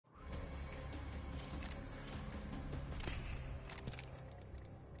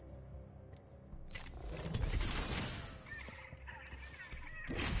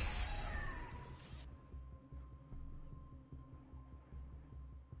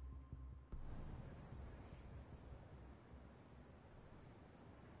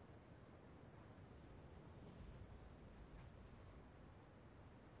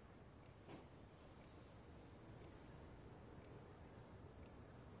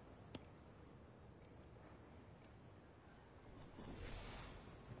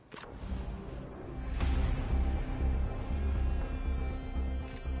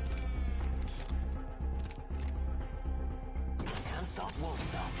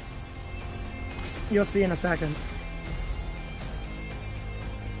You'll see in a second.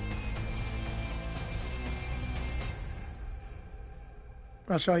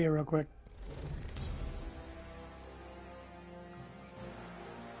 I'll show you real quick.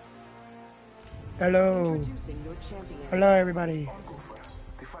 Hello. Hello, everybody.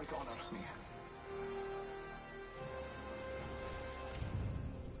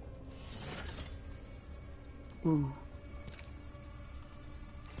 Ooh.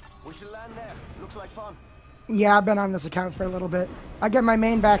 We should land there. Looks like fun. Yeah, I've been on this account for a little bit. I get my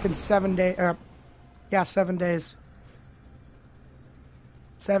main back in 7 days. Yeah, 7 days.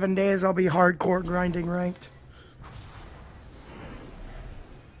 7 days I'll be hardcore grinding ranked.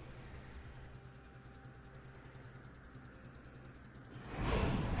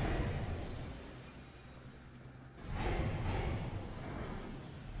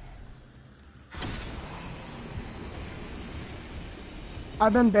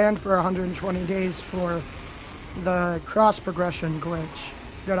 I've been banned for 120 days for the cross progression glitch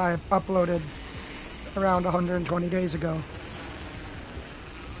that I uploaded around 120 days ago.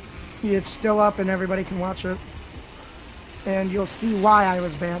 It's still up and everybody can watch it. And you'll see why I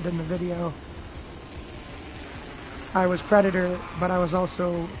was banned in the video. I was Predator, but I was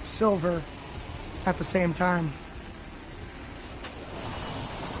also Silver at the same time.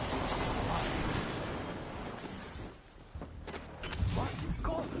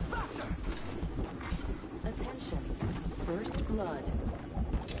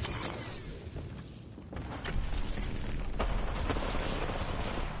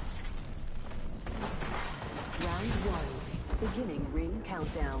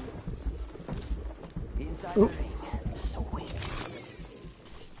 Oop.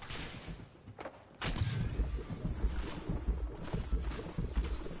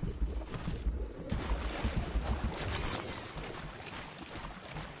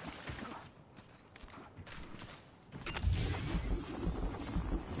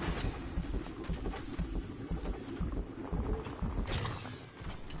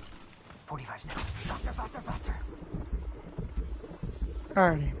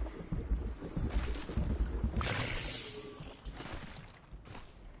 Alrighty.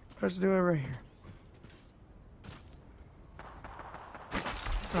 Let's do it right here.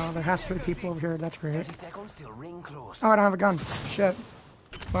 Oh, there has to be people over here. That's great. Oh, I don't have a gun. Shit.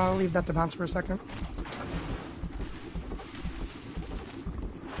 Well, I'll leave that to bounce for a second.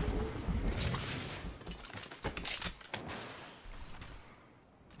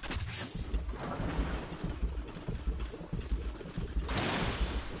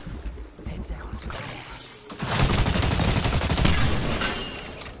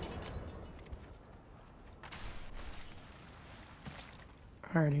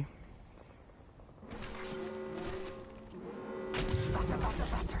 Alrighty.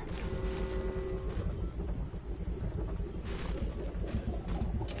 Faster.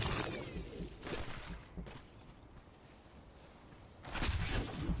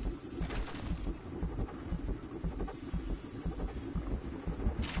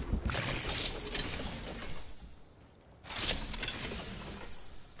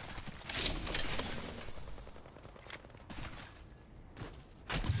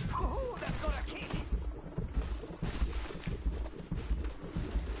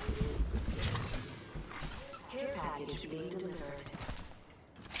 Being delivered.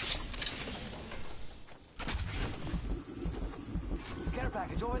 Care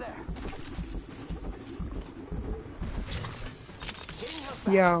package over there.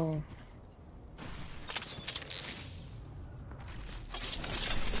 Yo.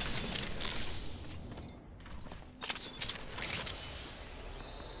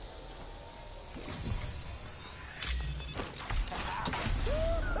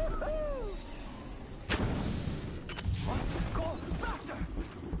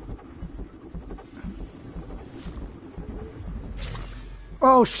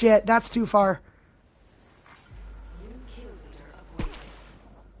 Oh shit, that's too far.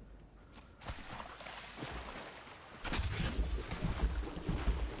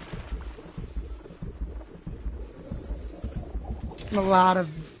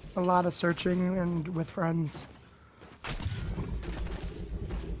 A lot of searching and with friends.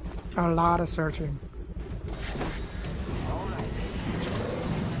 A lot of searching.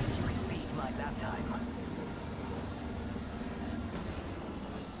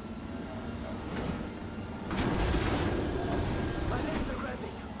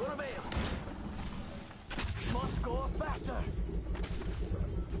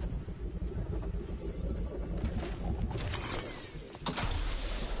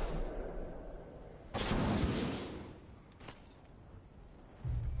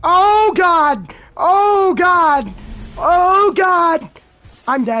 Oh God! Oh god! Oh god!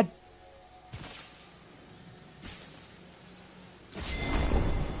 I'm dead.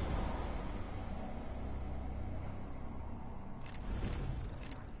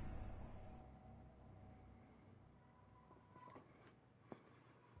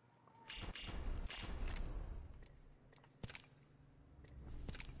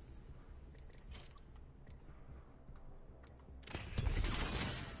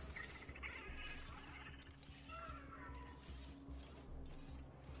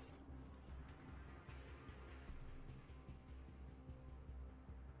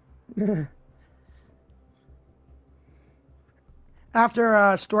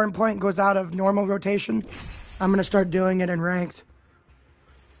 After Storm Point goes out of normal rotation, I'm going to start doing it in ranked.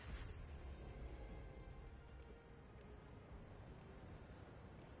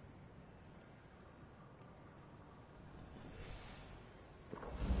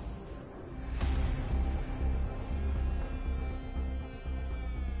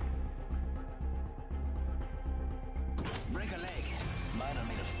 Break a leg. Mine are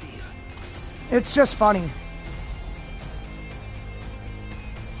made of steel. It's just funny.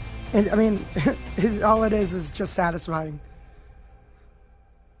 I mean, all it is just satisfying.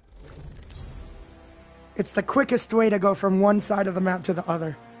 It's the quickest way to go from one side of the map to the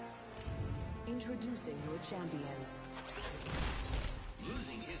other. Introducing your champion.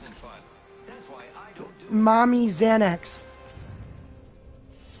 Losing isn't fun. That's why I don't do Mommy Xanax.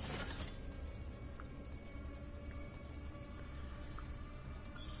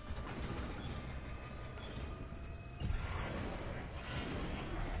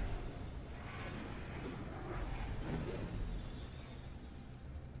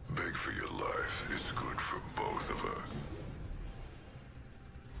 Beg for your life. It's good for both of us.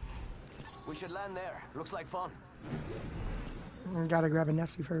 We should land there. Looks like fun. Gotta grab a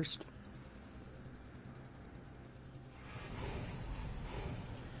Nessie first.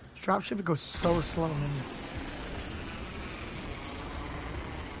 Dropship goes so slow, man.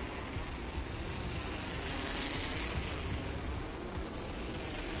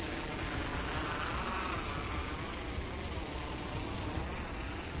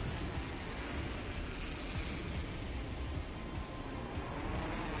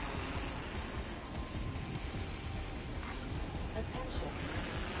 Attention.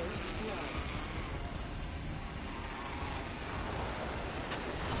 First blood.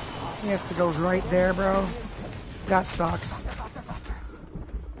 He has to go right there, bro. That sucks.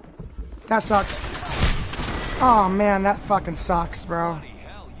 That sucks. Oh man, that fucking sucks, bro. Bloody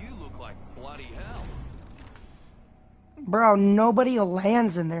hell, you look like bloody hell. Bro, nobody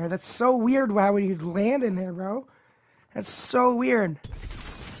lands in there. That's so weird. Why would you land in there, bro? That's so weird.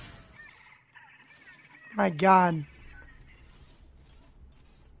 My god.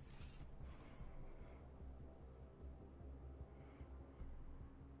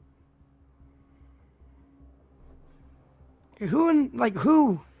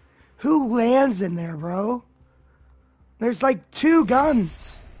 Who lands in there, bro? There's like 2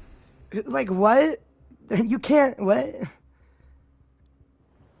 guns. Like what? You can't, what?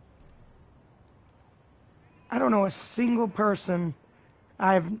 I don't know a single person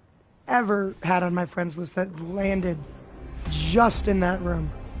I've ever had on my friends list that landed just in that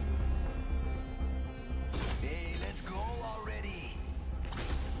room. Hey, let's go already.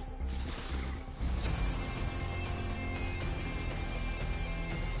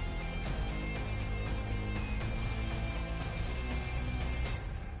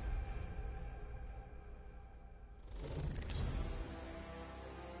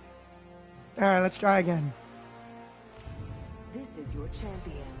 Alright, let's try again. This is your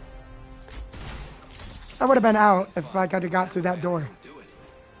champion. I would have been out if I could have got through that door. Do it.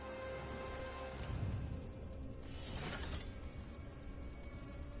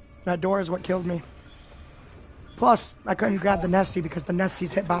 That door is what killed me. Plus, I couldn't grab the Nessie because the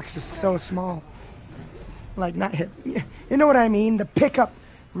Nessie's hitbox is so small. Like, not hit... You know what I mean? The pickup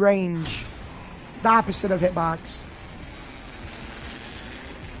range. The opposite of hitbox.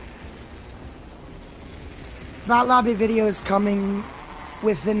 Bot Lobby video is coming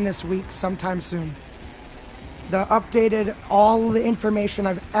within this week sometime soon. The updated, all the information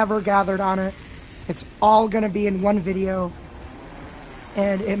I've ever gathered on it. It's all going to be in one video.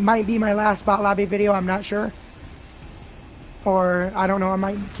 And it might be my last Bot Lobby video, I'm not sure. Or, I don't know, I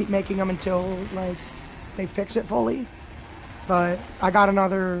might keep making them until, like, they fix it fully. But I got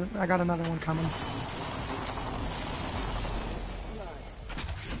another one coming.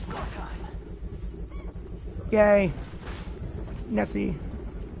 Yay. Nessie.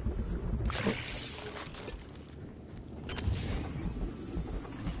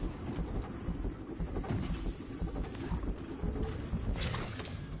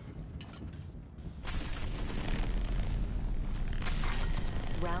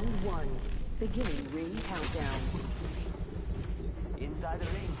 Round 1. Beginning ring countdown. Inside the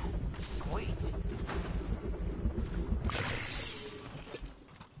ring. Sweet.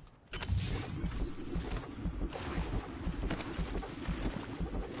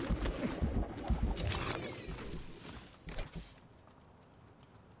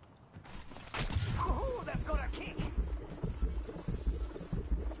 Oh, that's got a kick.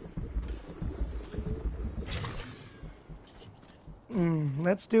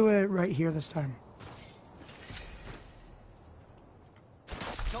 Let's do it right here this time.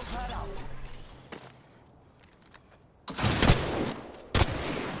 Don't flat out.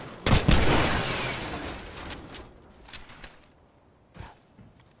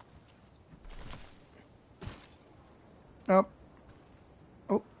 Oh.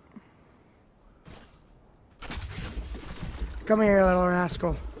 Oh. Come here, little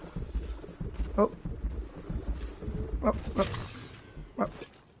rascal. Oh. Oh. Oh. Oh.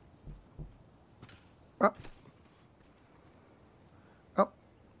 Oh. Oh.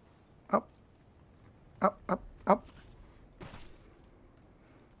 Up. Up. Up. Up.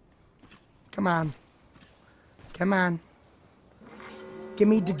 Come on. Come on. Give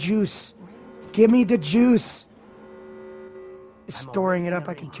me the juice. Give me the juice. It's storing it up,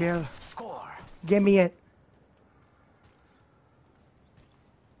 I can tell. Score. Give me it.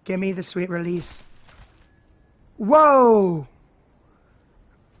 Give me the sweet release. Whoa!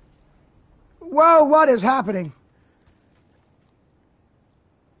 Whoa, what is happening?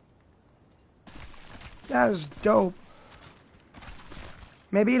 That is dope.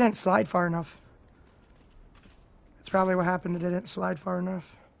 Maybe it didn't slide far enough. That's probably what happened. It didn't slide far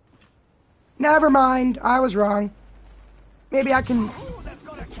enough. Never mind. I was wrong. Maybe I can... Oh, that's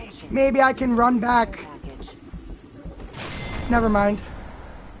got a kick. Maybe I can run back. Package. Never mind.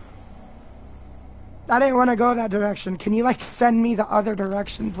 I didn't want to go that direction. Can you, like, send me the other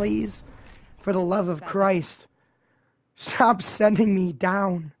direction, please? For the love of Christ. Stop sending me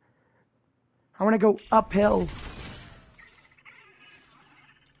down. I want to go uphill.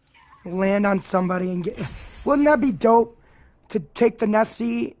 Land on somebody and get... Wouldn't that be dope? To take the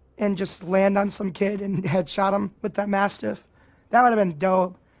Nessie and just land on some kid and headshot him with that Mastiff? That would have been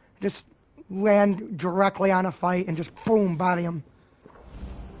dope. Just land directly on a fight and just boom, body him.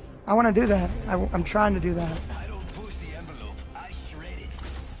 I want to do that. I'm trying to do that. I don't push the envelope. I shred it.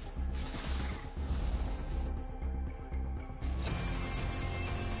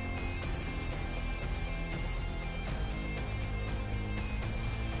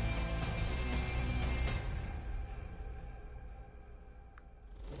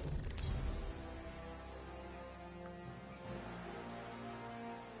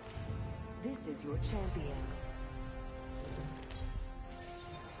 This is your champion.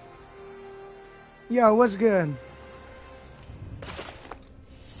 Yo, what's good?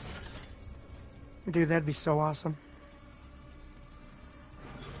 Dude, that'd be so awesome.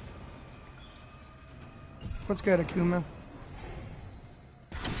 What's good, Akuma?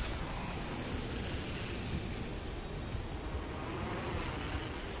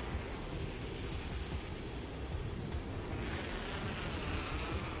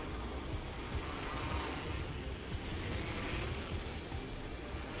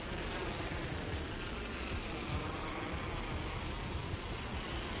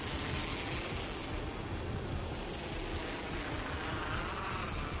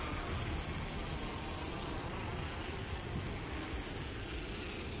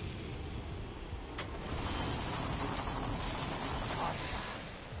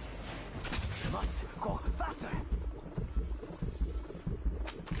 Must go faster.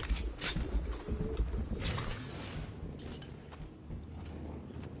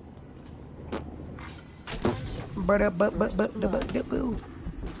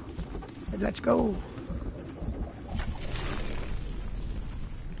 Let's go.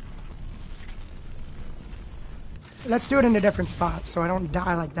 Let's do it in a different spot so I don't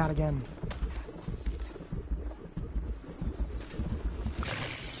die like that again.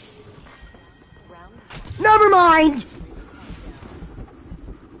 Round Never mind!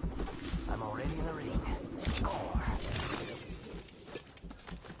 I'm already in the ring. Score.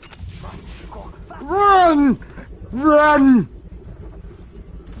 Must go faster. Run! Run!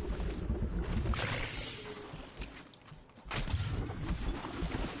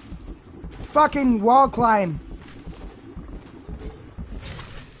 Fucking wall climb.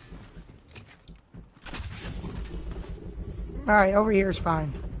 Alright, over here is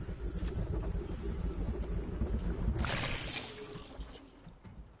fine.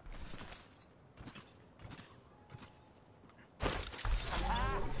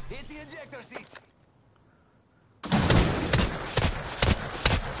 Hit the ejector seat.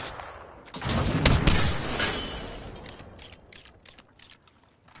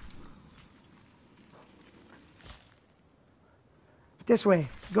 This way.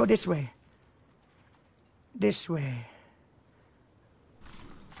 Go this way. This way.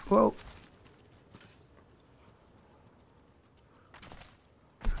 Whoa.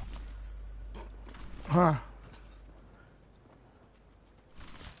 Huh.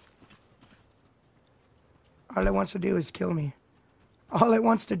 All it wants to do is kill me. All it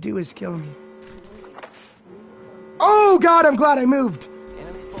wants to do is kill me. Oh God, I'm glad I moved.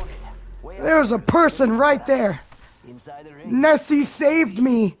 Enemy spotted. Way up. There's a person right there. Inside the ring. Nessie saved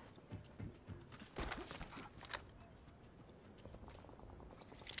me.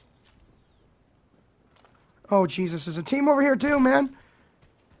 Oh Jesus, there's a team over here too, man.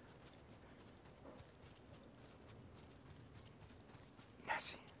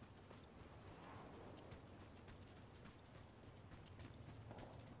 Nessie.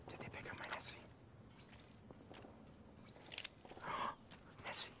 Did they pick up my Nessie?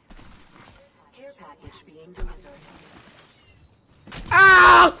 Nessie. Care package being delivered.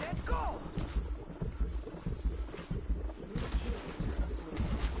 Ah! Set go.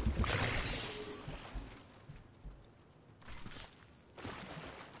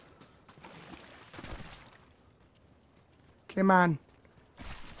 Come on.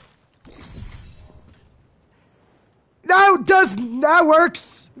 That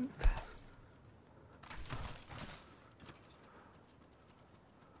works.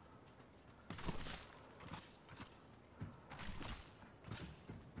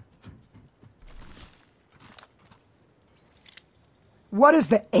 What is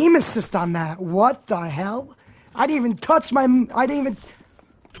the aim assist on that? What the hell? I didn't even touch my... I didn't even...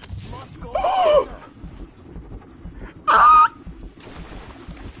 Must go. Ah!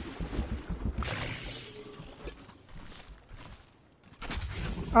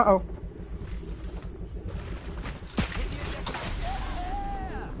 Uh-oh.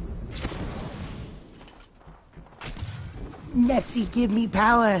 Nessie, give me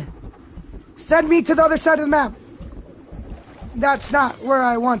power. Send me to the other side of the map. That's not where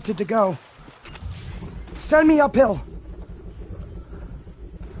I wanted to go. Send me uphill.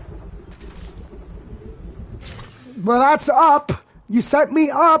 Well, that's up. You sent me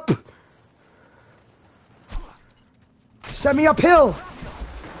up. Send me uphill.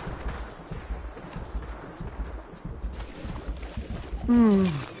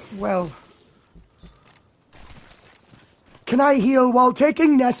 Well. Can I heal while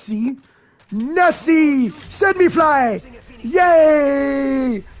taking Nessie? Nessie! Send me fly!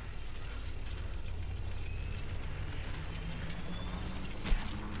 Yay!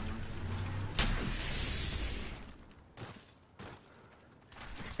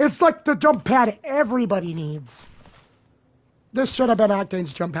 It's like the jump pad everybody needs. This should have been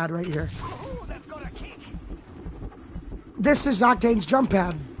Octane's jump pad right here. Ooh, that's got a kick. This is Octane's jump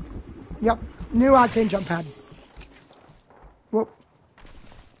pad. Yep, new Octane jump pad. Well,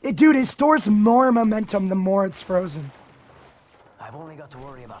 dude, it stores more momentum the more it's frozen. I've only got to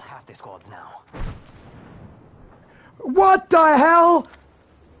worry about half the squads now. What the hell?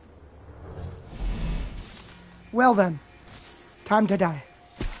 Well then, time to die.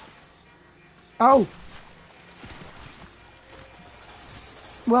 Oh.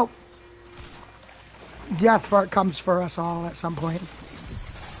 Well, death comes for us all at some point.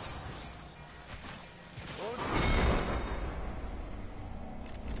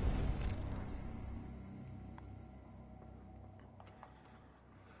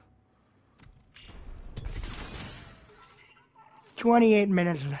 "28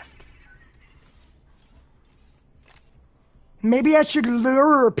 minutes left. Maybe I should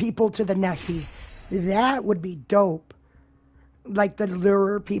lure people to the Nessie. That would be dope. Like the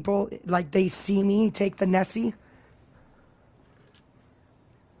lure people, like they see me take the Nessie.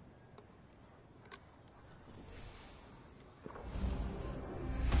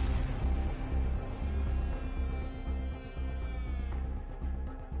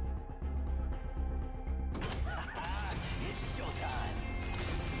 It's showtime.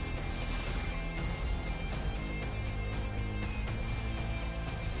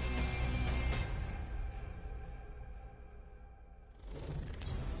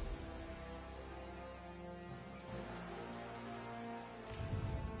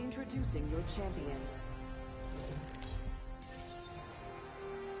 Introducing your champion.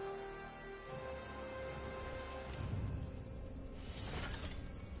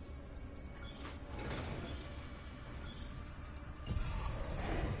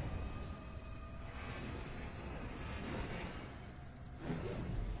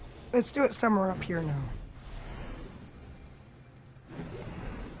 Let's do it somewhere up here now.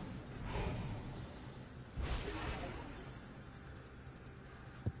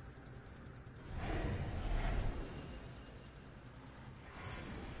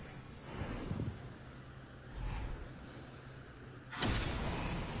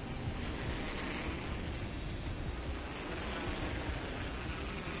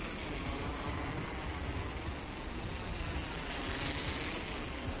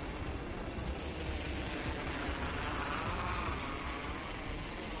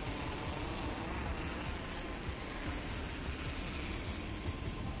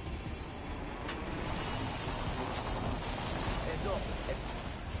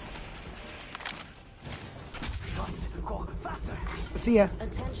 See ya.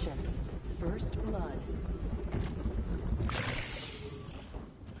 Attention. First blood.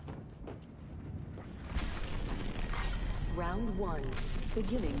 Round 1.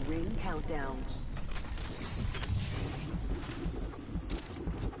 Beginning ring countdown.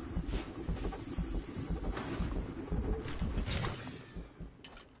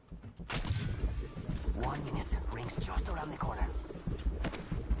 Ring's just around the corner.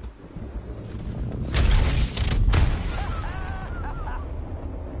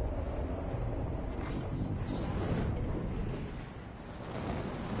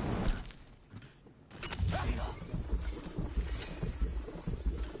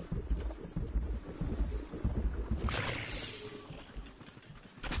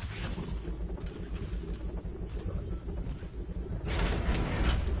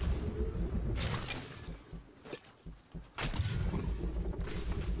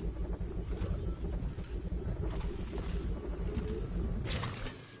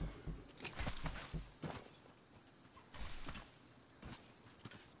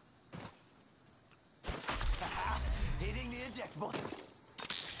 Hitting the eject button.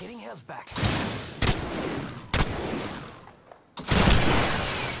 Hitting health back.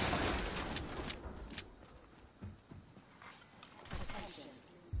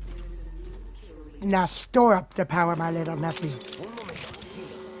 Now store up the power, my little Nessie.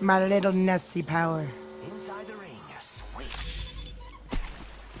 My little Nessie power. Inside the ring. Sweet.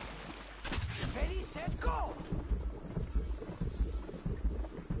 Ready, set, go!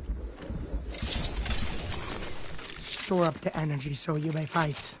 Store up the energy so you may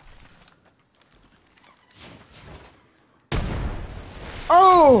fight.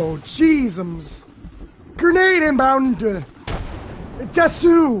 Oh, jeezums. Grenade inbound.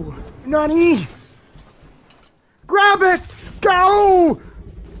 Desu. Nani? Grab it! Go!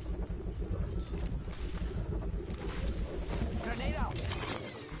 Grenade out.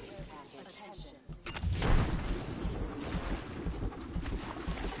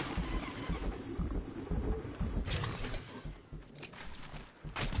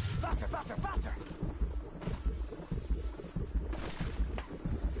 Faster, faster, faster!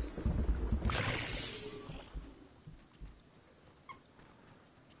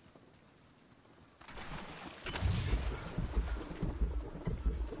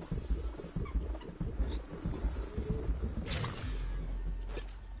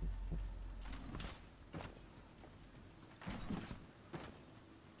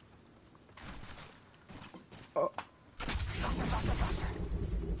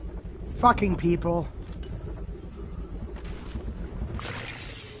 Fucking people.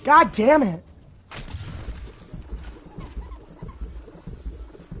 God damn it.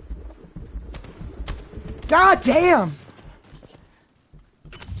 God damn.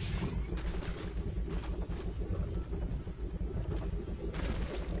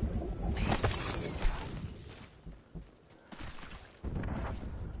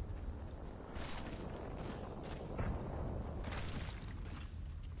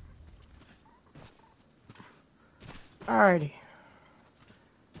 Alrighty.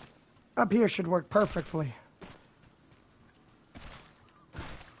 Up here should work perfectly.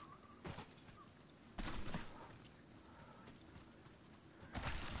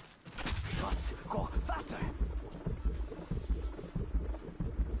 Go faster!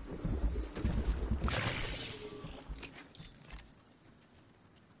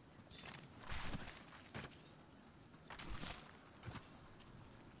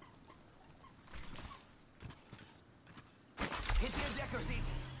 Hit the ejector seat!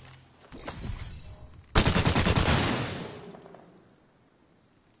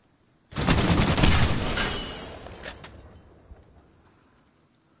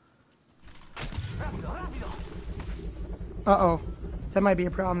 Rapido, rapido! Uh-oh. That might be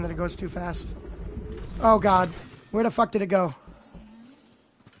a problem that it goes too fast. Oh, God. Where the fuck did it go?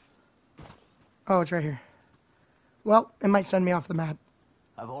 Oh, it's right here. Well, it might send me off the map.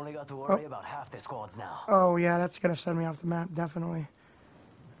 I've only got to worry about half the squads now. Oh, yeah, that's gonna send me off the map, definitely.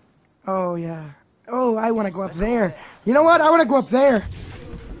 Oh, yeah. Oh, I want to go up there. You know what? I want to go up there.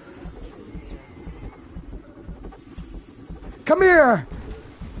 Come here.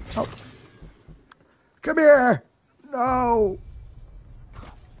 Oh. Come here. No.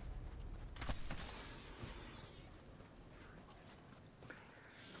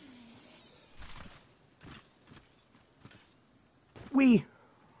 We.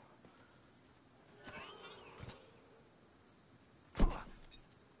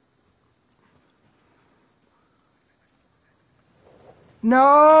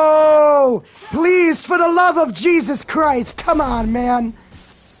 No! Please, for the love of Jesus Christ, come on, man.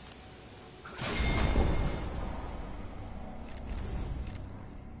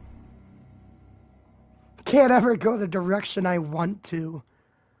 can't ever go the direction I want to.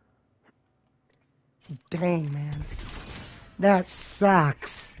 Dang, man. That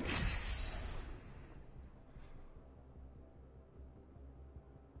sucks.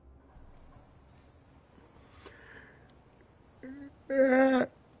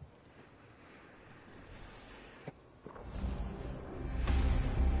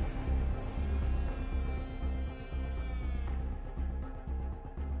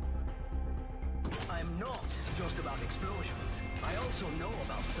 I'm not just about explosions. I also know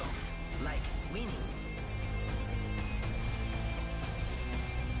about stuff, like winning.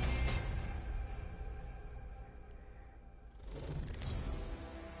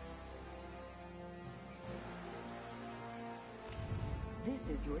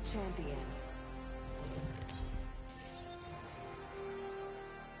 This is your champion.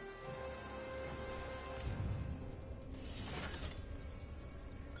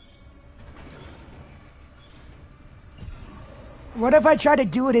 What if I try to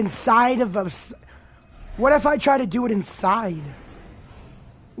do it inside of a... What if I try to do it inside?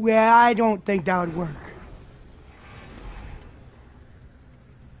 Well, I don't think that would work.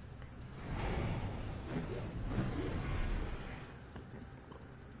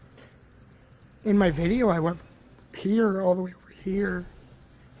 In my video, I went here all the way over here.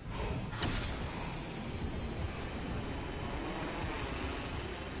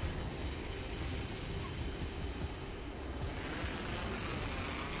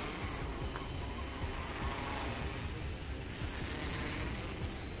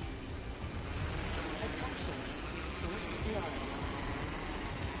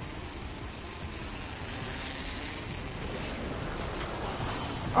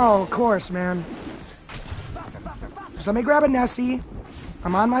 Oh, of course, man. Just let me grab a Nessie.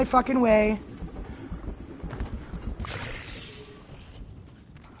 I'm on my fucking way.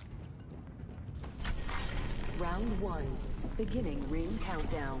 Round 1. Beginning ring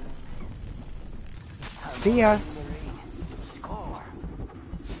countdown. See ya. Score.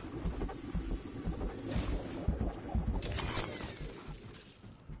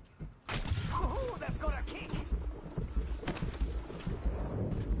 Oh, that's got a kick.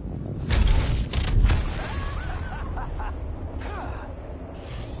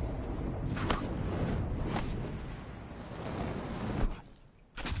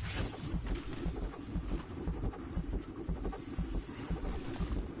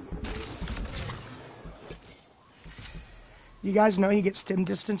 You guys know you get stim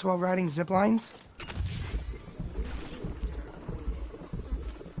distance while riding zip lines?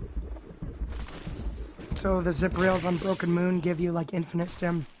 So the zip rails on Broken Moon give you like infinite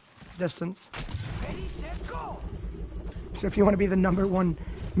stim distance. Ready, set, go. So if you want to be the #1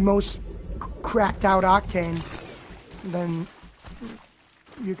 most cracked out Octane, then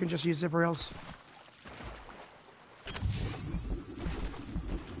you can just use zip rails.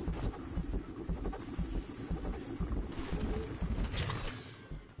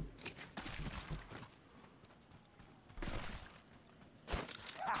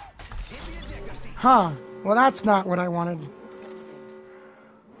 Huh. Well, that's not what I wanted.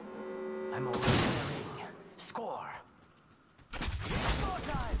 I'm over the ring. Score. Score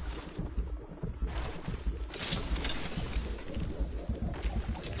time.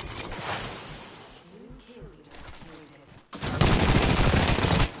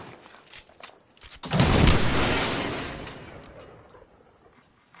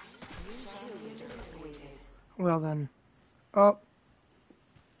 Well then. Oh.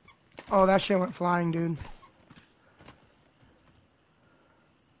 Oh, that shit went flying, dude.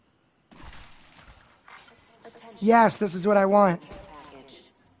 Yes, this is what I want.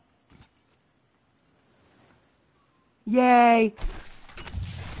 Yay!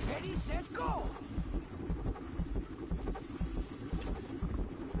 Ready, set, go.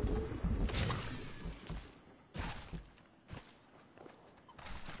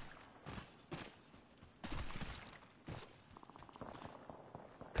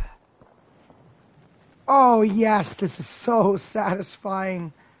 Oh, yes, this is so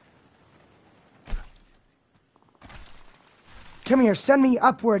satisfying. Come here, send me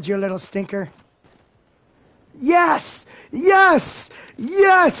upwards, you little stinker. Yes! Yes!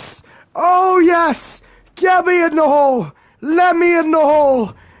 Yes! Oh, yes! Get me in the hole! Let me in the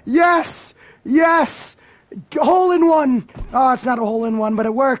hole! Yes! Yes! Hole in one! Oh, it's not a hole in one, but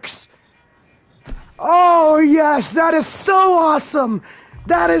it works. Oh, yes! That is so awesome!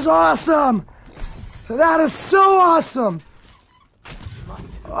 That is awesome! That is so awesome!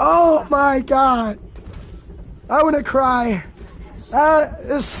 Oh my god! I want to cry. That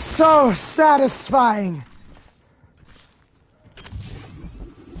is so satisfying.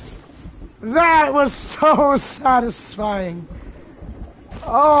 That was so satisfying.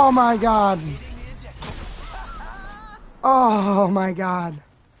 Oh my god. Oh my god.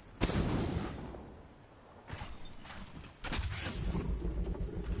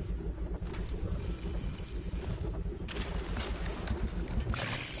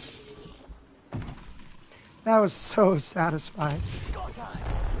 That was so satisfying.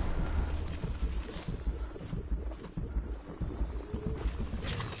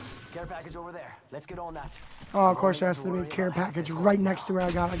 Care package over there. Let's get on that. Oh, of course there has to be a care package right next to where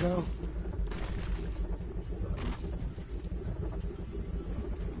I gotta go.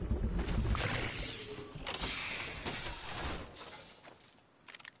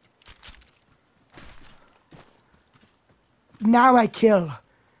 Now I kill.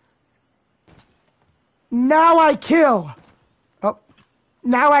 Now I kill. Oh,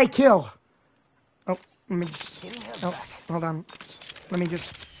 now I kill. Oh, let me just. Oh, hold on. Let me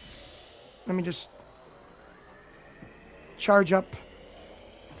just charge up.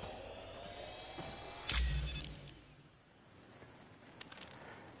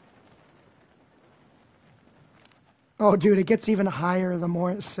 Oh, dude, it gets even higher the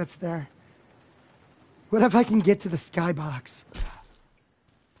more it sits there. What if I can get to the skybox?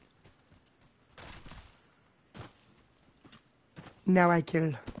 Now I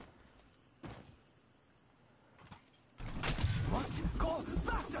kill. Must go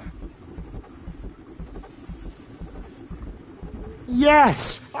faster.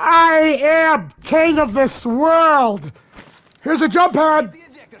 Yes, I am king of this world. Here's a jump pad. The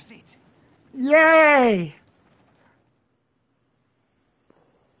ejector seat. Yay!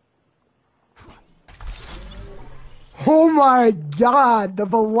 Oh my god, the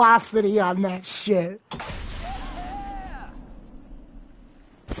velocity on that shit.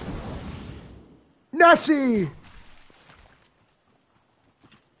 Nessie!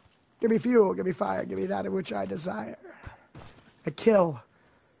 Give me fuel, give me fire, give me that in which I desire. A kill.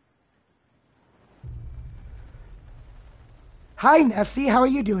 Hi, Nessie, how are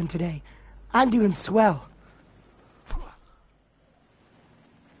you doing today? I'm doing swell.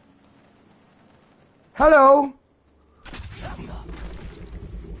 Hello?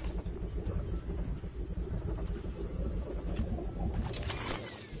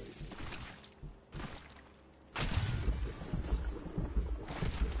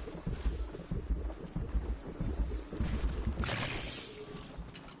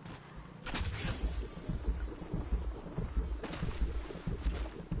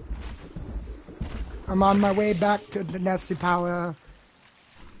 I'm on my way back to the Nessie Power.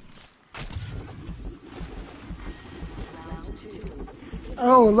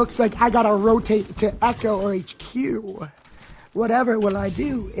 Oh, it looks like I gotta rotate to Echo or HQ. Whatever will I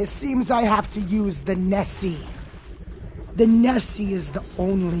do? It seems I have to use the Nessie. The Nessie is the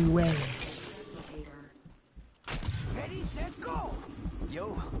only way. Ready, set, go.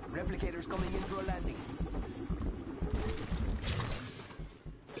 Yo, replicator's coming in for a landing.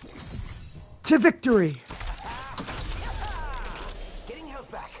 To victory. Getting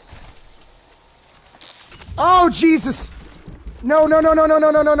health back. Oh, Jesus. No, no, no, no, no,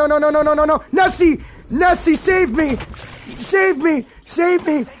 no, no, no, no, no, no, no, no, no, no. Nessie! Nessie, save me! Save me! Save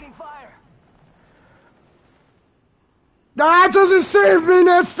me! Taking fire. That doesn't save me,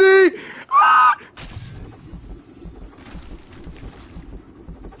 Nessie! Ah!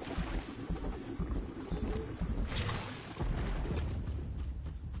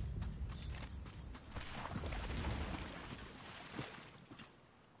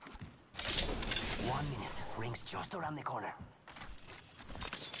 Ring's just around the corner.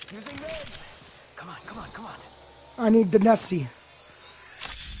 Using meds. Come on, come on, come on. I need the Nessie.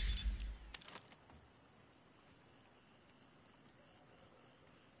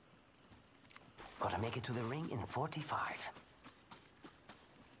 Gotta make it to the ring in 45.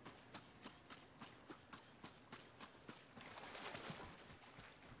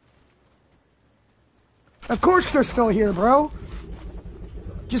 Of course they're still here, bro.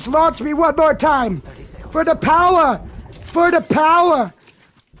 Just launch me one more time. For the power! For the power!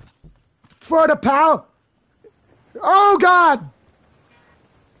 For the power! Oh, God!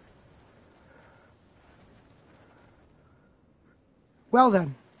 Well,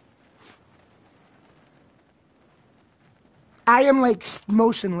 then. I am, like,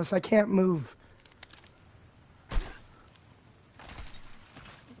 motionless. I can't move.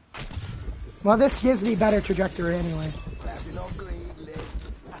 Well, this gives me better trajectory anyway.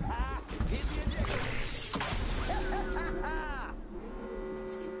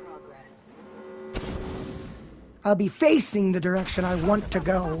 I'll be facing the direction I want to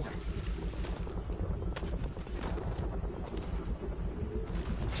go.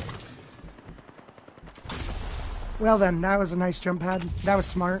 Well then, that was a nice jump pad. That was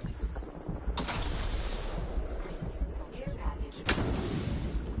smart. Care package.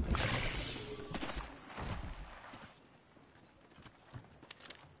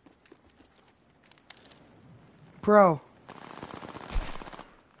 Pro.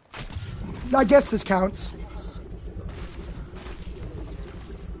 I guess this counts.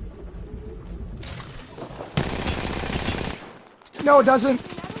 No, it doesn't.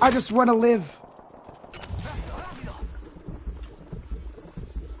 I just want to live.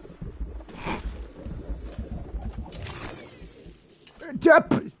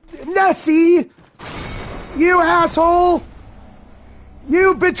 Nessie! You asshole!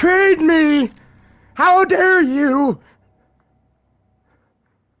 You betrayed me! How dare you!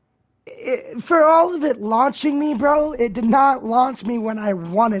 For all of it launching me, bro, it did not launch me when I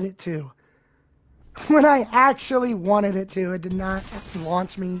wanted it to. When I actually wanted it to, it did not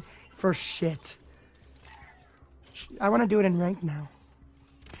launch me for shit. I want to do it in rank now.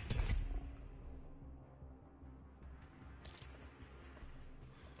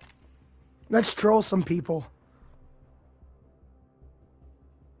 Let's troll some people.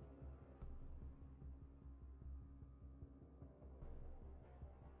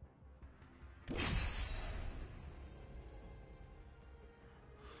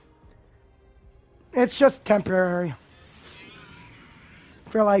 It's just temporary.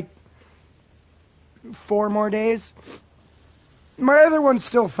 For like 4 more days. My other one's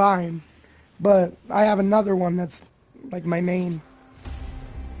still fine. But I have another one that's like my main.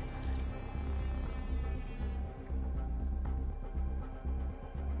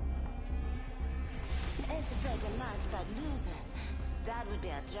 Ain't afraid to match but losing. That would be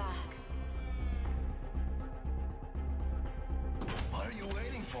a drag. What are you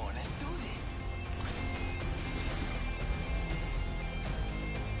waiting for? Let's do this.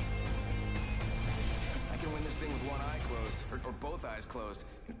 I can win this thing with one eye closed, or both eyes closed.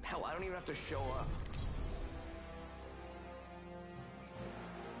 Hell, I don't even have to show up.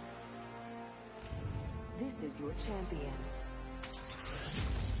 This is your champion.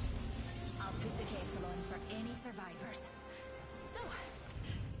 I'll put the kettle on for any survivors. So,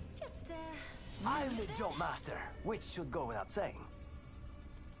 just, I'm the jump master, which should go without saying.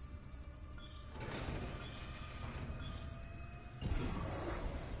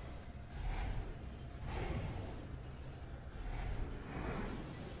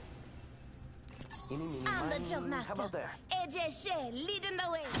 I'm the jump master. How about there? AJ Shea leading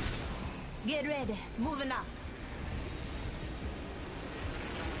the way. Get ready, moving up.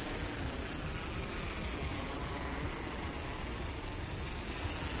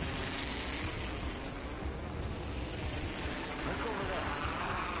 Let's go over there.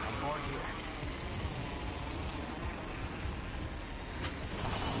 I'm bored here.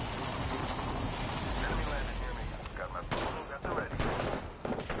 Enemy landed near me. Got my portals at the ready.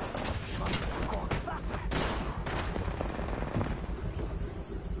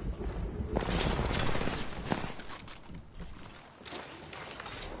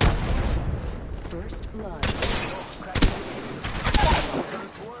 First blood.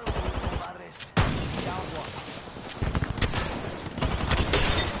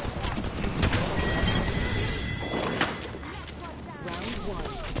 Round 1.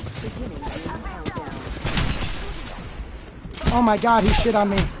 Beginning ring countdown. Oh my god, he shit on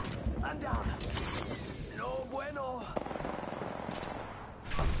me. I'm down. No bueno.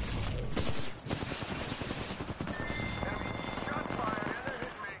 Enemy shots fired and they're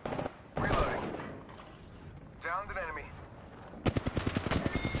hitting me. Reloading. Downed an enemy.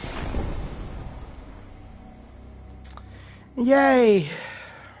 Yay.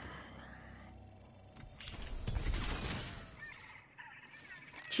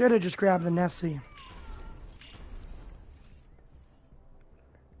 Should have just grabbed the Nessie.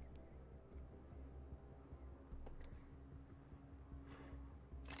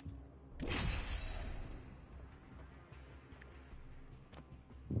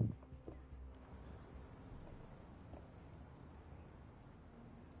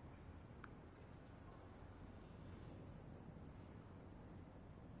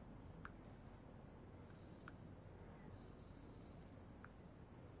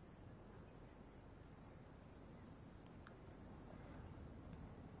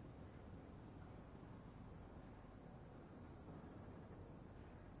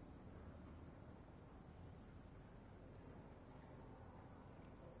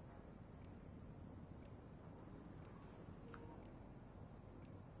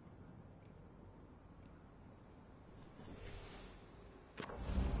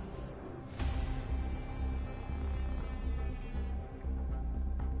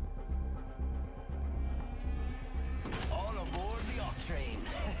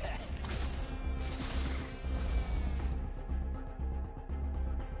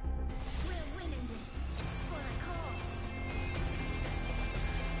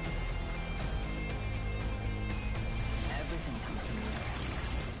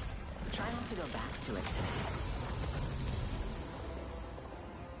 Try not to go back to it today.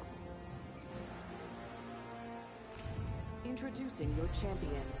 Introducing your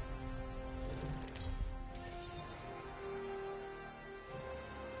champion.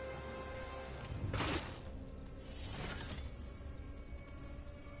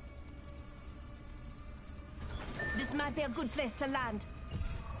 This might be a good place to land.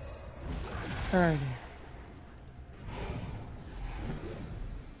 Alrighty.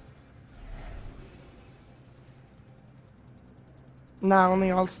 Nah, only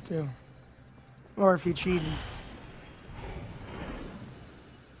alts do. Or if you cheated.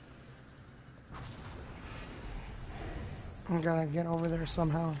 I gotta get over there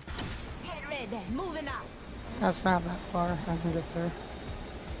somehow. Get ready, moving up. That's not that far. I can get there.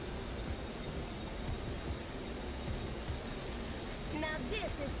 Now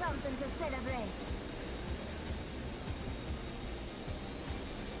this is something to celebrate.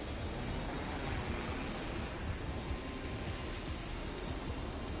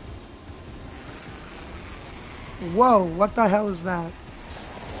 Whoa, what the hell is that?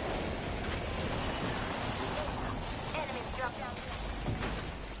 Enemies drop down.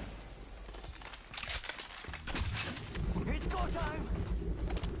 It's go time!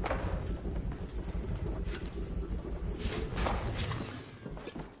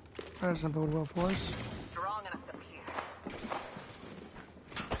 That doesn't bode well for us. Strong enough to pierce.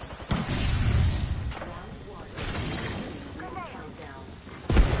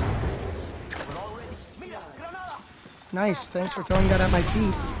 We're all ready. Mira, granada! Nice, thanks for throwing that at my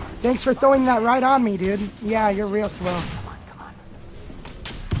feet. Thanks for throwing that right on me, dude. Yeah, you're real swell. Come on.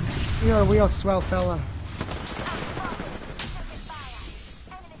 You're a real swell fella.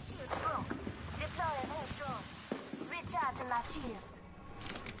 Enemy shield broke. Deploying whole drone. Recharging my shields.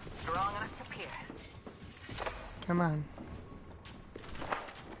 Strong enough to pierce. Come on.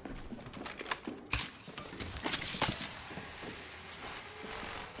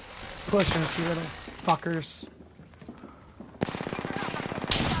 Push us, you little fuckers.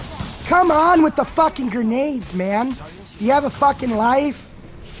 Come on with the fucking grenades, man. You have a fucking life?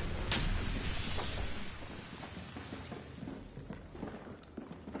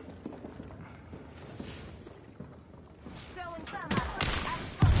 Throwing fire.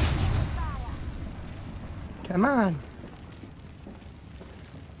 Come on.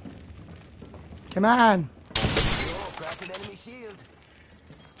 Come on. Oh, crack an enemy shield.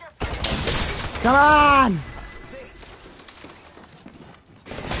 Come on.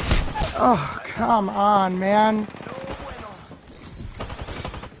 Oh, come on, man. No bueno.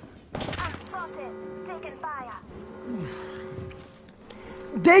 I'm spotted. Taking fire.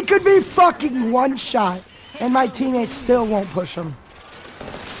 They could be fucking one shot, and my teammates still won't push them.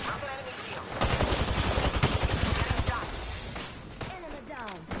 Enemy down.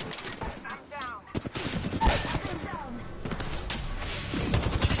 I'm down. I'm down.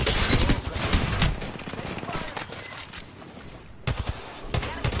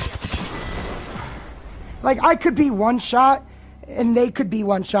 Like, I could be one shot, and they could be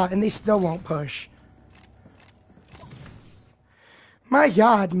one shot, and they still won't push. My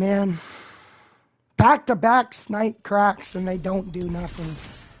God, man. Back-to-back snipe cracks, and they don't do nothing.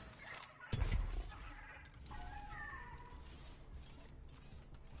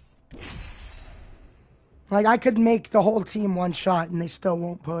 Like, I could make the whole team one shot, and they still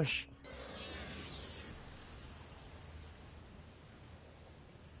won't push.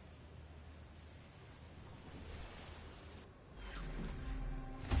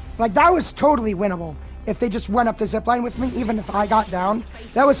 Like, that was totally winnable. If they just went up the zipline with me, even if I got down,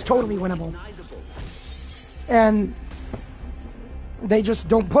 that was totally winnable. And they just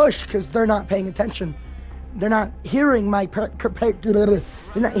don't push because they're not paying attention. They're not hearing my they're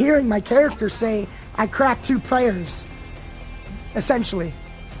not hearing my character say I cracked 2 players, essentially.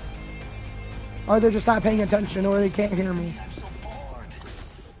 Or they're just not paying attention, or they can't hear me. I'm so bored.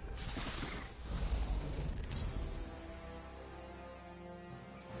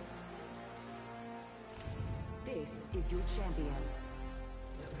 This is your champion.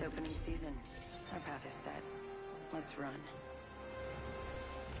 It's opening season. Our path is set. Let's run.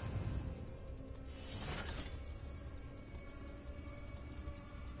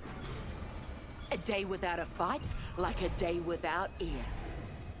 A day without a fight's like a day without air.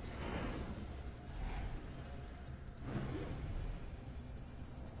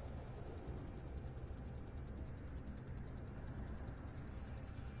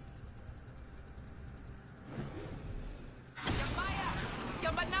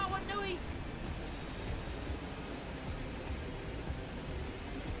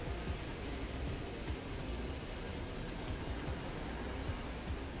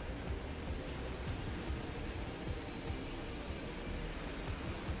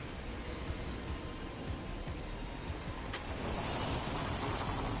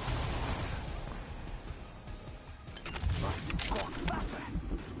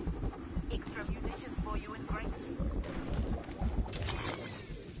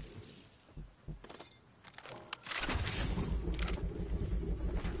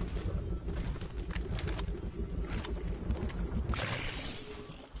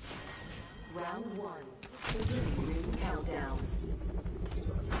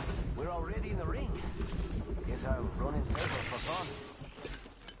 Running circles for fun.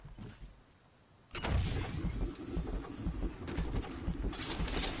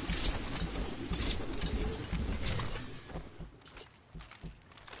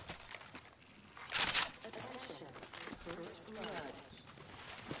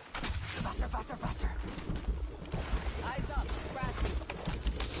 Faster, faster, faster. Eyes up, Crafty.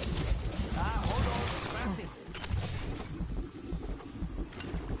 Hold on, Crafty.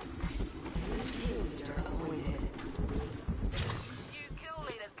 You kill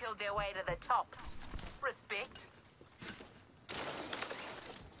leaders killed their way to the top. Respect.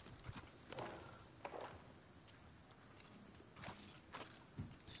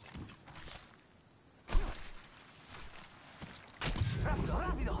 Rápido,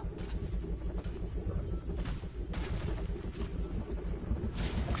 rápido.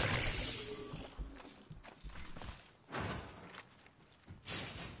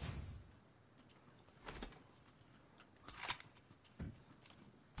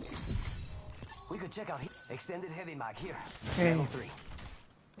 We could check out extended heavy mag here. Okay. Level 3.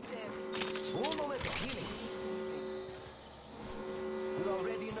 Un momento, healing. We're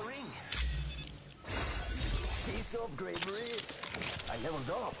already in the ring. Piece of great ribs. I leveled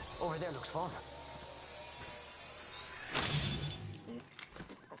up. Over there looks fun.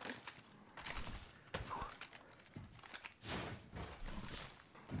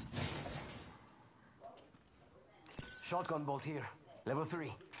 Shotgun bolt here. Level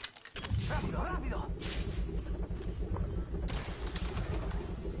 3. Rápido, rápido.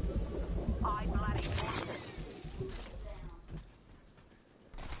 I bloody monsters.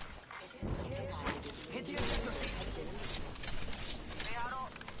 Hit the ejector seat.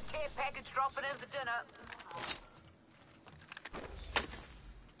 Leonard, care package dropping in for dinner.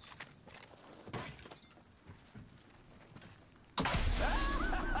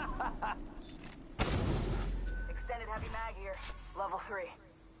 Extended heavy mag here. Level 3.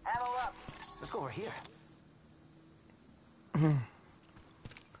 Ammo up. Let's go over here.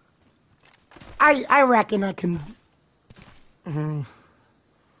 I reckon I can.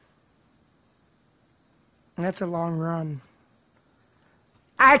 That's a long run.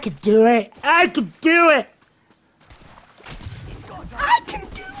 I could do it. I could do it. It's go time. I can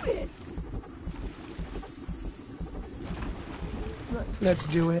do it. Let's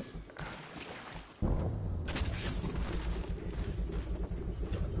do it.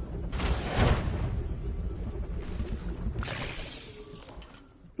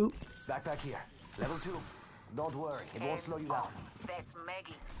 Ooh. Backpack here. Level 2. Don't worry, it won't slow you down. That's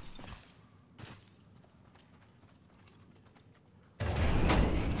Maggie.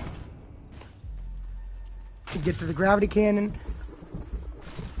 Get to the gravity cannon.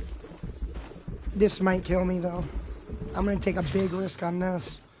 This might kill me though. I'm gonna take a big risk on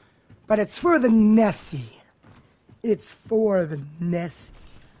this. But it's for the Nessie. It's for the Nessie.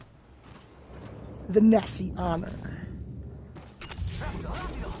 The Nessie honor.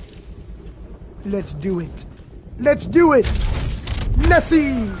 Let's do it. Let's do it!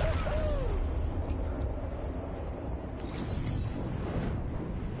 Nessie!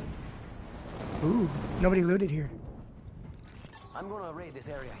 Ooh, nobody looted here. I'm gonna raid this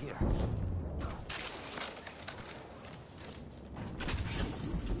area here.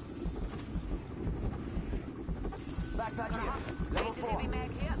 Backpack here. Level 4. Heavy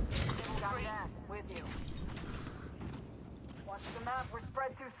mag here. Copy that. With you. Watch the map. We're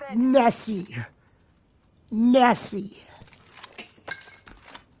spread too thin. Nessie. Nessie.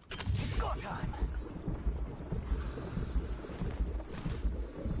 It's go time.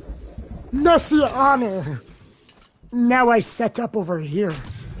 Nessie honor. Now I set up over here.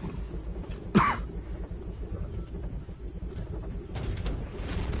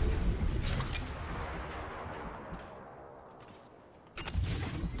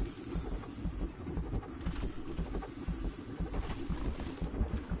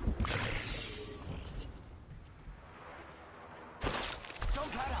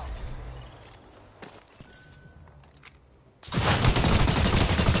 Jump pad out.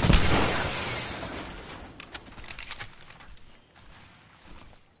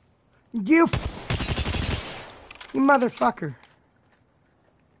 You motherfucker.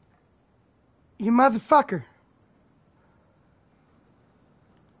 You motherfucker.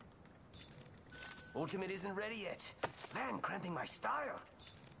 Ultimate isn't ready yet. Man, cramping my style.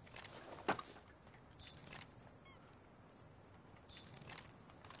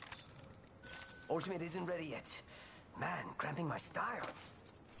 Ultimate isn't ready yet. Man, cramping my style.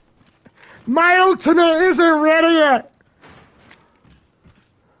 My ultimate isn't ready yet.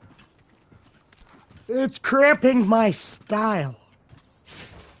 It's cramping my style.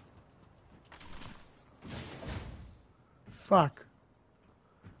 fuck?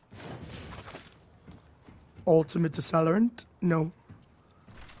 Ultimate accelerant? No.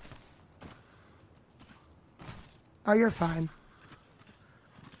 Oh, you're fine.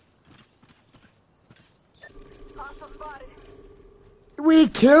 We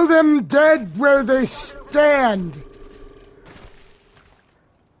kill them dead where they stand.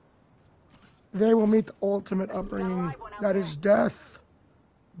 They will meet the ultimate upbringing. That is death.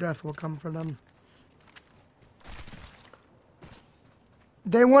 Death will come for them.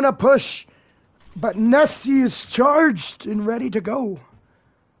 They want to push, but Nessie is charged and ready to go.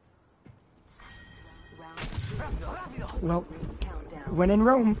 Well, when in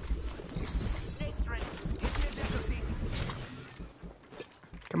Rome.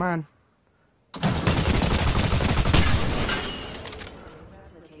 Come on.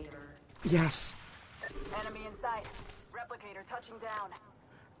 Yes. Enemy in sight. Replicator touching down.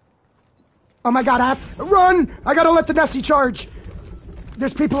 Oh my god, I have to run! I gotta let the Nessie charge.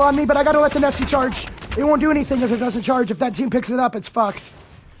 There's people on me, but I gotta let the Nessie charge. It won't do anything if it doesn't charge. If that team picks it up, it's fucked.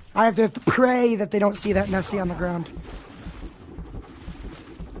 I have to pray that they don't see that Nessie on the ground.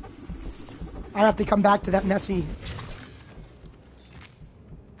 I have to come back to that Nessie.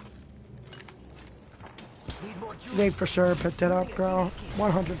 They for sure picked it up, bro.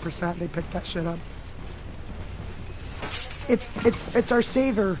 100% they picked that shit up. It's our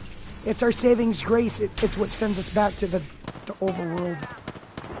savior. It's our saving's grace. It's what sends us back to the overworld.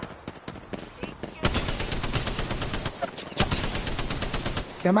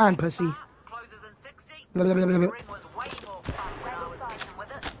 Come on, pussy.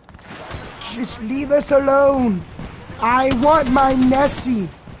 Just leave us alone. I want my Nessie.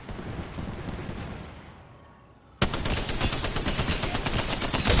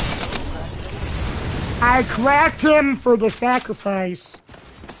 I cracked him for the sacrifice.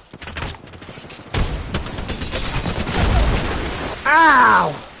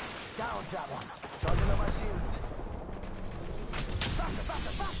 Ow!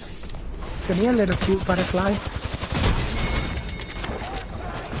 Come here, little cute butterfly.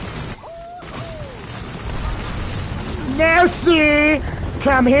 Nessie!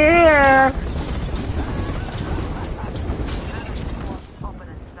 Come here!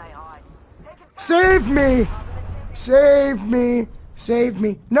 Save me! Save me! Save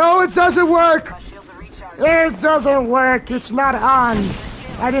me! No, it doesn't work! It doesn't work! It's not on!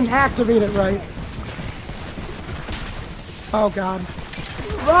 I didn't activate it right. Oh god.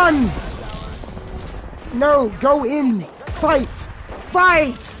 Run! No, go in! Fight!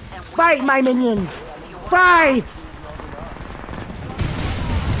 Fight! Fight, my minions! Fight!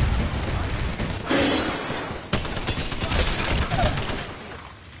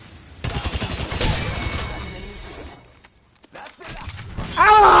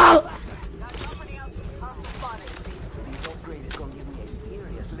 Ah! These upgrades gonna give me a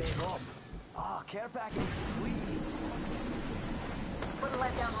serious leg up. Oh, care package, sweet. Put a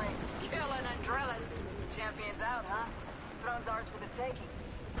letdown ring. Killing and drilling. Champions out, huh? Throne's ours for the taking.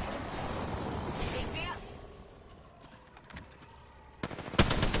 Keep me up.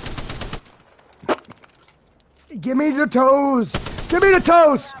 Give me the toes! Give me the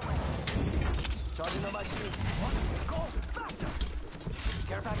toes! Charging on my shield. Go faster.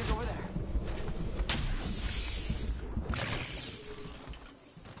 Care package over there.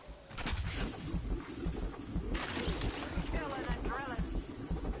 Killing and drilling.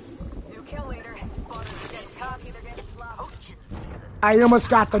 New kill leader. Spotters are getting cocky, they're getting sloppy. Poaching season. I almost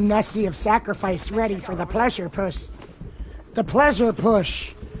got the Nessie of Sacrifice ready for the pleasure push. The pleasure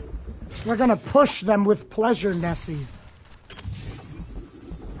push. We're gonna push them with pleasure, Nessie.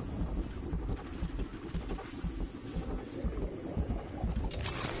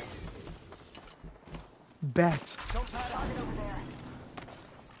 Bet.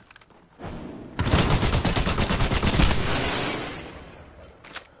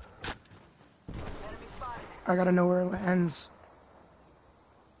 I gotta know where it ends.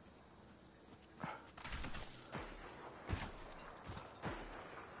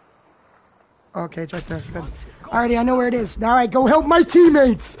 Okay, it's right there. Good. Alrighty, I know where it is. Now I go help my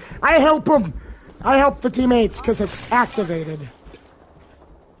teammates. I help them. I help the teammates because it's activated.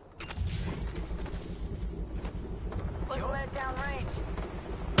 Put a letdown range.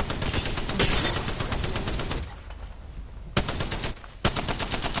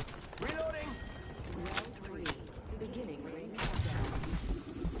 Reloading.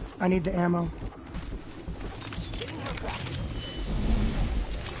 I need the ammo.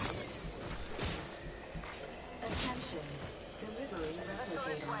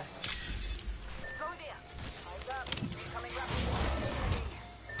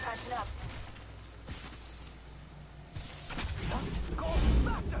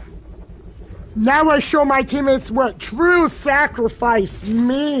 Now I show my teammates what true sacrifice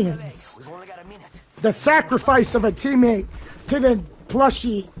means. We've only got a minute. The sacrifice of a teammate to the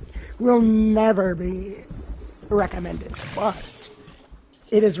plushie will never be recommended, but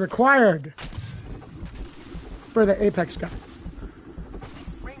it is required for the Apex guys.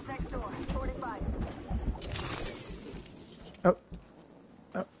 Rings next door. 45. Oh,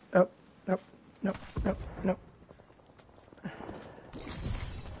 oh, oh, oh, no, no, no.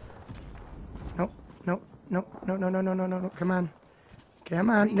 No, no, no, no, no, no, no, no, no, come on. Come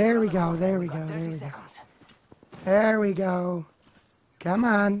on, there we go, there we go, there 30 we go. seconds. There we go. Come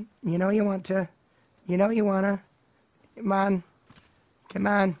on, you know you want to. You know you wanna. Come on. Come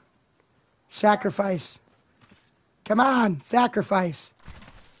on. Sacrifice. Come on, sacrifice.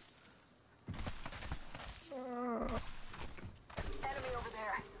 Enemy over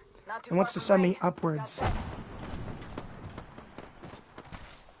there. Not too And wants far to from send me ring. upwards. Got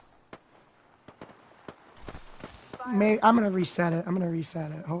I'm gonna reset it. I'm gonna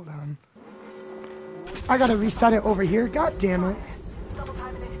reset it. Hold on. I gotta reset it over here. God damn it. double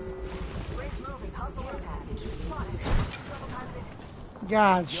timing it. Rings moving. Hustle and package. Spotted. Double timing it.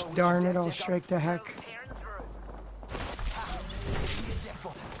 Gosh darn it, I'll strike the heck. Tearing through. Eject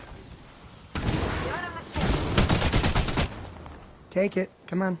button. Giving him the shit. Take it.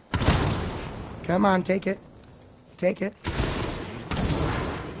 Come on. Come on, take it. Take it.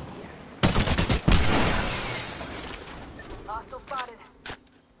 Hostile spotted.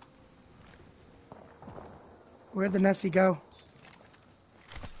 Where'd the Nessie go?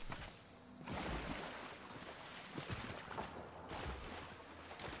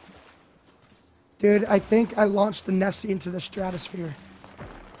 Dude, I think I launched the Nessie into the stratosphere.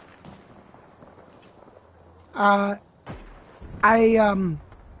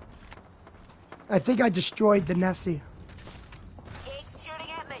 I think I destroyed the Nessie. He's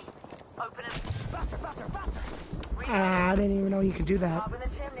shooting at me. Open him. Faster, faster, faster. I didn't even know you could do that. Up in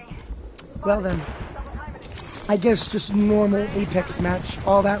the chimney. Well then, Double timing it. I guess just normal Apex match.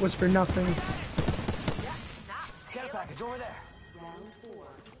 All that was for nothing. Care package over there.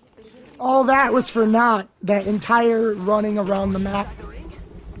 All that was for naught. That entire running around the map.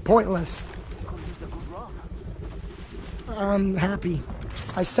 Pointless. Could use a good run. I'm happy.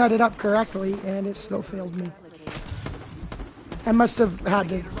 I set it up correctly and it still failed me. I must have had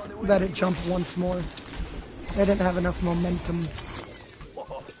to let it jump once more. I didn't have enough momentum.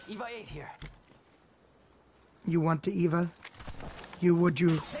 Whoa, Eva 8 here. You want to Eva? Would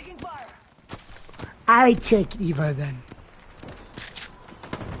you? Taking fire. I take Eva then.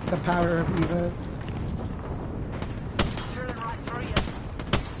 The power of Eva. Drilling right through you.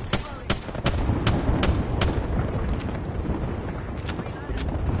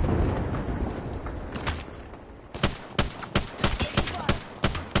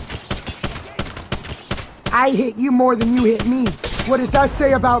 I hit you more than you hit me. What does that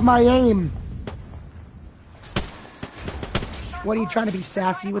say about my aim? What, are you trying to be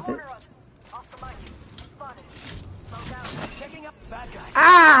sassy with it? Hostile Mikey. Spotted. Smoke out. Checking up bad guys.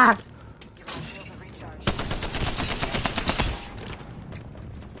 Ah! Give my shields a recharge.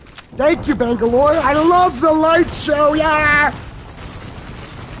 Thank you, Bangalore. I love the light show, yeah!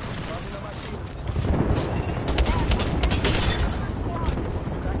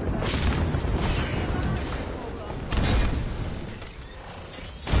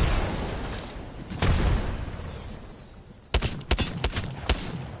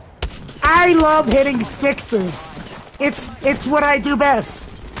 I love hitting sixes. It's what I do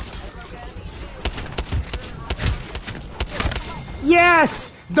best.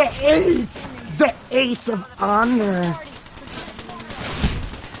 Yes, the eight of honor.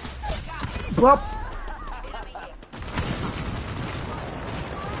 Well,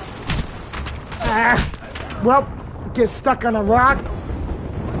 well, get stuck on a rock.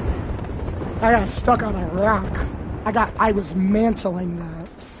 I got stuck on a rock. I was mantling that.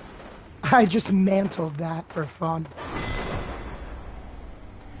 I just mantled that for fun.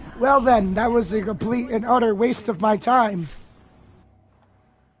 Well then, that was a complete and utter waste of my time.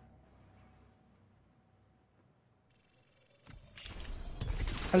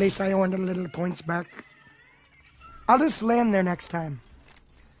 At least I earned a little points back. I'll just land there next time.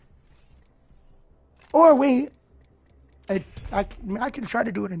 Or wait, I can try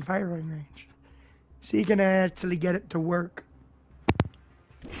to do it in firing range. So you can actually get it to work.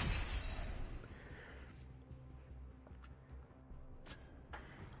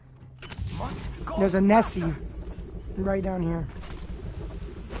 There's a Nessie right down here.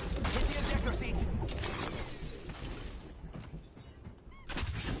 Hit the ejector seat.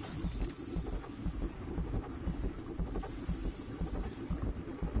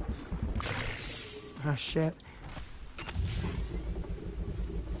 Oh, shit.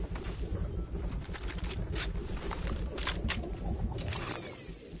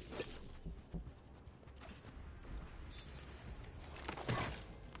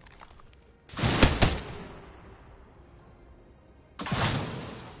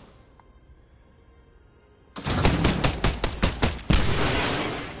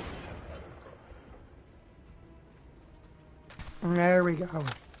 There we go.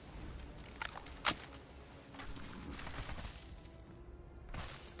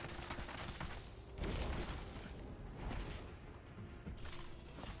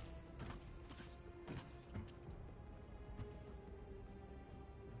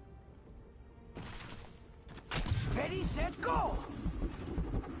 Ready, set, go!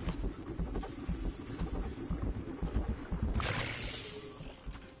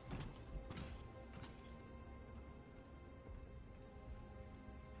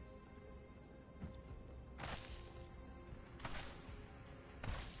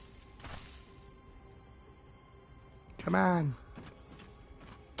 Come on.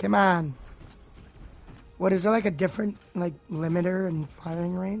 Come on. What, is there like a different, like, limiter and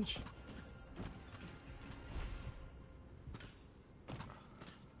firing range?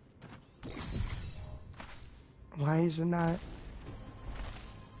 Why is it not?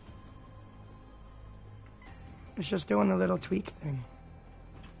 It's just doing a little tweak thing.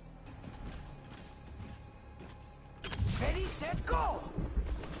 Ready, set, go!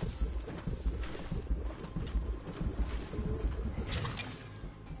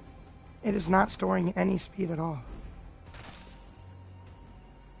 It is not storing any speed at all.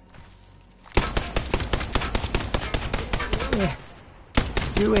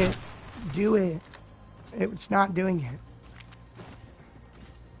 Do it. Do it. It's not doing it.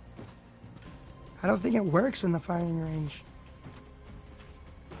 I don't think it works in the firing range.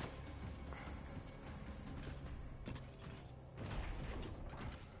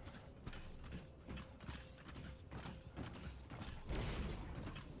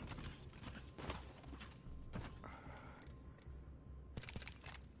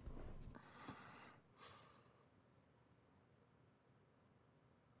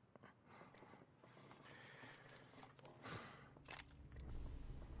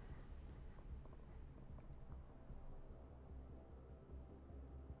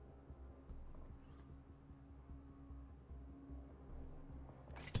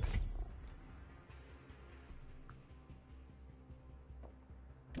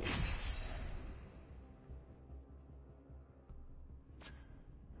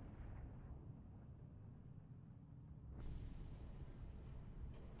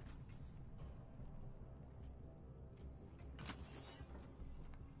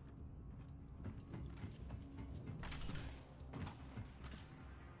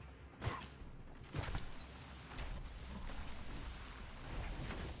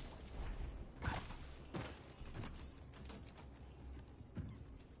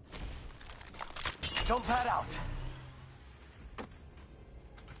 Jump pad out.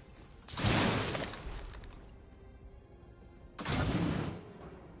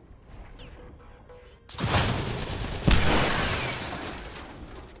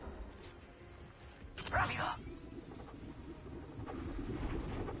 Rápido.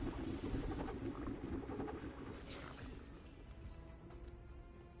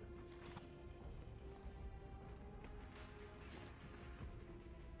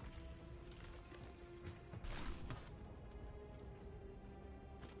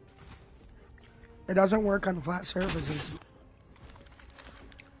 It doesn't work on flat surfaces.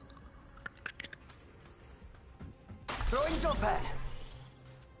 Throwing jump pad.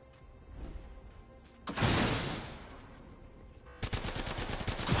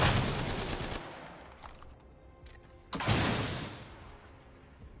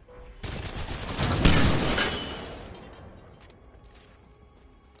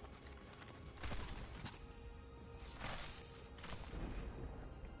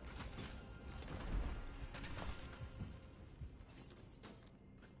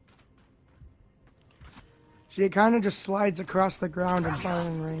 See, it kind of just slides across the ground in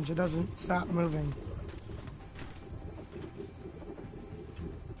firing range. It doesn't stop moving.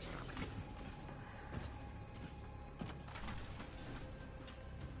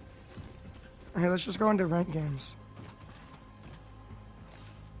 Hey, let's just go into rank games.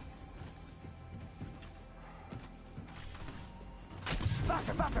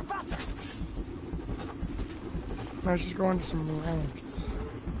 Faster, faster, faster. Let's just go into some ranked.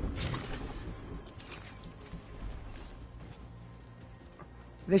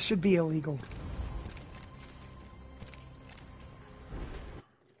 This should be illegal.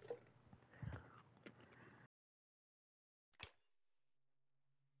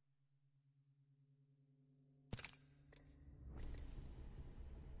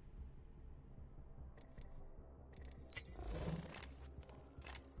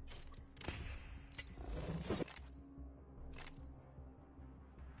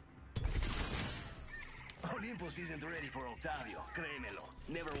 Olympus isn't ready for Octavio, créemelo.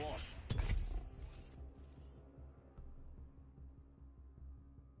 Never was.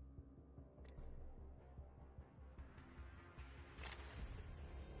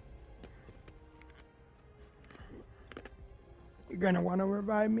 You're gonna want to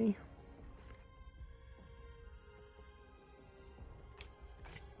revive me.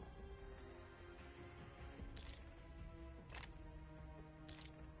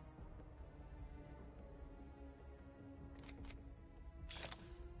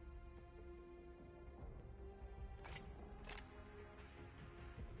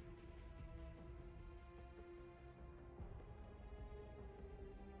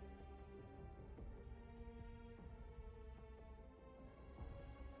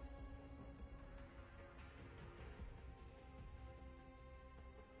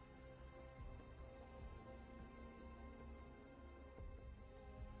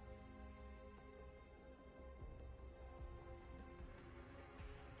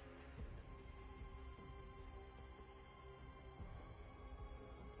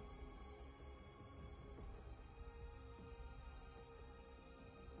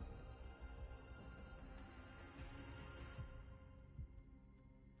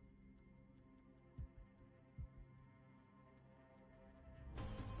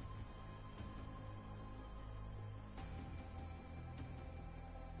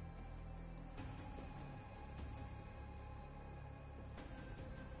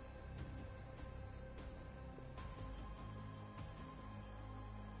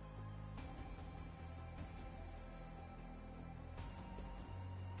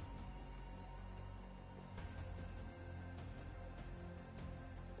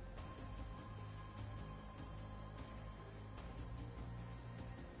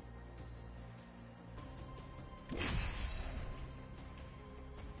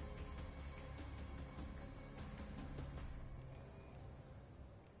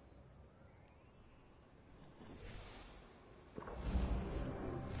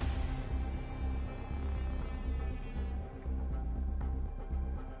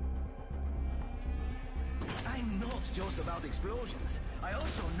 I'm not just about explosions. I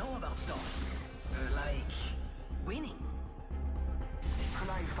also know about stuff. Like winning.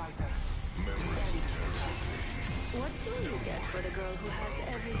 Fly fighter. What do you get for the girl who has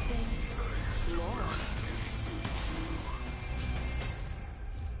everything? Flawless.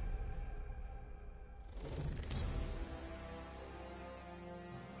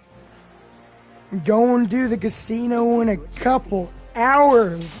 Going to the casino in a couple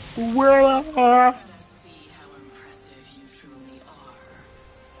hours. See how impressive you truly are.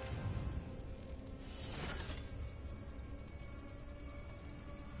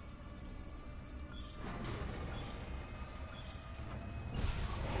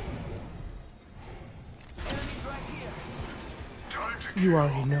 Enemies right here. Time to You kill.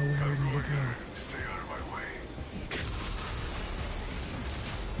 already know where we're going. Stay out of my way.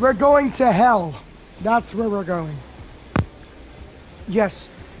 We're going to hell. That's where we're going. Yes,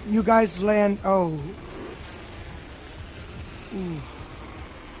 you guys land. Oh. Ooh.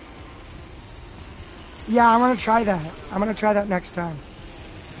 Yeah, I'm gonna try that. I'm gonna try that next time.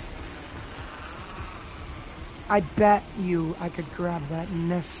 I bet you I could grab that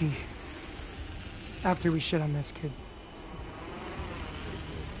Nessie after we shit on this kid.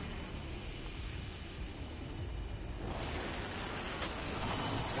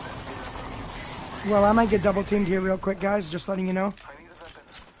 Well, I might get double teamed here real quick, guys. Just letting you know. I need a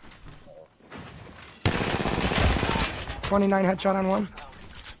weapon. 29 headshot on one.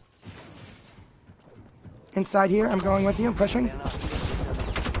 Inside here, I'm going with you. Pushing.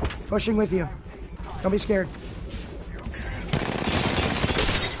 Pushing with you. Don't be scared.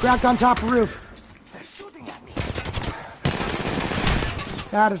 Cracked on top roof. They're shooting at me.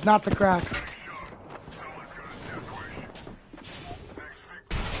 That is not the crack.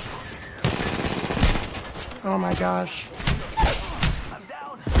 Oh my gosh. I'm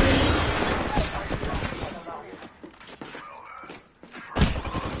down.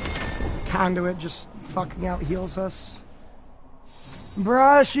 Conduit just fucking out heals us.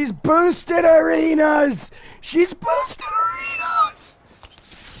 Bruh, she's boosted arenas! She's boosted arenas!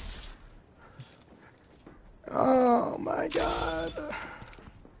 Oh my god.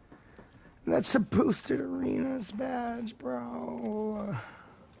 That's a boosted arenas badge, bro.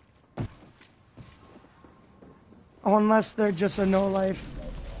 Oh, unless they're just a no life.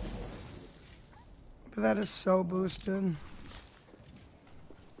 But that is so boosted.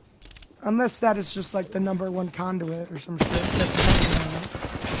 Unless that is just like the #1 conduit or some shit.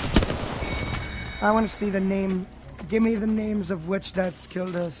 I want to see the name. Give me the names of which that's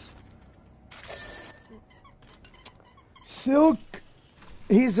killed us. Silk,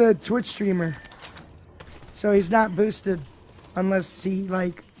 he's a Twitch streamer. So he's not boosted unless he,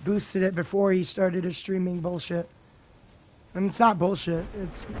 like, boosted it before he started his streaming bullshit. And it's not bullshit.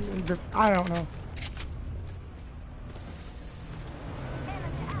 It's, I don't know.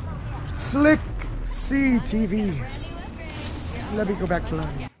 Slick C TV. Let me go back to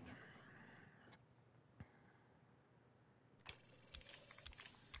that.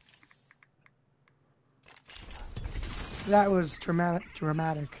 That was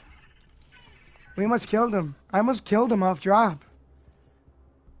dramatic. We almost killed him. I almost killed him off drop.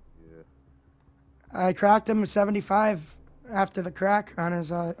 Yeah. I cracked him 75 after the crack on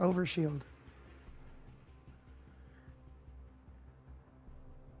his overshield.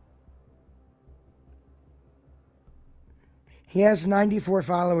 He has 94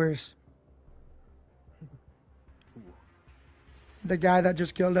 followers. The guy that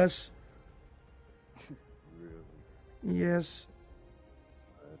just killed us. Really? Yes.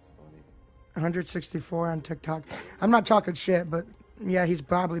 That's funny. 164 on TikTok. I'm not talking shit, but yeah, he's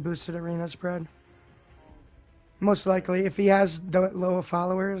probably boosted arena spread. Most likely, if he has the low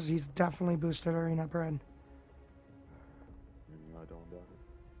followers, he's definitely boosted arena spread. I don't doubt it.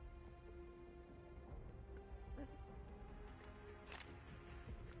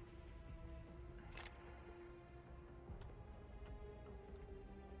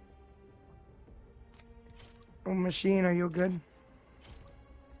 Oh, Machine, are you good?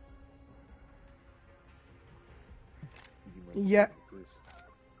 Yeah.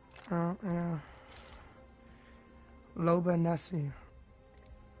 Oh, yeah. Loba Nessie.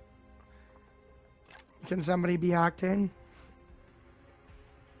 Can somebody be Octane?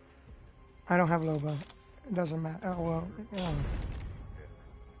 I don't have Loba. It doesn't matter. Oh, well. Yeah.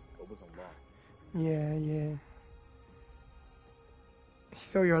 Loba's unlocked. Yeah, yeah.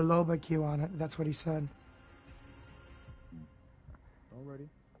 Throw your Loba Q on it. That's what he said. Already.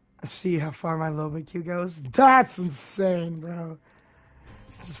 See how far my Loba Q goes? That's insane, bro.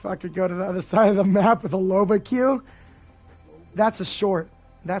 Just fucking go to the other side of the map with a Loba Q. That's a short.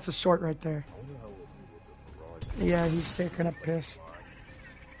 That's a short right there. Yeah, he's taking a piss.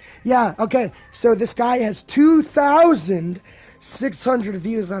 Yeah, okay. So this guy has 2,600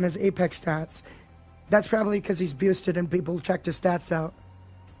 views on his Apex stats. That's probably because he's boosted and people checked his stats out.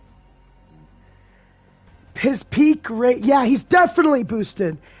 His peak rate, yeah, he's definitely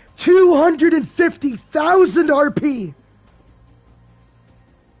boosted. 250,000 RP.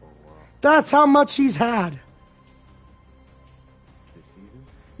 That's how much he's had. This season?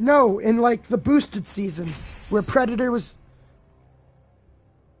 No, in like the boosted season where Predator was.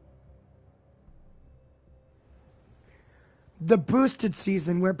 The boosted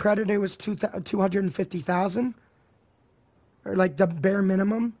season where Predator was 250,000, or like the bare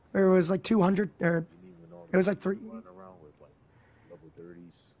minimum, or it was like 200, or it was like 3. Running around with like level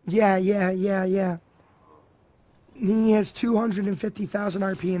 30s. Yeah. He has 250,000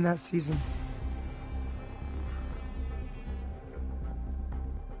 RP in that season.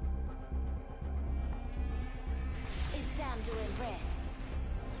 It's time to impress.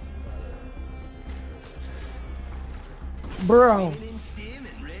 Bro,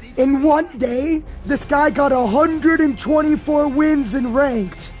 in one day, this guy got 124 wins in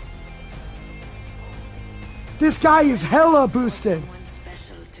ranked. This guy is hella boosted. Someone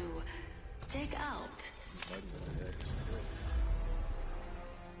special to take out.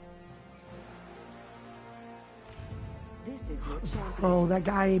 This is your champion. Oh, that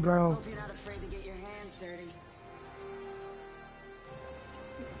guy, bro. Hope you're not afraid to get your hands dirty.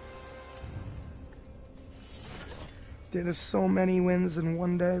 Did so many wins in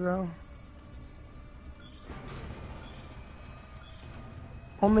one day, bro.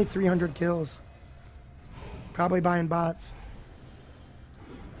 Only 300 kills. Probably buying bots.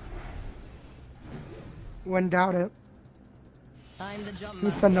 Wouldn't doubt it. I'm the jump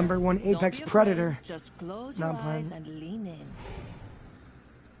He's the master. #1 Don't Apex be afraid. Predator. Just close No, your I'm playing. eyes and lean in.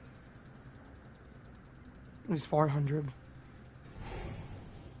 He's 400.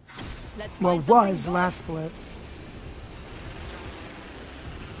 Let's Well, find something was good. last split.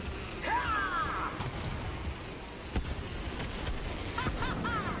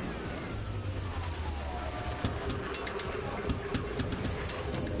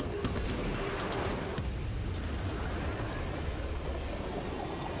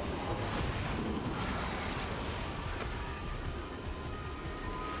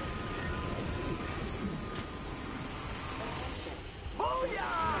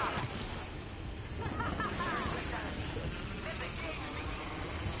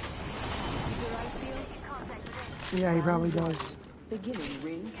 Yeah, he probably does. Beginning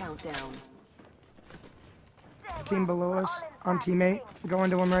ring countdown. Team below us on teammate. Going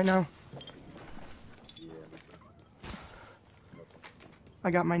to him right now.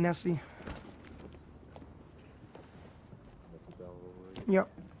 I got my Nessie. Yep.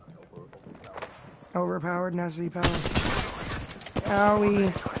 Overpowered Nessie power.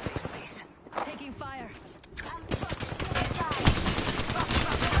 Owie. Taking fire.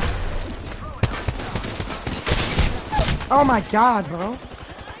 Oh my god, bro.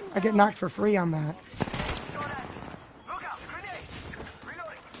 I get knocked for free on that.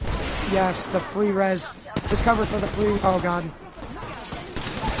 Yes, the free res. Just cover for the free. Oh god.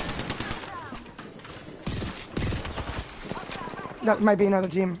 That might be another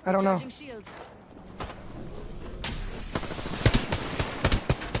team. I don't know. Charging shields.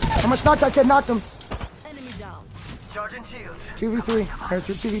 Almost knocked that kid. Knocked him. Enemy down. Charging shields. 2v3. Or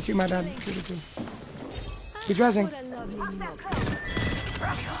 2v2, my bad. 2v2. He's rezzing. What a lovely nook.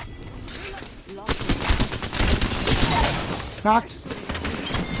 Knocked.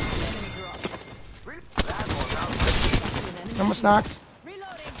 Almost knocked.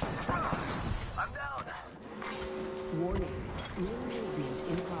 Reloading. I'm down. Warning. New movement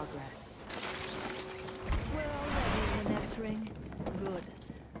in progress. We're already in the next ring. Good.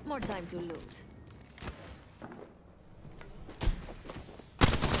 More time to loot.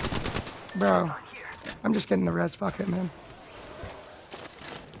 Bro. I'm just getting the res. Fuck it, man.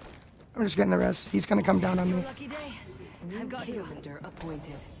 I'm just getting the res. He's gonna come down on Your me. lucky day. New I've got kill you. leader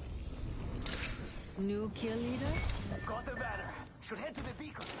appointed. New kill leader? Got the banner. Should head to the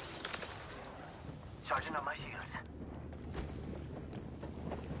beacon. Charging up my shields.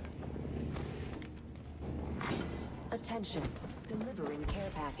 Attention. Delivering care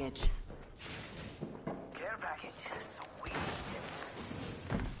package. Care package. Sweet.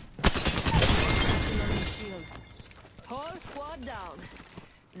 Reloading shield. Whole squad down.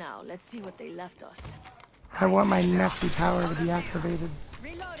 Now, let's see what they left us. I want my Nessie power to be activated.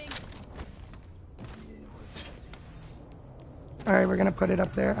 Reloading. Alright, we're gonna put it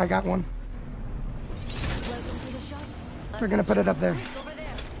up there. I got one. Welcome to the shop. We're gonna put it up there. Over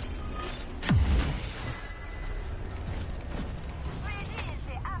there.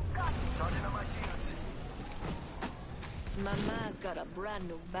 Charging up my shields. Mama's got a brand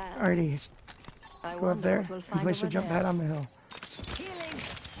new bag. Alrighty, I go up wonder there what we'll and find place a over jump there. pad on the hill. Healing.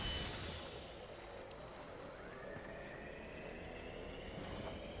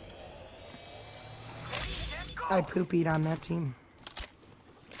 I poopied on that team.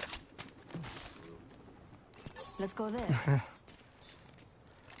 Let's go there.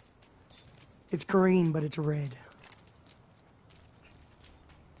 It's green, but it's red.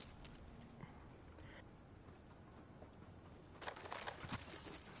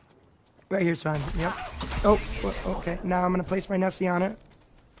 Right here's fine. Yep. Oh, okay. Now I'm gonna place my Nessie on it.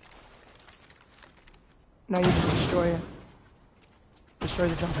 Now you just destroy it. Destroy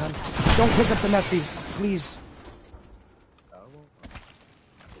the jump pad. Don't pick up the Nessie, please.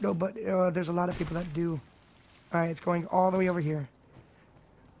 No, but there's a lot of people that do. Alright, it's going all the way over here.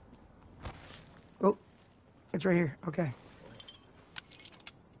 Oh, it's right here. Okay.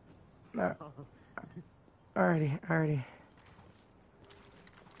 Alrighty.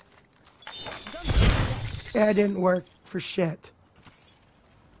 Yeah, it didn't work for shit.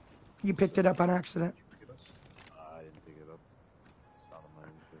 You picked it up on accident. I didn't pick it up. It's not on my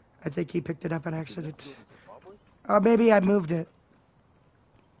own shit. I think he picked it up on accident. Oh, maybe I moved it.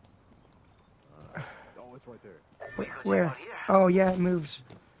 Oh, it's right there. Where? Oh, yeah, it moves.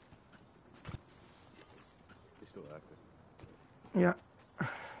 It's still active. Yeah.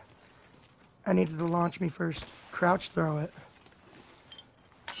 I needed to launch me first. Crouch throw it.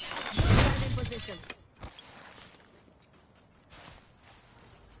 Stand in position.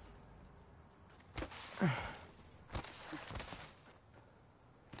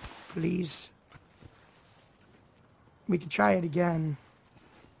 Please. We could try it again.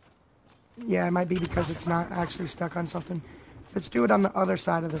 Yeah, it might be because it's not actually stuck on something. Let's do it on the other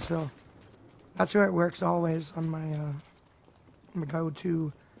side of this hill. That's where it works always on my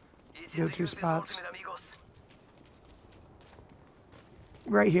go-to spots.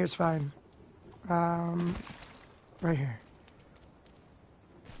 Right here's fine. Right here.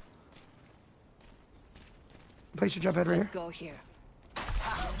 Place your jump head right Let's here. go here.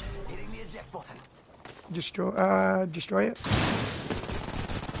 Hitting the eject button. Destroy it.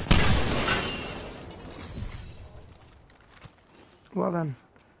 Well then.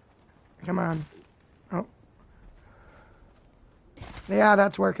 Come on. Oh. Yeah,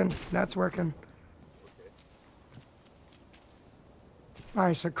 that's working.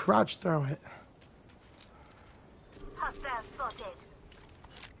 Alright, so crouch throw it. Hostile spotted.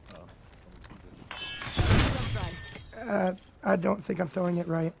 Jump drive. I don't think I'm throwing it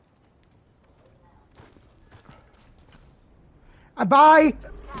right. Bye!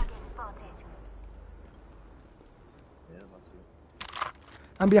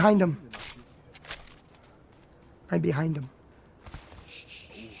 I'm behind him. I'm behind him.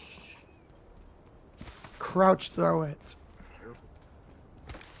 Crouch throw it.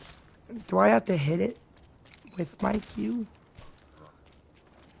 Do I have to hit it with my Q?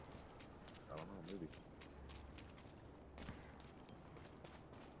 I don't know, maybe.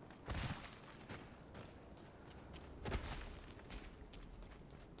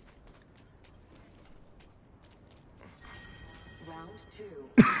 Round 2.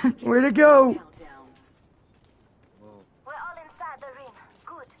 Where'd it go? Countdown. Well, We're all inside the ring.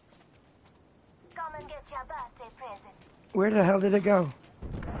 Good. Come and get your birthday present. Where the hell did it go?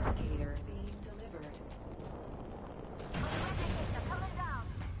 Replicator being delivered. Replicator coming down.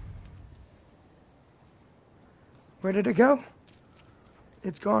 Where did it go?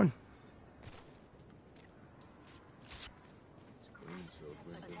 It's gone. screen showed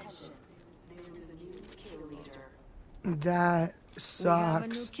when it Attention. There is a new kill leader. That We have a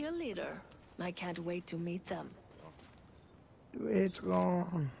new sucks. kill leader. I can't wait to meet them. It's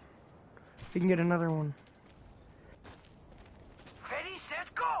gone. We can get another one. Ready,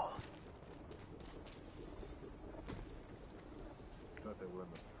 set, go! thought they were in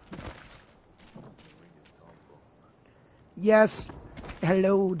the ring is gone, bro. Yes.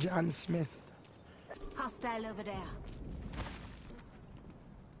 Hello, John Smith. Hostile over there.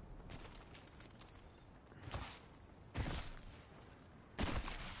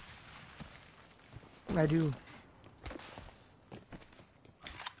 I do.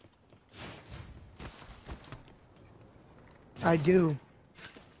 I do.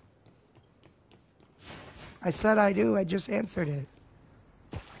 I said I do. I just answered it.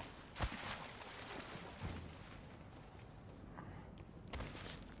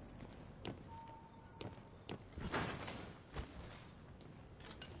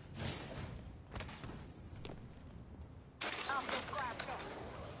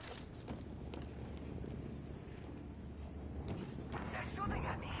 They're shooting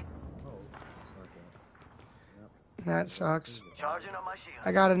at me. Oh, it's not that. That sucks. Charging on my shield.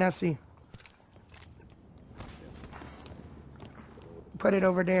 I got a Nessie. Put it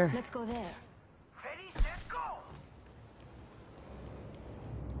over there. Let's go there. Ready, set, go!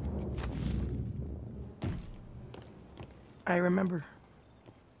 I remember.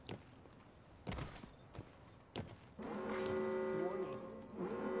 Warning.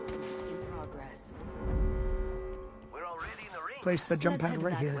 In progress. We're already in the ring. Place the jump Let's pad head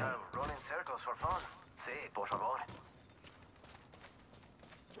right that here. way. Running circles for fun. Sí, por favor.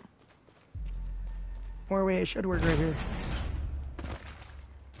 Or wait, it should work right here.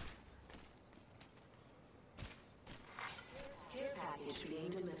 Care package being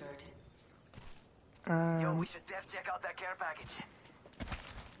delivered. Yo, we should def check out that care package.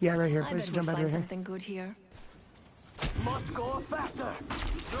 Yeah, right here. I Place bet the we'll jump pad find right here. something good here. Must go faster.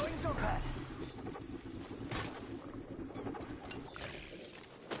 Throwing jump pad.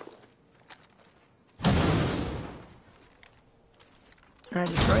 Alright,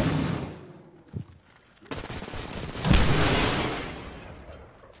 destroy it.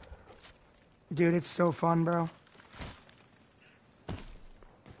 Dude, it's so fun, bro.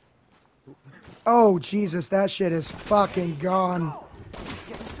 Oh, Jesus, that shit is fucking gone.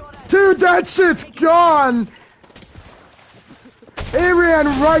 Dude, that shit's gone! It ran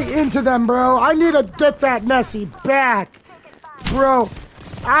right into them, bro. I need to get that Nessie back. Bro,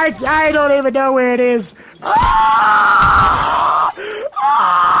 I don't even know where it is. Ah!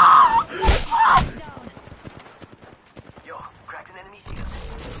 Ah! Yo, cracked an enemy shield.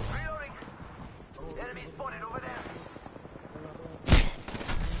 Reloading. Enemy spotted over there.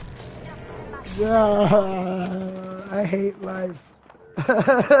 I hate life.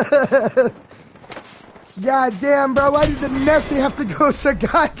 God damn, bro, why did the Nessie have to go so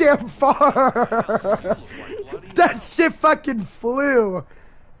goddamn far? That shit fucking flew.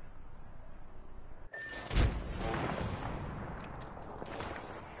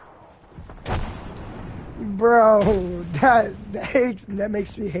 Bro, that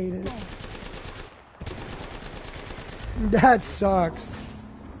makes me hate it. That sucks.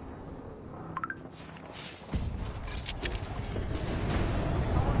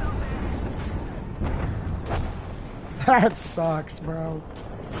 That sucks, bro.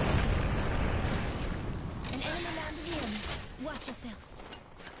 An enemy landed here. Watch yourself.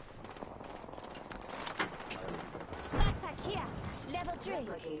 Backpack here. Level 3.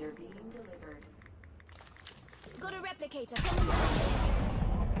 Replicator being delivered. Go to replicator. Coming down.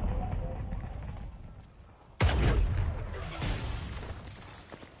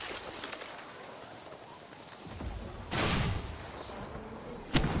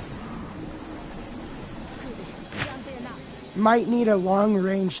 Might need a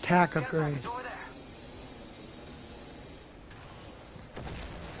long-range tack upgrade. Over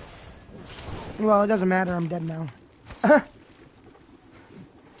there. Well, it doesn't matter. I'm dead now.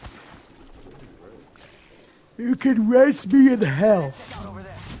 You can rest me in hell. Check out over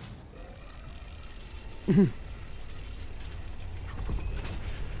there.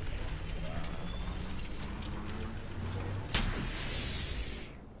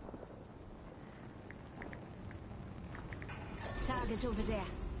 Target over there.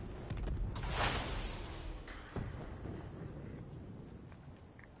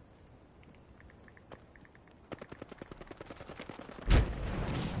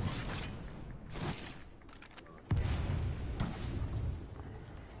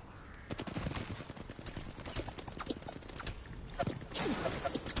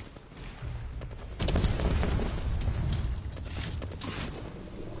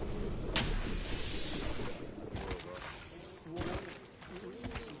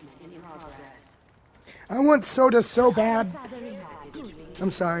 I want soda so bad.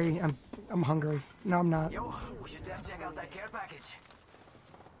 I'm sorry. I'm hungry. No, I'm not. Yo, we should def check out that care package.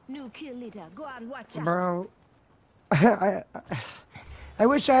 New kill leader. Go on, watch out. Bro. I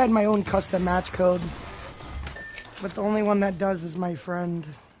wish I had my own custom match code. But the only one that does is my friend.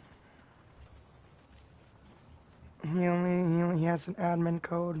 He only has an admin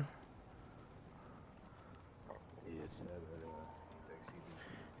code. He has said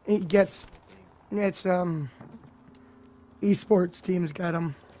that He gets it's esports teams get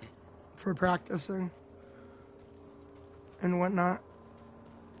him for practicing and whatnot.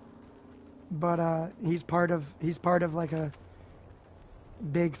 But he's part of like a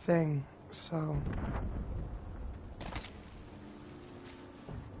big thing, so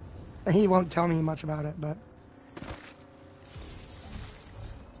he won't tell me much about it, but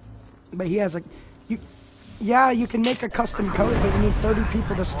he has a you can make a custom code, but you need 30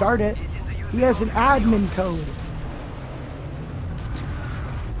 people to start it. He has an admin code.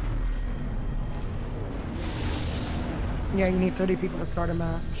 Yeah, you need 30 people to start a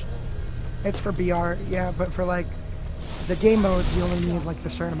match. It's for BR, yeah, but for like the game modes, you only need like a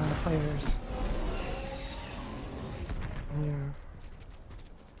certain amount of players. Yeah.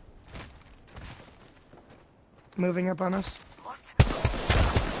 Moving up on us.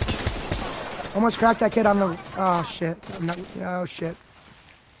 Almost cracked that kid on the. Oh shit! Oh shit!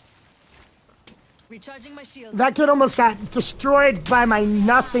 Recharging my shields. That kid almost got destroyed by my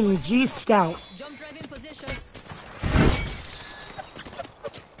nothing G Scout. Jump drive in position.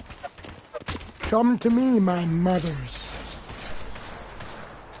 Come to me, my mothers.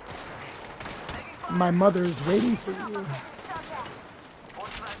 My mother's waiting for you. 45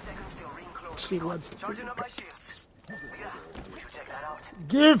 seconds till ring close. She wants to. Charging up my shields. Yeah, we should check that out.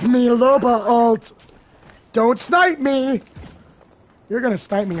 Give me Loba ult. Don't snipe me. You're gonna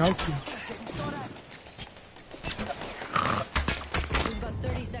snipe me, aren't you? We've got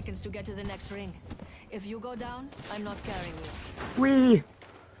 30 seconds to get to the next ring. If you go down, I'm not carrying you.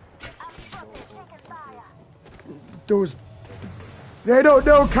 Those. They don't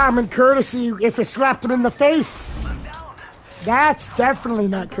know common courtesy if it slapped them in the face. That's definitely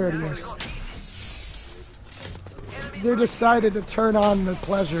not courteous. They decided to turn on the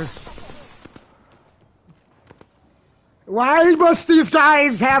pleasure. Why must these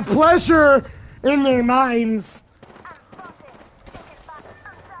guys have pleasure in their minds?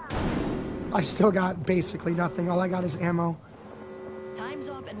 I still got basically nothing. All I got is ammo. Time's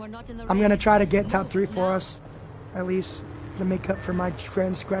up and we're not in the I'm ring. gonna try to get top 3 for us, at least, to make up for my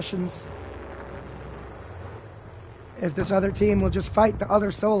transgressions. If this other team will just fight the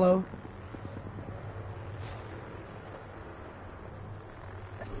other solo.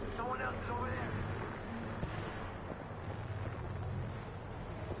 Someone else is over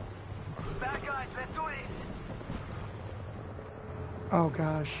there. Back, guys, let's do this. Oh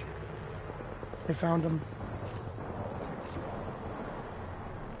gosh. They found him.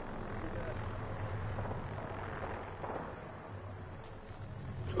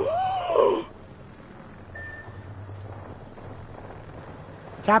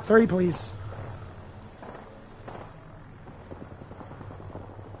 Top 3, please.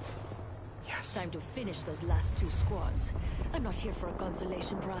 Yes. Time to finish those last 2 squads. I'm not here for a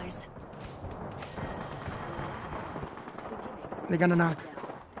consolation prize. They're gonna knock.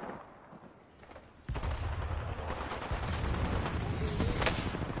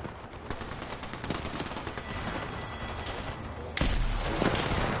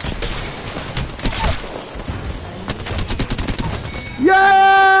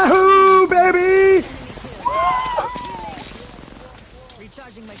 Yahoo, baby!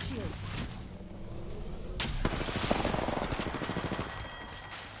 Recharging my shields.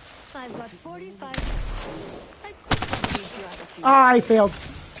 I've got 45. I could probably grab a few. Ah, I failed.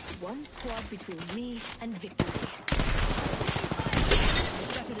 One squad between me and victory. I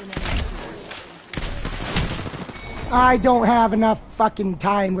got it in an I don't have enough fucking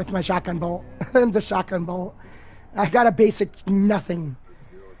time with my shotgun bolt. The shotgun bolt. I got a basic nothing.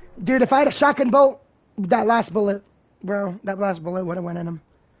 Dude, if I had a shotgun bolt, that last bullet, bro, that last bullet would have went in him.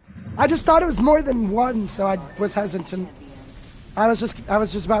 I just thought it was more than one, so I was hesitant. I was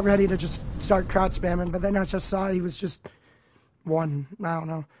just about ready to just start crowd spamming, but then I just saw he was just one. I don't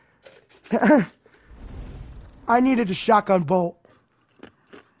know. I needed a shotgun bolt.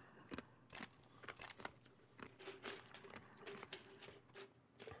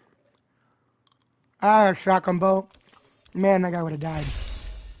 Ah, shotgun bolt. Man, that guy would have died.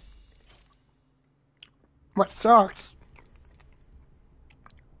 What sucks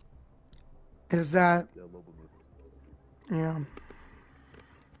is that, yeah.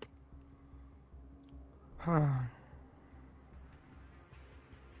 Huh.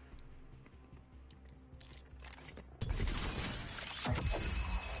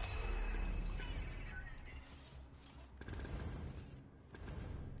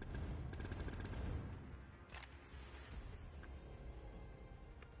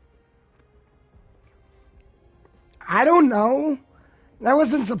 I don't know. That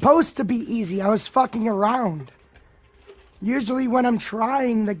wasn't supposed to be easy. I was fucking around. Usually when I'm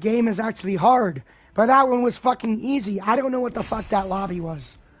trying, the game is actually hard. But that one was fucking easy. I don't know what the fuck that lobby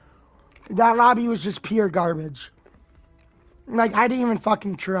was. That lobby was just pure garbage. Like, I didn't even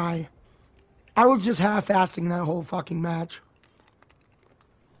fucking try. I was just half-assing that whole fucking match.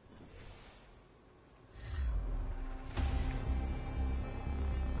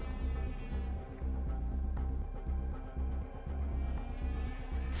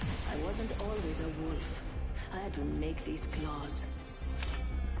 I wasn't always a wolf. I had to make these claws.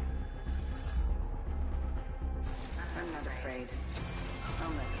 I'm not afraid. I'll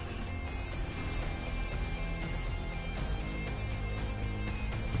never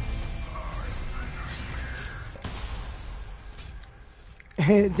be.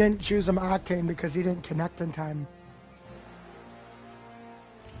 He didn't choose him Octane because he didn't connect in time.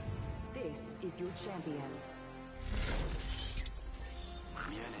 This is your champion.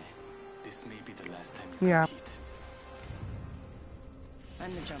 This may be the last time you Yeah. compete.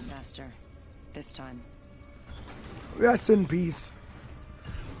 I'm the jump master. This time. Rest in peace.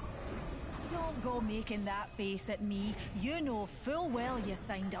 Don't go making that face at me. You know full well you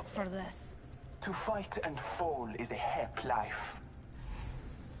signed up for this. To fight and fall is a hack life.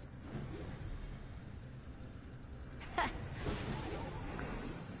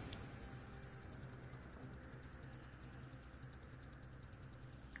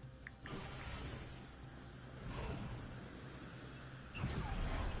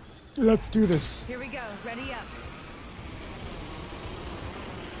 Let's do this. Here we go. Ready up.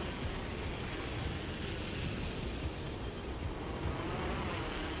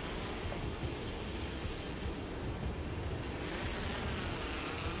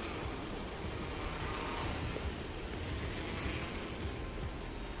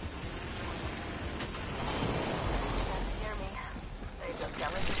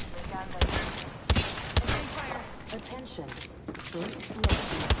 Attention. First blood.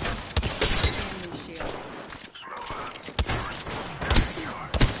 Enemy shield.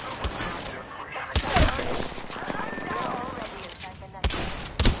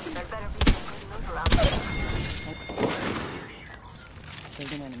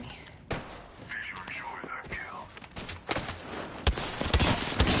 There's an enemy. Did you enjoy that kill?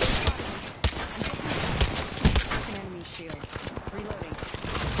 An enemy shield. Reloading.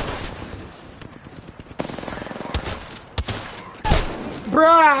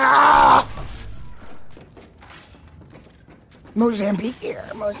 Bruh! Mozambique here,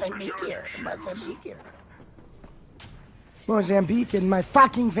 Mozambique here, Mozambique here. Mozambique in my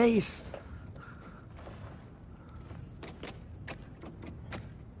fucking face.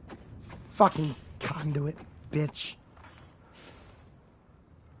 Fucking conduit, bitch.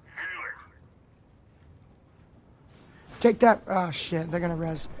 Take that. Oh shit, they're gonna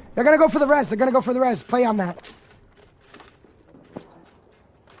res. They're gonna go for the res. They're gonna go for the res. Play on that.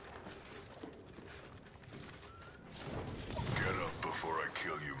 Get up before I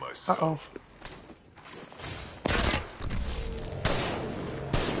kill you myself. Uh-oh.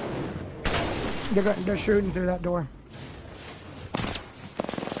 They're shooting through that door.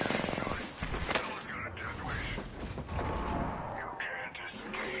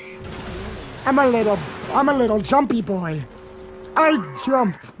 I'm a little jumpy boy. I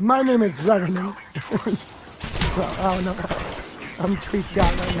jump. My name is Revenant. Oh no. I'm tweaked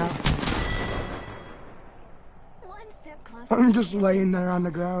out right now. One step closer. I'm just laying there on the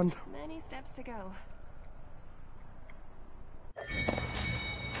ground. Many steps to go.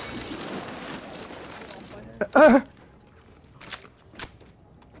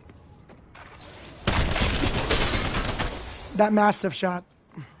 That mastiff shot.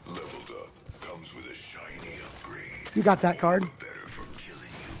 Leveled up comes with a shiny upgrade. You got that card. Better for killing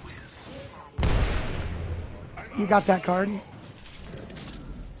you with. You got that card.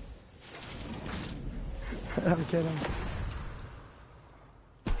 I'm kidding.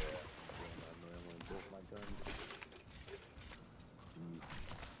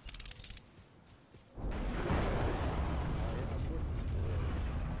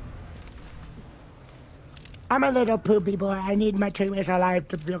 I'm a little poopy boy. I need my teammates alive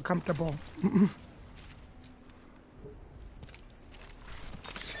to feel comfortable.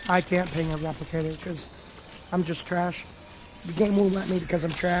 I can't ping a replicator because I'm just trash. The game won't let me because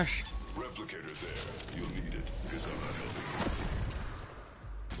I'm trash. Replicator there. You'll need it because I'm not helping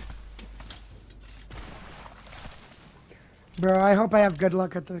you. Bro, I hope I have good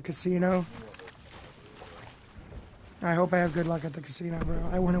luck at the casino. I hope I have good luck at the casino, bro.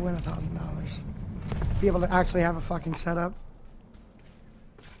 I want to win $1,000. Be able to actually have a fucking setup.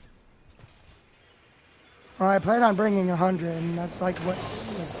 Well, I plan on bringing 100, and that's like what,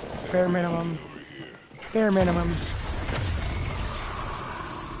 like, bare minimum. Bare minimum.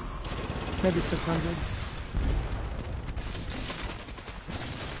 Maybe 600.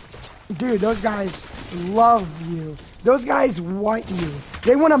 Dude, those guys love you. Those guys want you.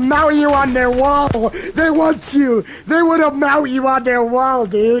 They want to mount you on their wall. They want you. They want to mount you on their wall,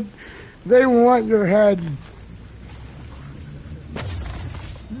 dude. They want your head.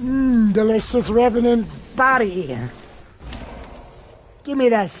 Delicious revenant body. Give me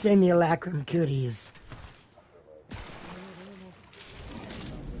that simulacrum cooties.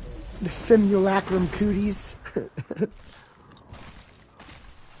 The simulacrum cooties.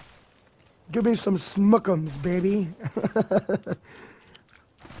 Give me some smookums, baby.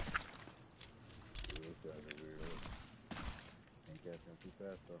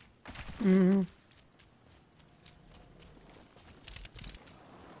 Mm-hmm.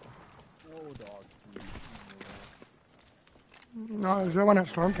 No, there's no one at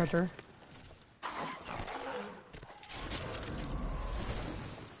Stormcatcher.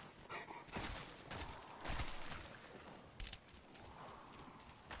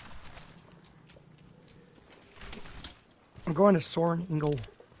 I'm going to Soren Ingle.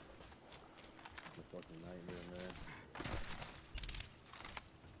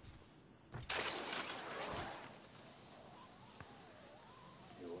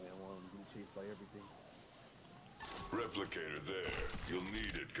 Replicator there. You'll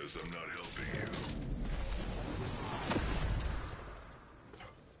need it because I'm not helping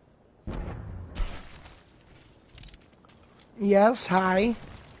you. Yes, hi.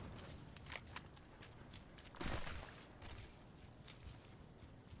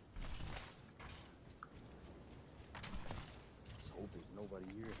 Hope there's nobody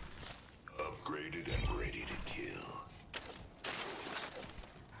here. Upgraded and ready to kill.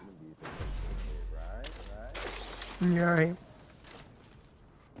 You're right.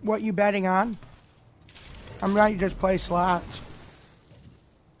 What you betting on? I'm ready to just play slots.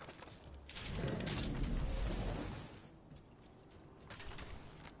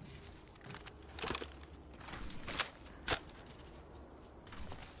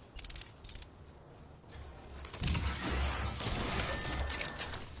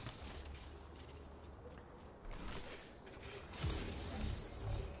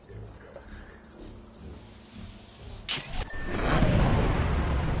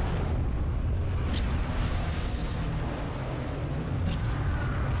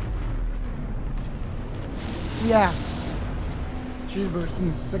 Yeah. She's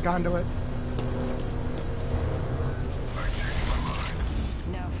boosting the conduit.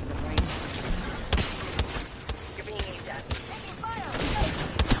 Now for the brain. You're being aimed at. Taking fire!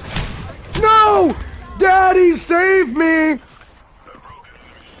 No! Daddy, save me!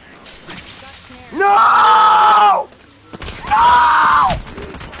 No! No!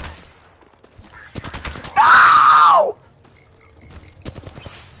 No!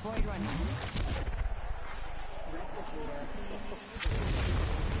 Void run.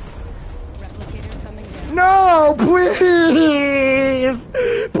 Replicator coming down. No, please!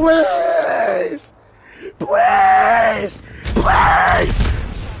 Please! Please! Please!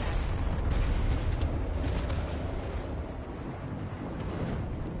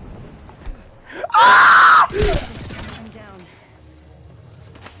 Ah! I'm down.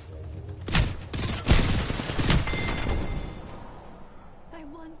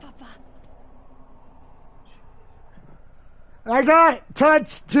 on, Papa. I got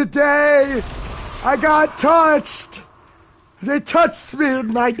touched today! I got touched! They touched me in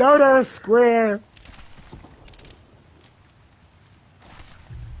my dodo square!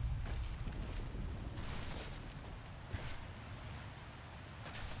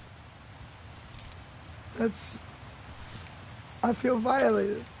 I feel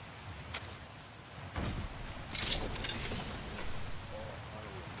violated.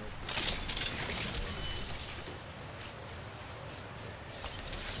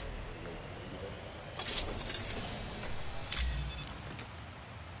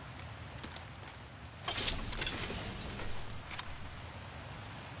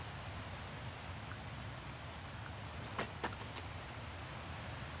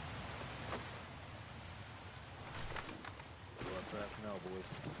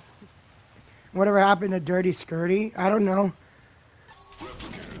 Whatever happened to Dirty Skirty? I don't know.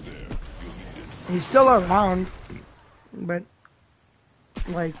 He's still around, but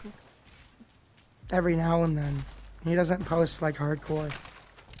like every now and then. He doesn't post like hardcore.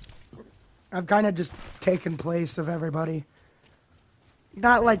 I've kind of just taken place of everybody.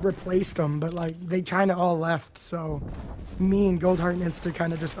 Not like replaced them, but like they kind of all left, so me and Goldheart and Insta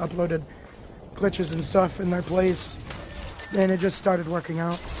kind of just uploaded glitches and stuff in their place, and it just started working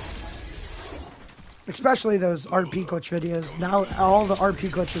out. Especially those RP glitch videos. Now all the RP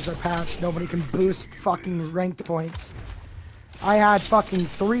glitches are patched. Nobody can boost fucking ranked points. I had fucking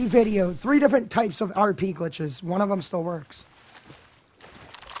 3 different types of RP glitches. One of them still works.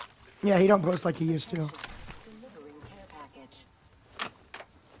 Yeah, he don't post like he used to.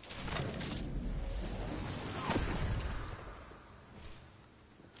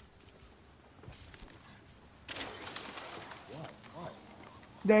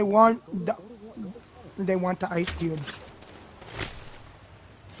 They want the ice cubes.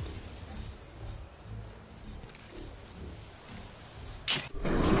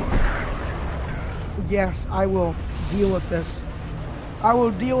 Yes, I will deal with this. I will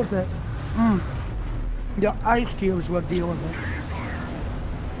deal with it. The ice cubes will deal with it.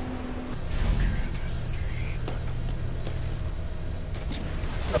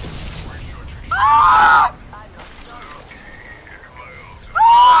 Ah!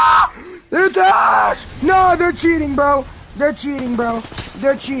 Ah! They're dash! No, they're cheating, bro. They're cheating, bro.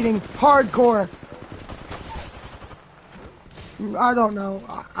 They're cheating. Hardcore. I don't know.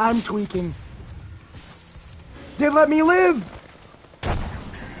 I'm tweaking. They let me live!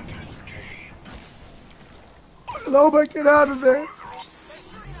 Loba, get out of there!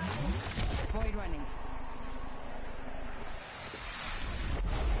 Void running.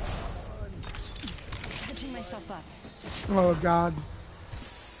 Catching myself up. Oh god.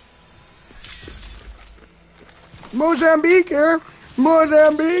 Mozambique here!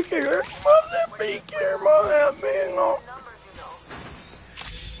 Mozambique here! Mozambique here! Mozambique!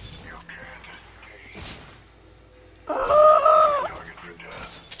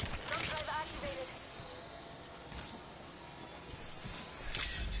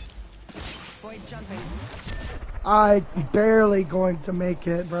 Void jumping. I barely going to make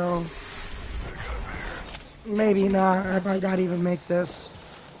it, bro. Maybe not. I might not even make this.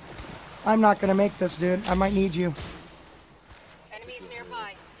 I'm not gonna make this, dude. I might need you. Enemies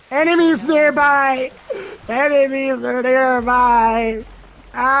nearby. Enemies nearby! Enemies are nearby!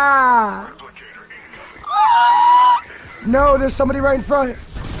 Ah! Ah! No, there's somebody right in front.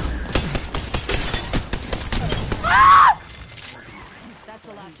 Ah! That's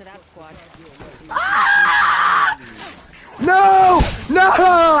the last of that squad. Ah! No! No!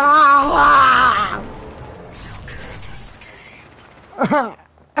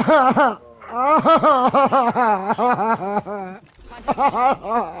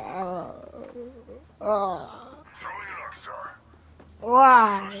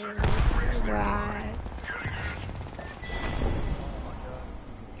 Why? Why?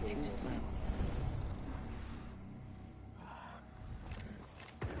 Too slow.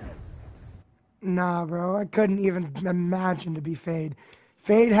 Nah, bro. I couldn't even imagine to be Fade.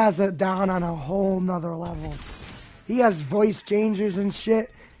 Fade has it down on a whole nother level. He has voice changers and shit.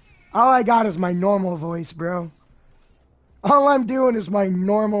 All I got is my normal voice, bro. All I'm doing is my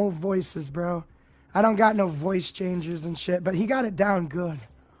normal voices, bro. I don't got no voice changers and shit, but he got it down good.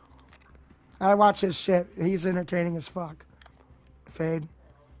 I watch his shit. He's entertaining as fuck. Fade.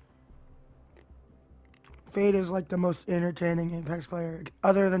 Fade is like the most entertaining Apex player,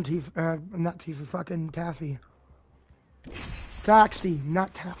 other than not Tifa, fucking Taffy. Taxi,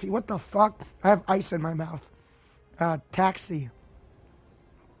 not Taffy. What the fuck? I have ice in my mouth. Taxi.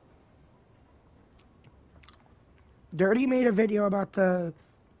 Dirty made a video about the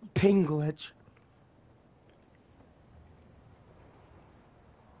ping glitch.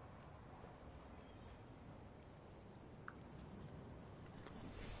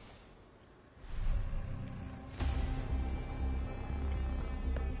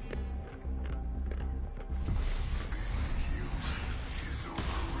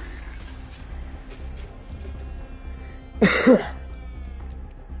 If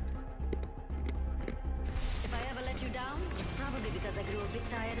I ever let you down, it's probably because I grew a bit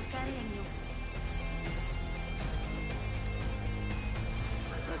tired of carrying you.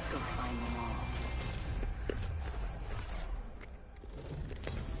 Let's go find them all.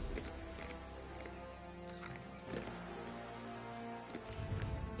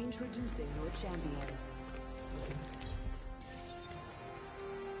 Introducing your champion.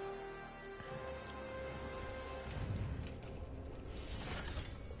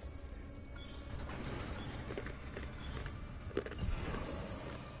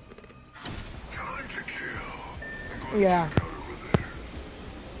 Time to kill. Yeah.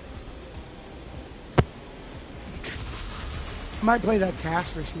 Might play that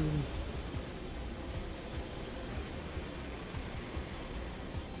caster soon.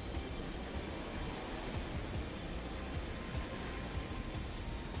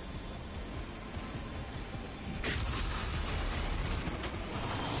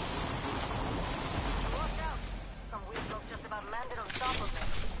 Watch out! Some weird bloke just about landed on top of me.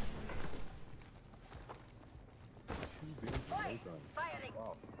 Oi! Firing!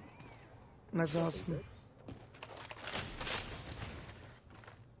 Wow. That's awesome.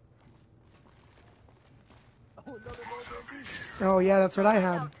 Oh yeah, that's what I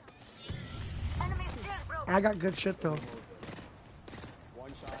had. Enemy shield broken. I got good shit though.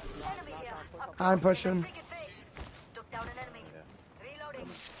 Enemy here. Up I'm close, pushing. frigate base. Took down an enemy. Reloading.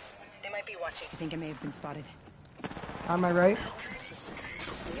 They might be watching. I think I may have been spotted. On my right.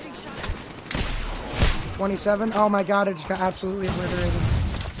 27. Oh my god, I just got absolutely obliterated.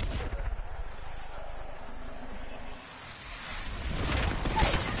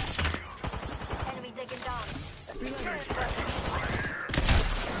 Enemy taken down.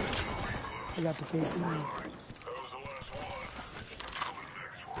 I got the KP. That was the last one. Until the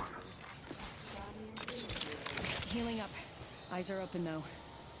next one. Healing up. Eyes are open though.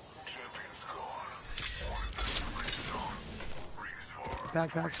 Champion's gone. Rings far.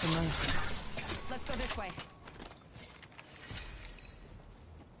 Backpacks from there. Let's go this way.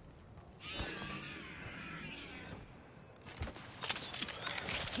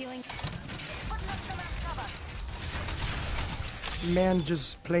 Healing. Man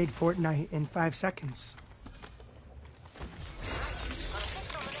just played Fortnite in 5 seconds.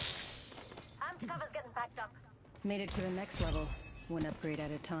 Amped cover's getting packed up. Made it to the next level, one upgrade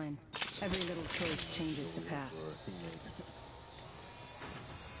at a time. Every little choice changes the path. Or a teammate.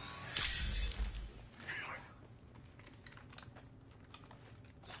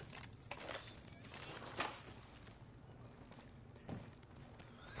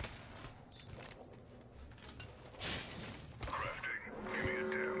 Crafting. Give me a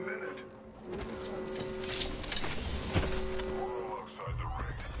damn minute. All outside the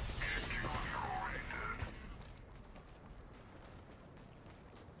ring. Can't kill if you're already dead.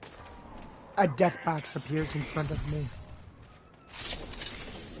 A death box appears in front of me.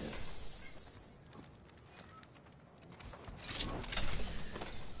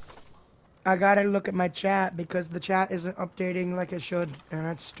 I gotta look at my chat because the chat isn't updating like it should, and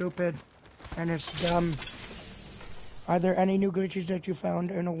it's stupid, and it's dumb. Are there any new glitches that you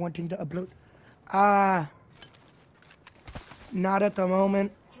found and are wanting to upload? Not at the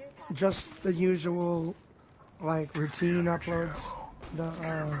moment. Just the usual, like, routine uploads. The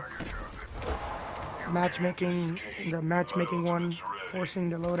matchmaking one, forcing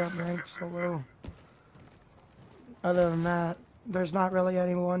to load up ranked solo. Other than that, there's not really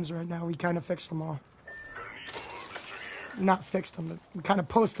any ones right now. We kind of fixed them all. Not fixed them, but we kind of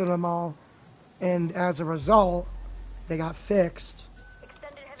posted them all, and as a result, they got fixed.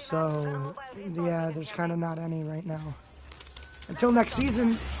 So, yeah, there's kind of not any right now. Until next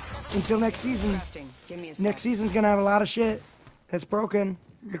season. Crafting. Give me a sec. Next season's gonna have a lot of shit that's broken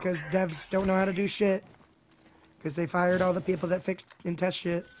because devs don't know how to do shit. Because they fired all the people that fixed and test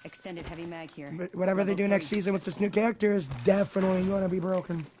shit. Extended heavy mag here. But whatever they Level do next 3. season with this new character is definitely gonna be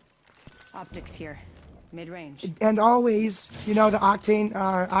broken. Optics here. Mid-range. And always, you know, the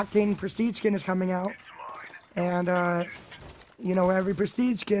Octane Prestige skin is coming out. And, you know, every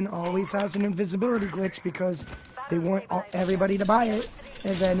Prestige skin always has an invisibility glitch because they want everybody to buy it.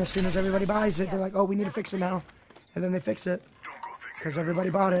 And then as soon as everybody buys it, they're like, oh, we need to fix it now. And then they fix it. Because everybody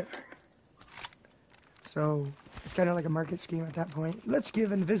bought it. So, It's kind of like a market scheme at that point. Let's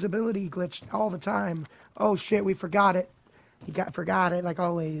give invisibility glitch all the time. Oh shit, we forgot it. Forgot it like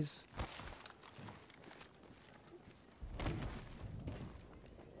always.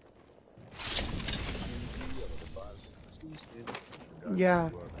 Yeah.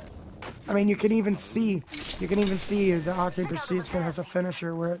 I mean, you can even see the Octane Pursuit skin has a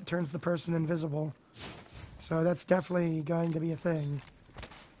finisher where it turns the person invisible. So that's definitely going to be a thing.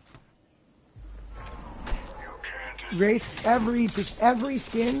 Wraith, every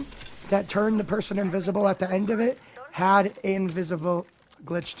skin that turned the person invisible at the end of it had an invisible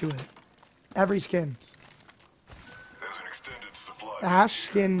glitch to it. Every skin. There's an extended supply. The Ash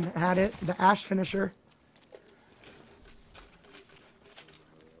skin had it. The Ash finisher.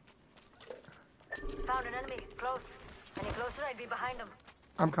 Found an enemy. Close. Any closer, I'd be behind them.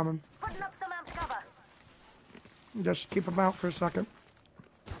 I'm coming. Putting up some amped cover. Just keep them out for a second.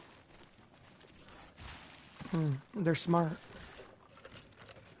 They're smart.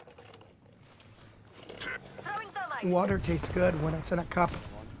 Throwing thermite. Water tastes good when it's in a cup.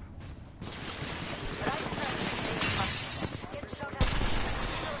 Get shot at.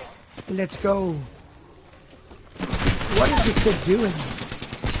 Reloading. Let's go. What is this kid doing?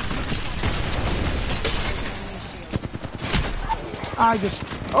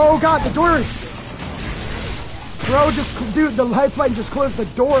 Oh god, the door! Bro, dude, the lifeline just closed the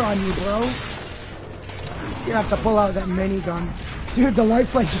door on you, bro. You have to pull out that minigun. Dude, the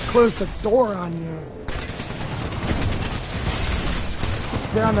lifeline just closed the door on you.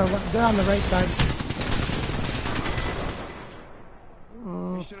 They're on the right side.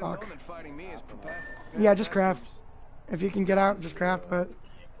 Oh, fuck. Yeah, just craft. If you can get out, just craft, but...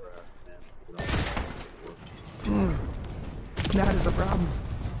 that is a problem.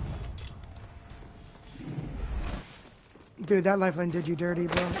 Dude, that lifeline did you dirty,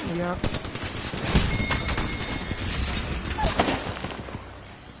 bro. Yeah.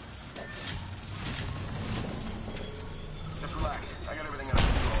 Just relax. I got everything under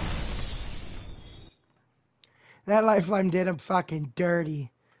control. That lifeline did him fucking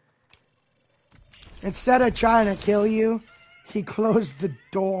dirty. Instead of trying to kill you, he closed the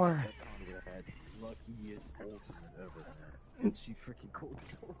door. Luckiest ultimate ever, man. And she freaking closed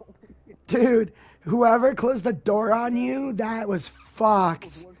the door. Dude, whoever closed the door on you, that was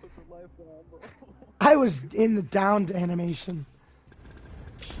fucked. I was in the downed animation.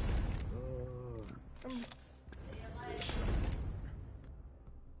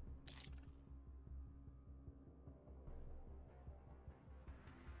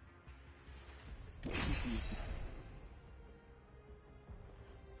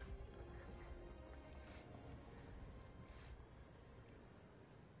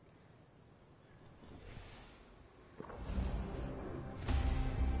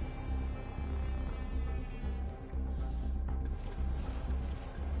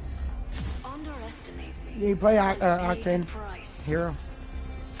 Underestimate me. You play Octane Hero.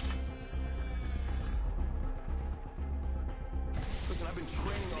 Listen, I've been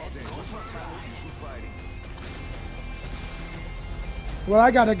training all day. What's my time? We keep fighting. Well,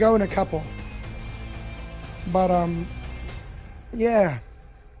 I gotta go in a couple. But, yeah.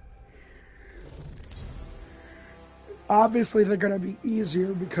 Obviously, they're gonna be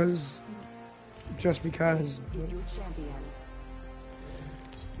easier because... Just because... Is your champion.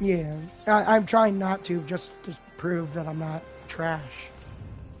 Yeah. I'm trying not to, just prove that I'm not trash.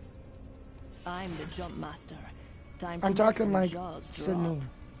 I'm the jump master. Time to I'm make talking some like jaws drop. Sydney.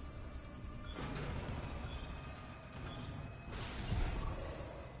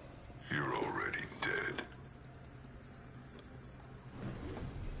 You're already dead.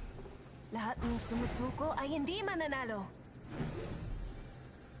 Lahat ng sumusuko ay hindi mananalo.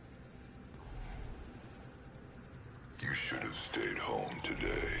 You should have stayed home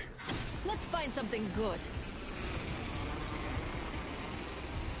today. Let's find something good.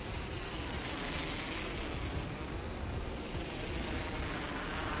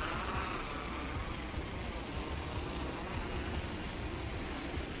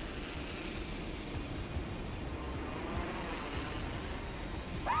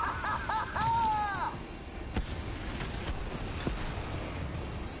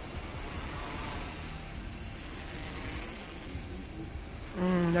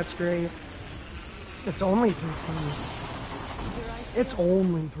 That's great. It's only 3 teams. It's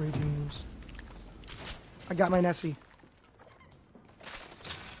only 3 teams. I got my Nessie.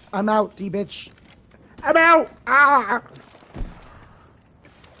 I'm out, D-bitch. I'm out! Ah!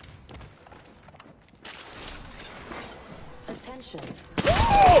 Attention.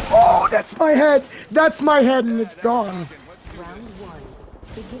 Oh, that's my head! That's my head and it's gone. Round 1.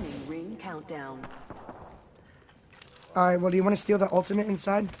 Beginning ring countdown. Alright, well, do you want to steal the ultimate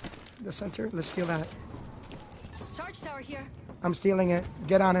inside the center? Let's steal that. Charge tower here. I'm stealing it.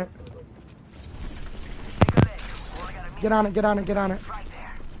 Get on it. Get on it, get on it, get on it.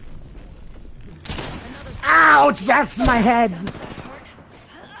 Ouch! That's my head! I'm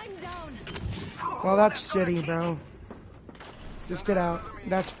down. Well, that's shitty, bro. Just get out.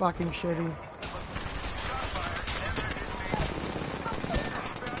 That's fucking shitty.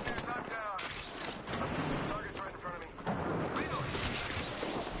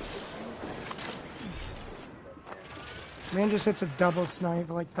 Man just hits a double snipe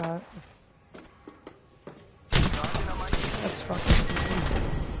like that. That's fucking stupid.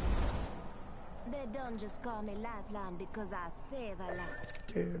 They don't just call me Lifeline because I save a lot.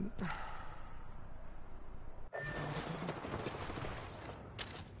 Dude.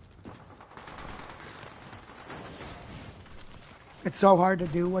 It's so hard to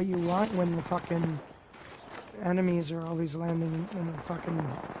do what you want when the fucking enemies are always landing in the fucking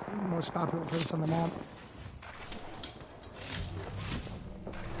most popular place on the map.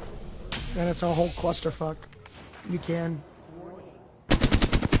 And it's a whole clusterfuck. You can.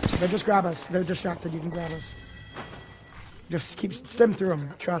 They just grab us. They're distracted. You can grab us. Just keep stim through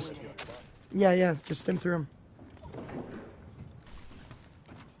them. Trust. Yeah. Just stim through them.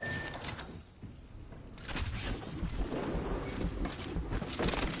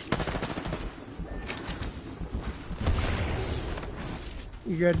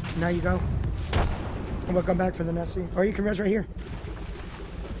 You good? Now you go. And we'll come back for the Nessie. Or you can res right here.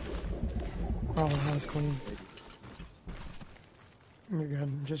 Oh, that was clean. You're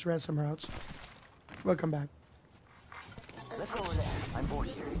good. Just res somewhere else. We'll come back. Let's go over there. I'm bored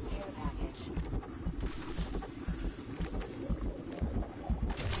here.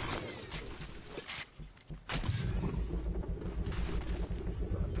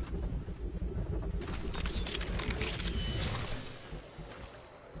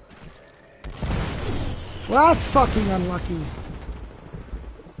 Well, that's fucking unlucky.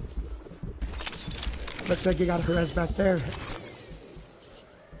 Looks like you got a res back there.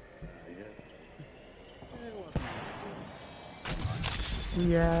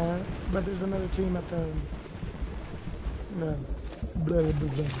 Yeah, but there's another team at the... No. Blah, blah,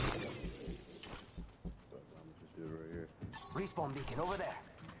 blah. Respawn beacon over there.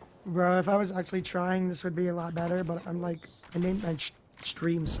 Bro, if I was actually trying, this would be a lot better, but I'm like, I named my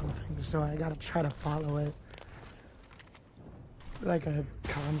stream something, so I gotta try to follow it. Like a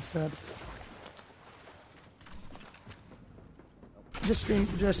concept. Just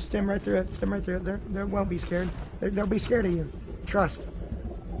stim right through it, stim right through it. They won't be scared. They'll be scared of you. Trust.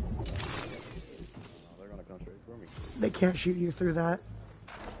 They're gonna come straight for me. They can't shoot you through that.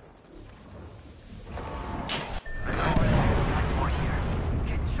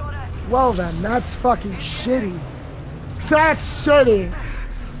 Well then, that's fucking shitty. That's shitty!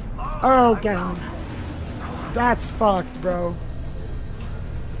 Oh god. That's fucked, bro.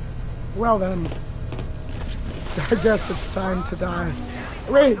 Well then. I guess it's time to die.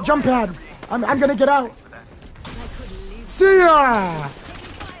 Wait, jump pad! I'm gonna get out! See ya!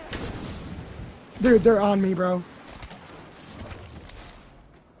 Dude, they're on me, bro.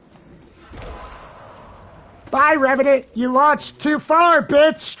 Bye, Revenant! You launched too far,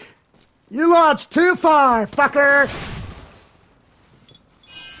 bitch! You launched too far, fucker!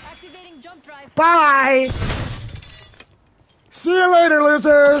 Activating jump drive. Bye! See you later,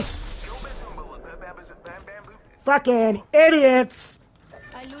 losers! Fucking idiots!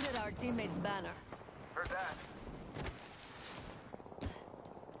 I looted our teammate's banner. Heard that.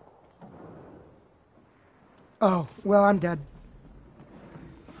 Oh, well, I'm dead.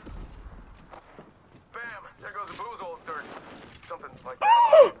 Bam! There goes a booze old dirt. Something like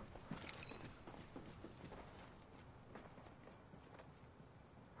that.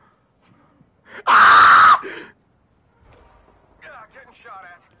 Ah! Yeah, getting shot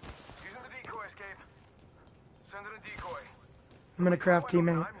at. Using the decoy escape. Sending a decoy. I'm gonna craft teammate.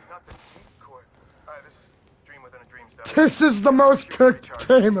 I'm not the decoy. Alright, this is dream within a dream stuff. This is the most cooked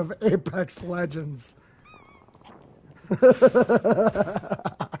game of Apex Legends.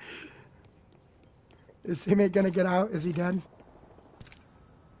 Is teammate gonna get out? Is he dead?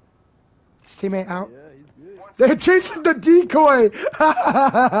 Is teammate out? Yeah, he's good. They're chasing the decoy!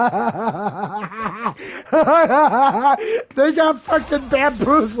 They got fucking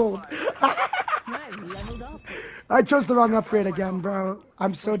bamboozled! I've leveled up. I chose the wrong upgrade again, bro.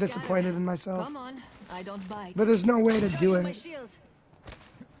 I'm so disappointed in myself. Come on, I don't bite. But there's no way to do Charging my it. shields.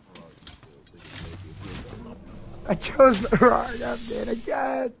 I chose the wrong upgrade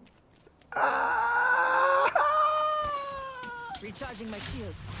again. Ah! Recharging my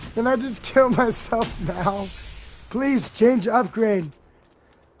shields. Can I just kill myself now? Please change upgrade.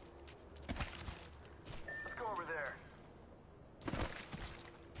 Let's go over there.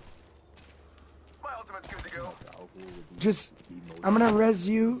 My ultimate's good to go. Just, I'm gonna res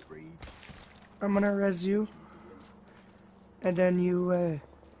you. I'm gonna res you. And then you,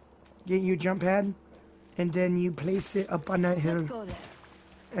 get you jump pad. And then you place it up on that hill. Let's go there.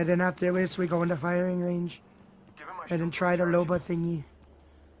 And then after this, we go into firing range. Give him my And then shield try the recharge. Loba thingy.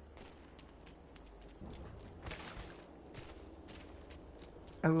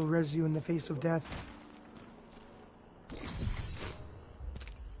 I will res you in the face of death.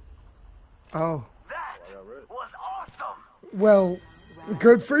 Oh. That was awesome. Well,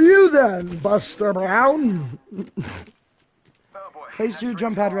 good for you then, Buster Brown. Oh boy. Place your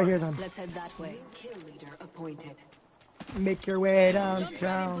jump pad right here then. Let's head that way. Kill leader appointed. Make your way Jump ready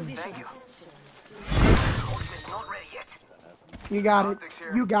downtown. position. Thank you. Ultimate's not ready yet. You got it.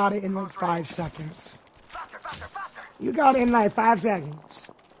 You got it in like 5 seconds. Faster, faster, faster. You got it in like 5 seconds.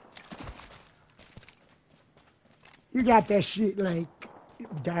 You got that shit like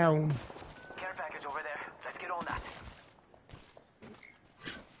down. Care package over there. Let's get on that.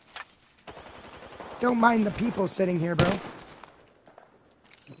 Don't mind the people sitting here, bro.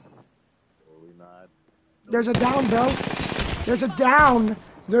 There's a down, bro. There's a down.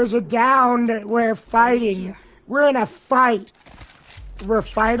 There's a down that we're fighting. We're in a fight. We're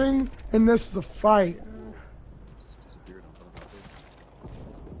fighting, and this is a fight.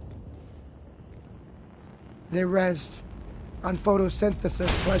 They rezzed on photosynthesis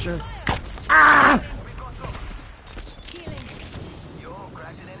pleasure. Ah! Yo,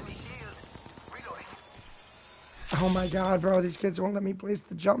 cracked an enemy shield. Reloading. Oh my god, bro, these kids won't let me place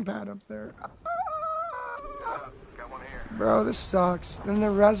the jump pad up there. Got one here. Bro, this sucks. And they're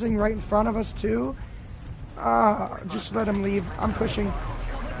rezzing right in front of us, too. Just let them leave. I'm pushing.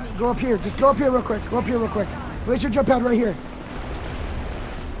 Go up here. Just go up here real quick. Go up here real quick. Place your jump pad right here.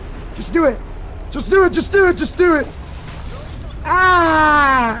 Just do it. Just do it. Just do it. Just do it.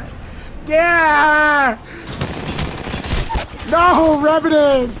 Ah! Yeah! No,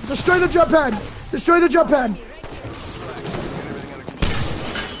 Revenant! Destroy the jump pad. Destroy the jump pad.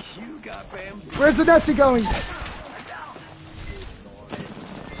 Where's the Nessie going?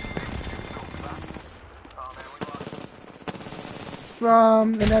 The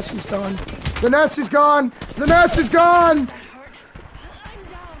Nessie's gone. The Nessie's gone. The Nessie's gone. I'm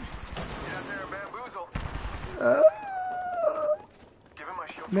down. Get out there and bamboozle. Give him my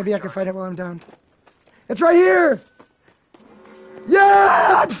shield. Maybe I can fight it while I'm down. It's right here.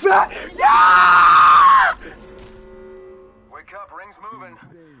 Yeah! I'm fat. Yeah! Wake up, ring's moving.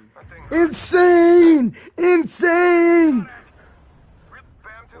 That thing. Insane! Insane!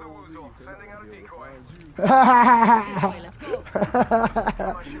 Bam to the woozle. Sending out a decoy. This way, let's go.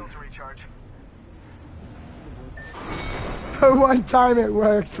 My shield to recharge. For one time it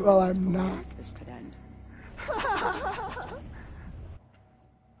works while I'm not. This could end.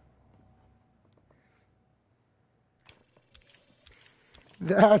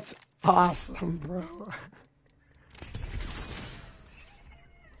 That's awesome, bro.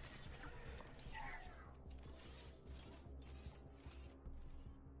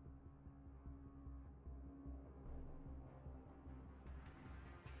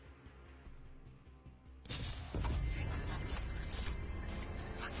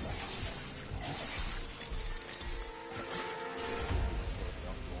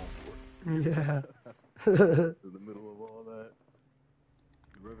 Yeah. In the middle of all that,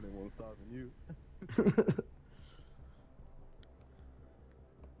 the Revenant won't stop you.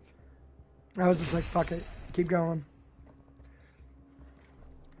 I was just like, fuck it. Keep going.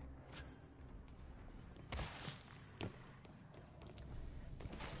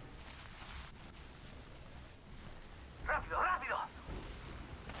 Rápido, rápido.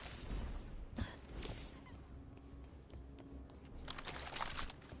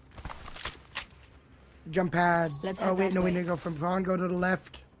 Jump pad. Let's Oh, head wait, that no, we way. need to go from Prawn. Go to the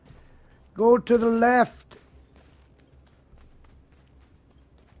left. Go to the left.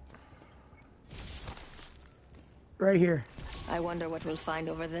 Right here. I wonder what we'll find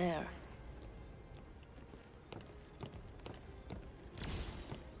over there.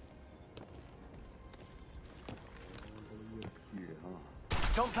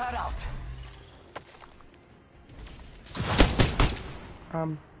 Jump pad out.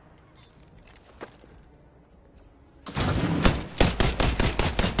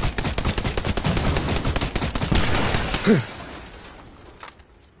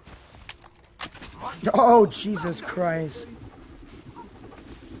 Oh, Jesus Christ.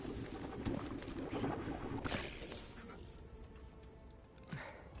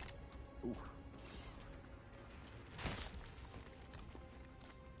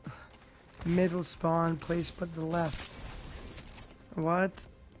 Middle spawn, place but the left. What?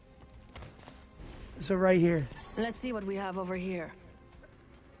 So right here. Let's see what we have over here.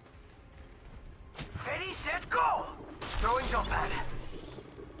 Ready, set, go! Throwing jump pad.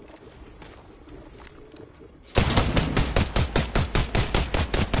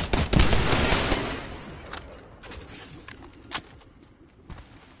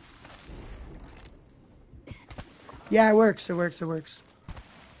 Yeah, it works. It works. It works.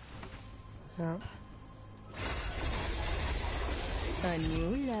 Yeah. A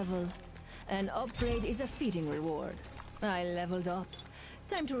new level. An upgrade is a fitting reward. I leveled up.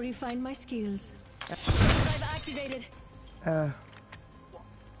 Time to refine my skills. Drive activated. I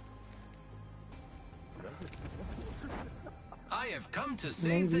have come to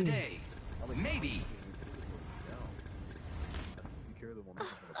save the day. Maybe.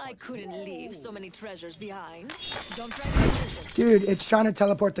 I couldn't leave so many treasures behind. Don't try to position. Dude, it's trying to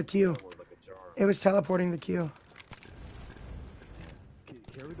teleport the queue. It was teleporting the queue.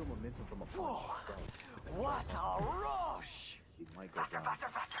 Carry the momentum from a Whoa! What a rush! He might go down.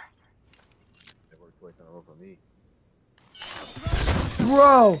 Faster! It worked twice in a row for me.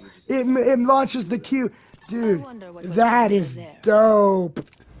 Bro, it launches the queue. Dude, that is dope.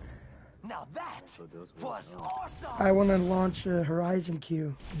 Now that was awesome! I want to launch a Horizon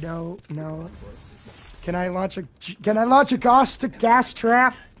queue. No. Can I launch a gas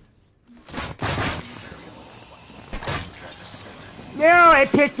trap? No, I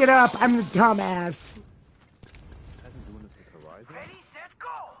picked it up. I'm the dumbass. Ready, set,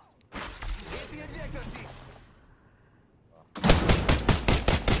 go! Hit the ejector seat.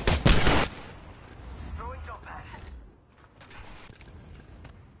 Throwing jump pad.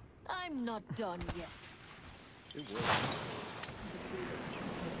 I'm not done yet.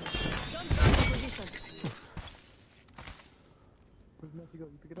 Jump down to position. Where's Nessie go?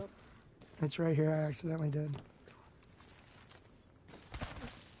 You pick it up? It's right here. I accidentally did.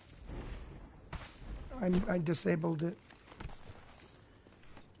 I disabled it.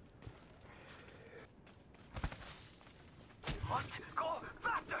 Must go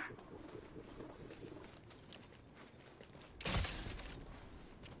faster!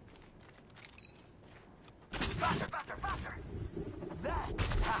 Faster! That!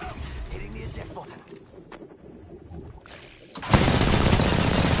 Hitting the eject button.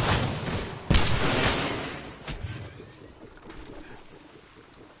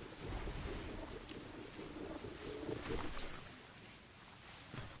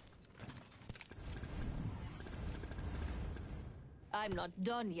 I'm not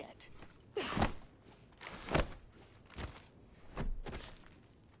done yet.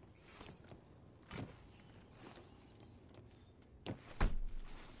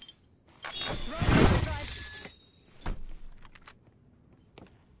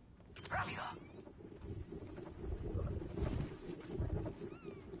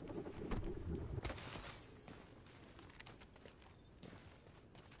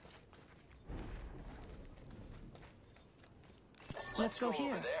 Let's go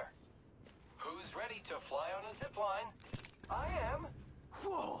here. Over there. Who's ready to fly on a zip line? I am.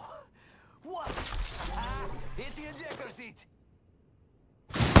 Whoa! What? Hit the ejector seat.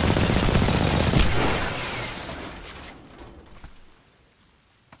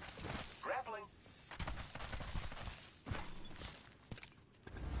 Grappling.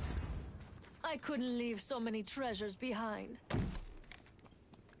 I couldn't leave so many treasures behind.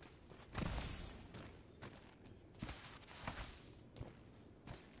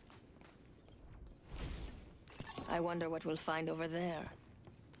 I wonder what we'll find over there.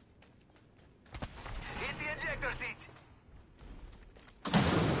 Hit the ejector seat.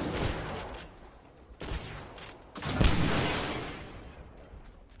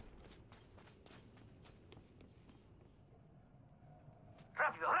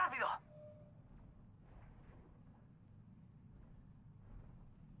 Rápido!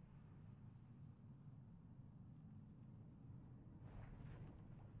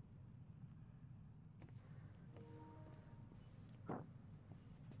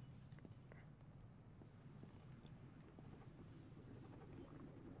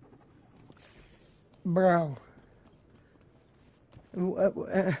 Bro.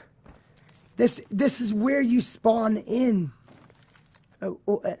 This is where you spawn in. A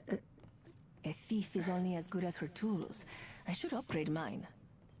thief is only as good as her tools. I should upgrade mine.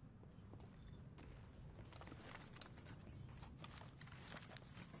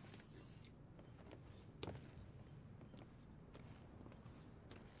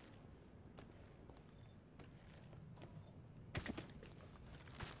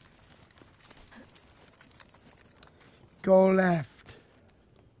 Go left.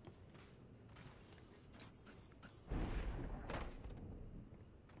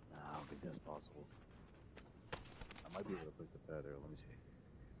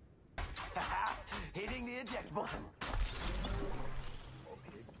 Hitting the eject button.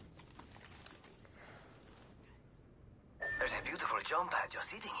 There's a beautiful jump pad just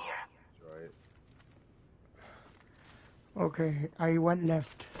sitting here. Right. Okay, I went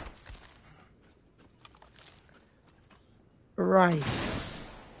left. Right.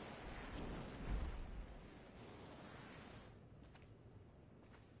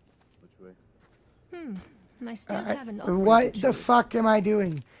 Which way? I still haven't upgraded What to the choose. fuck am I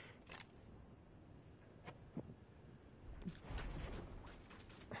doing?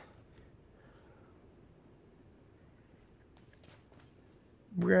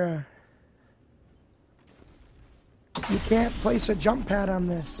 Bruh. You can't place a jump pad on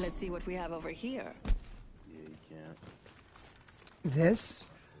this. Let's see what we have over here. Yeah, you can't. This?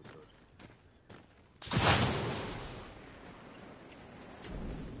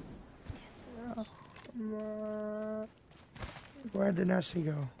 Where did Nessie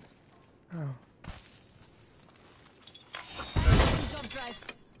go? Oh. Jump drive.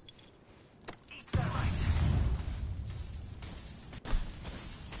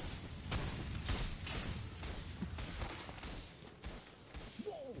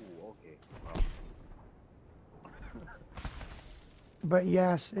 Okay. But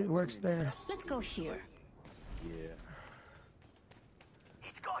yes, it works there. Let's go here. Yeah.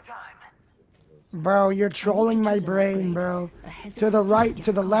 It's go time. Bro, you're trolling my brain, bro. To the right,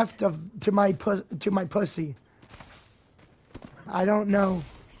 to the left of to my pussy. I don't know.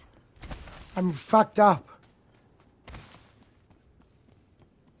 I'm fucked up.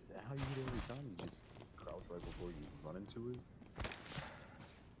 Is that how you hit every time? You just crouch right before you run into it?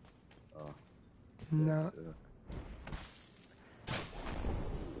 Oh. No.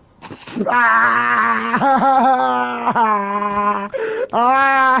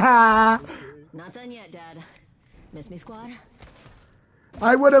 Not done yet, Dad. Miss me, squad?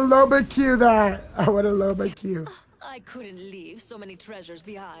 I would have low BQ that. I would have low BQ. I couldn't leave so many treasures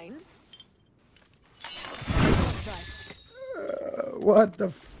behind. What the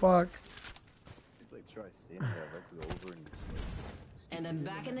fuck? It's like try standing directly over and just like. And I'm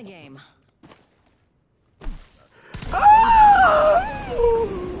back in the game. Oh,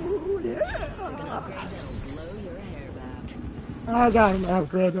 yeah. Took an upgrade that'll blow your hair back. I got an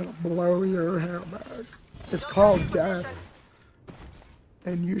upgrade that'll blow your hair back. It's called death.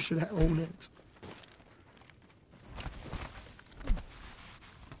 And you should own it.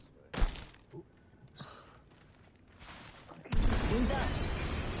 Team's up.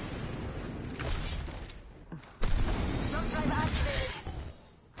 Jump drive activated.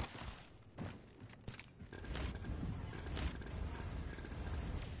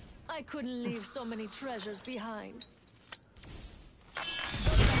 I couldn't leave so many treasures behind.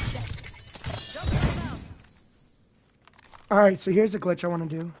 Alright, so here's a glitch I want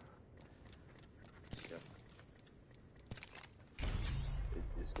to do.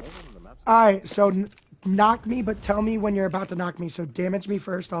 Alright, so knock me, but tell me when you're about to knock me. So damage me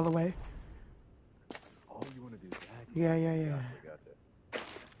first all the way. Oh, you want to do that? Yeah. Gotcha.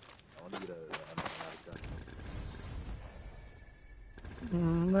 I want to get an automatic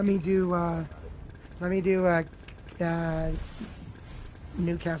gun. Let me do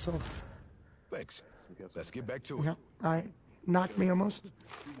Newcastle. Thanks. Let's get back to it. Yep. Alright. Knocked me almost.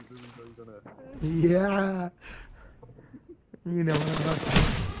 Yeah. You know what I'm about to do.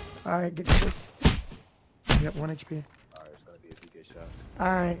 Alright, get this. Yep, 1 HP. Alright, it's gonna be a PK shot.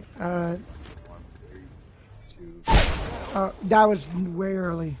 Alright, 1, 3, 2. that was way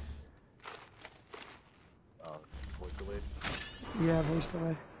early. Voice delayed? Yeah, voice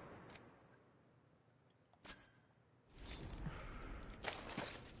delay.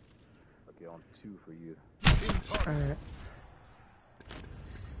 Okay, on 2 for you. Alright.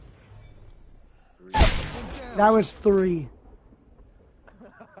 3. That was 3.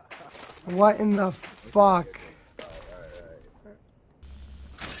 What in the fuck? Alright.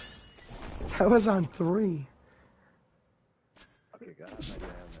 That was on 3. Okay, guys, I'm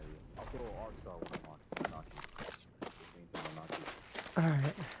ready. I'll throw an arc star when I'm on.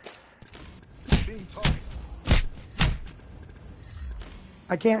 Alright. Being targeted.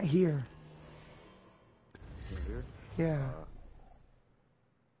 I can't hear. You hear? Yeah.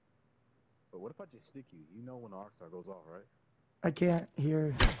 But what if I just stick you? You know when the arc star goes off, right? I can't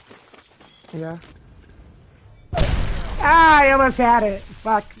hear. Yeah. Ah, I almost had it.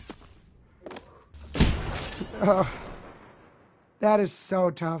 Fuck. Oh. That is so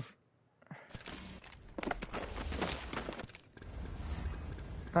tough.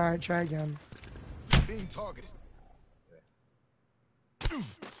 Alright, try again. Being targeted.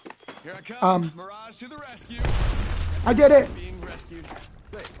 Here I come. Mirage to the rescue. I did it. Being rescued.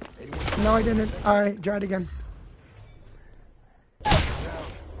 No, I didn't. Alright, try it again.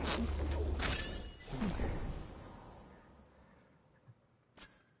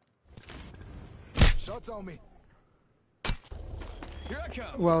 Shots on me. Here I come.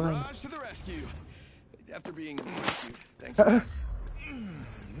 Well then. Raj to the rescue. After being rescued. Thanks.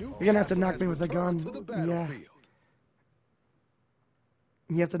 You're gonna have to knock me with a gun. Yeah.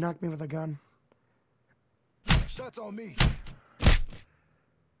 You have to knock me with a gun. Shots on me.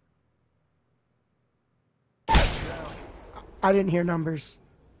 I didn't hear numbers.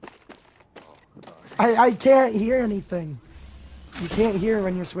 I can't hear anything. You can't hear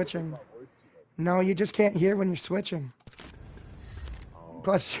when you're switching. No, you just can't hear when you're switching.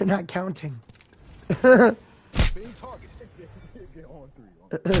 Plus, you're not counting. Being targeted.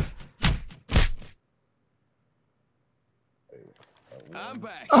 I'm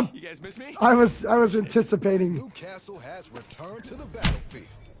back. You guys miss me? I was anticipating. Newcastle has returned to the battlefield.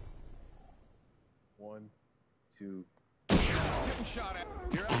 1, 2. Getting shot at.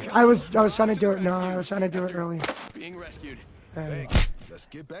 Here I come. I was trying to do it. No, I was trying to do it early. Being rescued. Thanks. Let's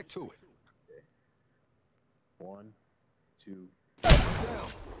get back to it. 1, 2.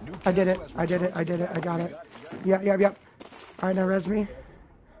 I did it. I did it. I did it. I got it. Yep. All right, now res me.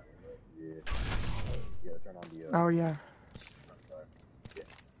 Yeah, turn on the. Oh yeah.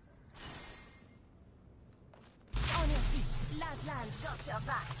 On your feet. Last line, got your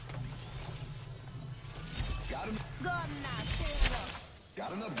back. Got him. Go on now, stay up.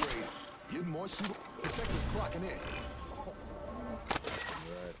 Got an upgrade. Getting more shoot. Detectives clocking in.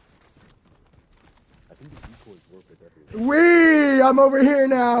 I think the decoys work with everything. Wee! I'm over here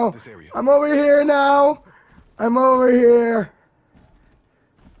now. I'm over here now. I'm over here.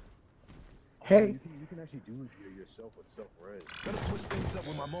 Hey. You can actually do it yourself with self-res. Gotta switch things up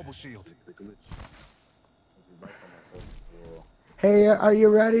with my mobile shield. The glitch. Hey, are you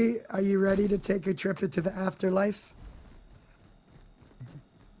ready? Are you ready to take a trip into the afterlife?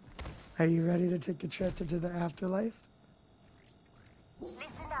 Are you ready to take a trip into the afterlife? Listen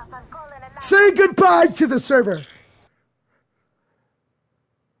up, I'm calling a line. Say goodbye to the server.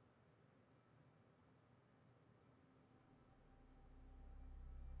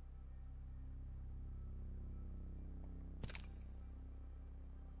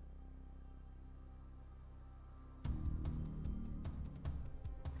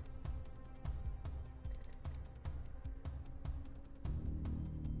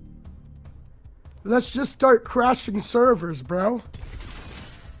 Let's just start crashing servers, bro.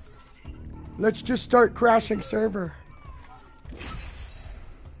 Let's just start crashing server.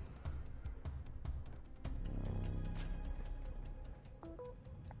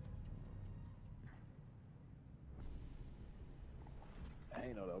 I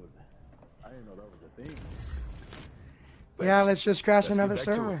didn't know that was a thing. Yeah, let's just crash another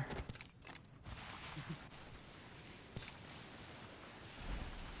server.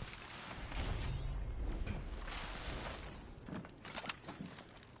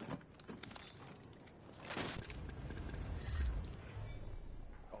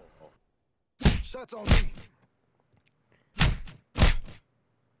 Shots on me.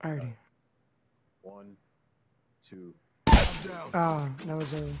 Alrighty. 1, 2. Oh, that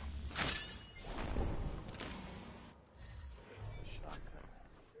was early.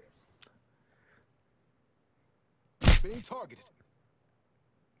 Being targeted.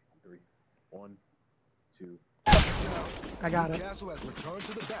 3, 1, 2. I got it. Newcastle has returned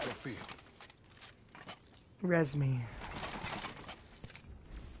to the battlefield. Res me.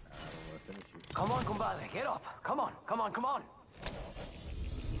 Come on, compadre. Get up. Come on.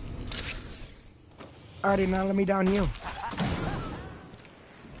 Alrighty, now let me down you.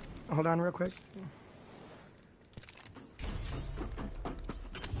 Hold on real quick.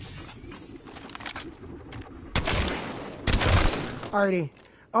 Alrighty.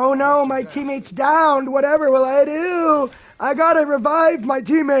 Oh no, my teammate's down. Whatever will I do? I gotta revive my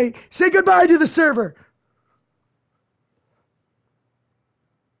teammate. Say goodbye to the server.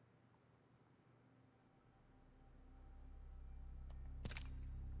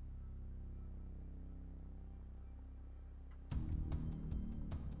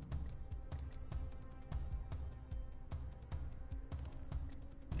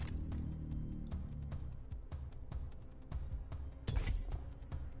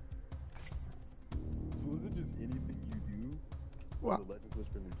 So is it just anything you do? What? The legend switch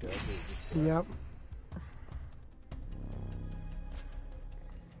from Newcastle is just Yep.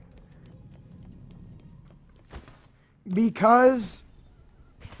 Because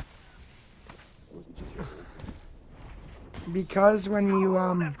when you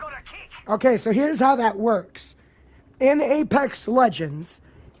okay, so here's how that works. in Apex Legends,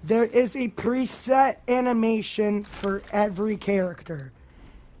 there is a preset animation for every character.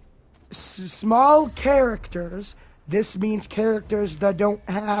 Small characters, this means characters that don't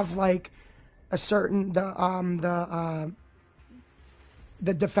have like a certain the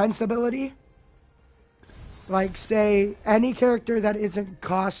defense ability. Like say any character that isn't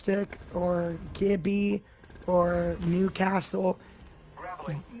Caustic or Gibby or Newcastle.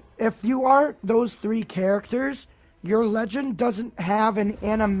 If you aren't those three characters, your legend doesn't have an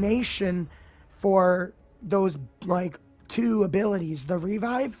animation for those like two abilities, the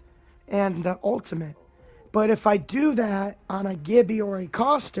revive and the ultimate. But if I do that on a Gibby or a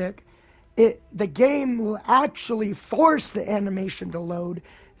Caustic, the game will actually force the animation to load.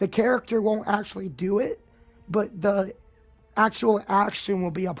 The character won't actually do it, but the actual action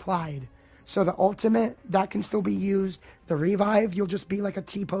will be applied. So the ultimate, that can still be used. The revive, you'll just be like a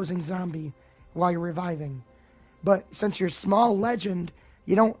T-posing zombie while you're reviving. But since you're small legend,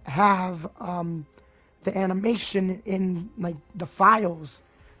 you don't have the animation in like the files.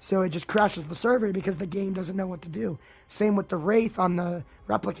 So it just crashes the server because the game doesn't know what to do. Same with the Wraith on the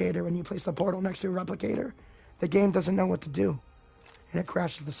replicator. When you place the portal next to a replicator, the game doesn't know what to do. And it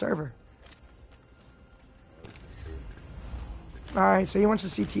crashes the server. Alright, so he wants to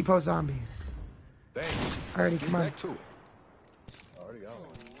see T-pose zombie. Thanks. Alrighty, come on. Back to it. Already got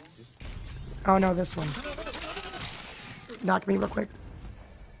one. Oh no, this one. Knock me real quick.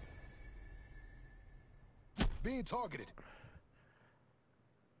 Being targeted.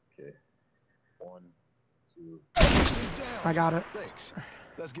 Okay. 1, 2. I got it. Thanks.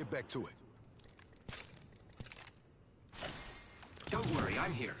 Let's get back to it. Don't worry,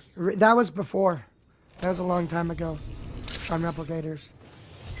 I'm here. That was before. That was a long time ago. On replicators.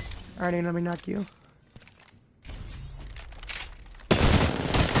 Alrighty, let me knock you.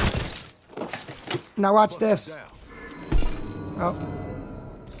 Now watch this. Oh.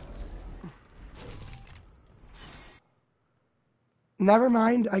 Never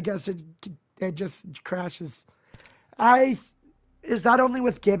mind. I guess it just crashes. Is that only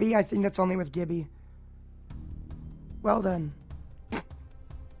with Gibby? I think that's only with Gibby. Well then.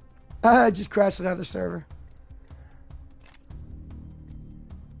 I just crashed another server.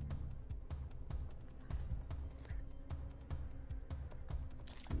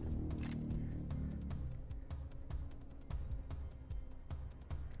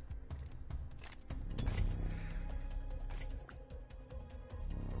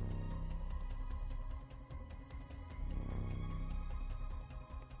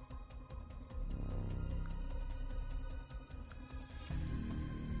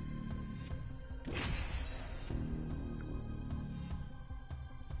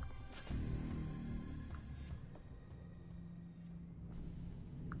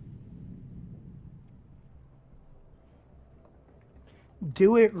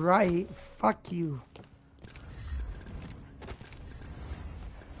 Do it right. Fuck you.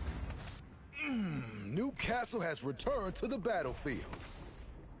 Newcastle has returned to the battlefield.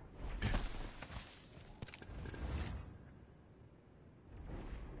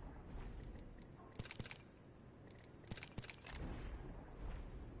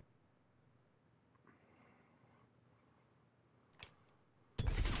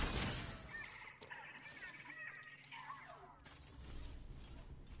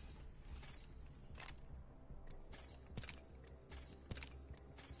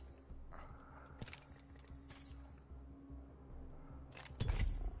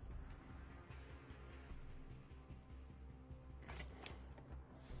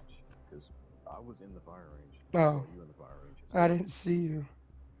 I was in the fire range. Oh. You in the fire range. I didn't see you.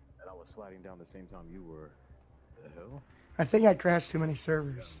 And I was sliding down the same time you were. The hell? I think I crashed too many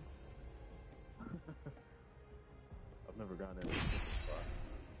servers. I've never gone in.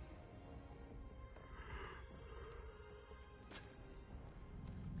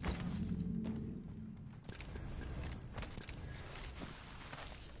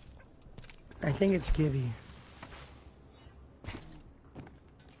 I think it's Gibby.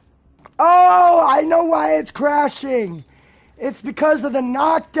 Oh, I know why it's crashing. It's because of the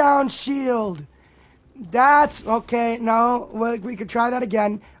knockdown shield. That's okay. No, we could try that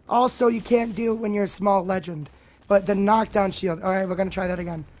again. Also, you can't do it when you're a small legend. But the knockdown shield. All right, we're gonna try that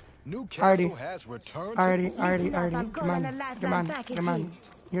again. Newcastle has returned. Alrighty. Come on.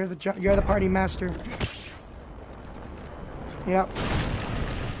 You're the party master. Yep.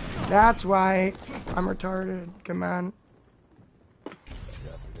 That's why I'm retarded. Come on.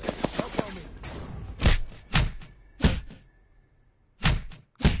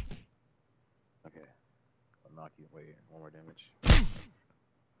 Okay. I'll knock you. Wait, one more damage.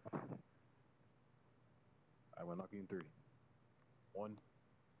 I will knock you in 3. 1,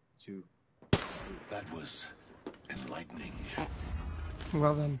 2. That was enlightening.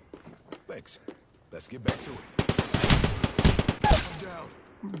 Well then. Thanks. Let's get back to it. I'm down.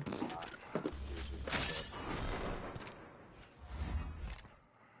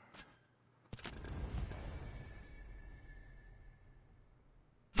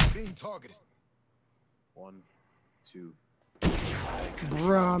 Being targeted. 1, 2.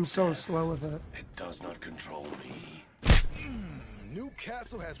 Bro, I'm so slow with it. It does not control me.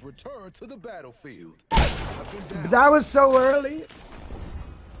 Newcastle has returned to the battlefield. That was so early.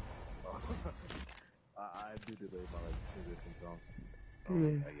 I do delay by like 2 different zones.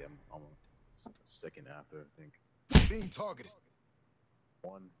 Yeah. I am almost a second after, I think. Being targeted.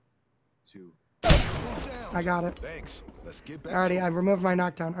 1, 2. I got it. Thanks. Let's get back. Alrighty, I removed my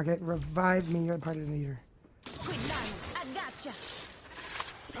knockdown. Okay, revive me. You're part of the leader. I gotcha.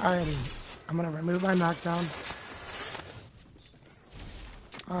 Alrighty, I'm gonna remove my knockdown.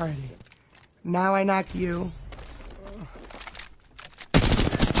 Alrighty, now I knock you.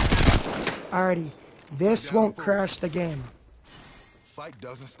 Alrighty, this won't crash the game. Fight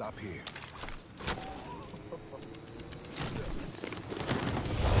doesn't stop here.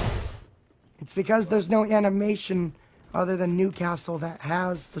 It's because there's no animation other than Newcastle that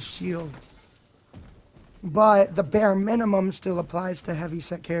has the shield. But the bare minimum still applies to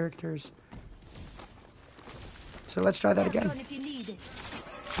heavy-set characters. So let's try that again.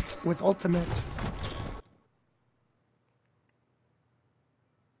 With Ultimate.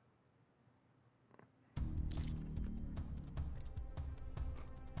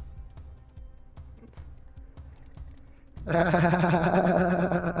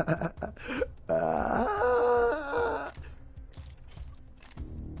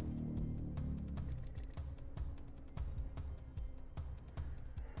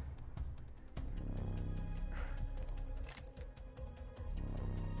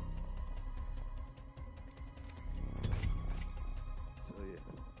 So yeah,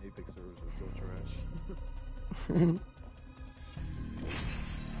 Apex servers are so trash.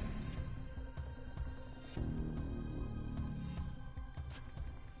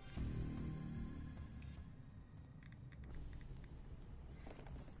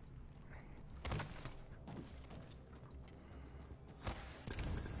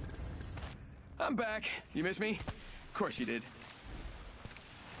 I'm back. You miss me? Of course you did.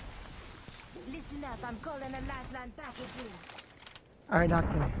 Listen up, I'm calling a lifeline package in. Alright, knock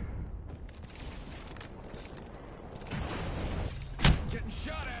me. Getting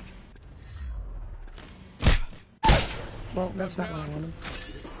shot at. Well, that's not what I wanted.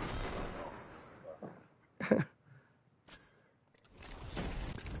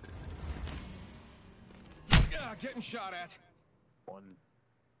 Getting shot at. 1,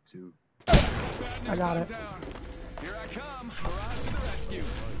 2. I got it. Down. Here I come. Mirage to the rescue.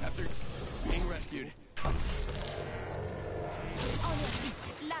 After being rescued. On your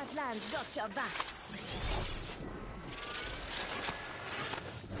feet. Lifeline's got your back.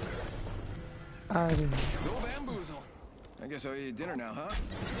 Alrighty. No bamboozle. I guess I owe you dinner now, huh?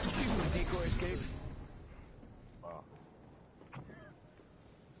 Use the decoy escape. Wow.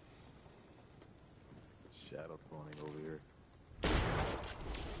 Shadow cloning over here.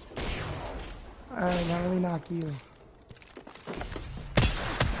 Alright, now let me knock you.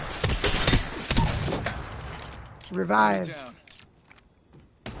 Revive.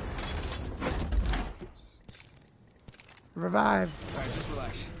 Revive. Alright, just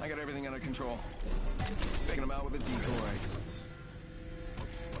relax. I got everything under control. Taking him out with a decoy.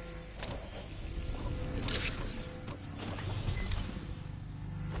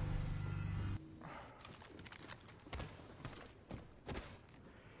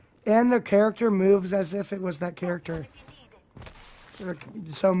 And the character moves as if it was that character.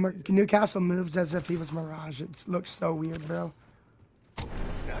 So Newcastle moves as if he was Mirage. It looks so weird, bro.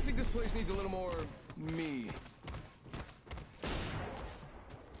 I think this place needs a little more me.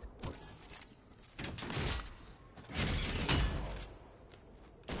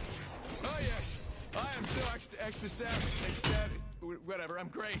 Oh yes, I am so ecstatic, whatever, I'm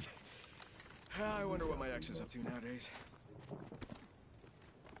great. I wonder what my ex is up to nowadays.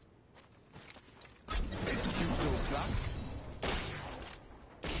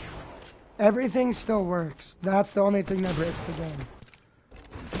 Everything still works. That's the only thing that breaks the game.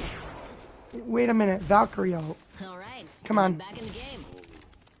 Wait a minute, Valkyrie ult. All right. Come on. Back in the game.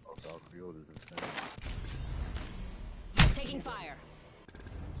 Oh, Valkyrie ult is insane. Taking fire.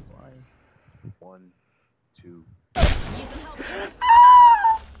 It's fine. 1, 2. Need some help here?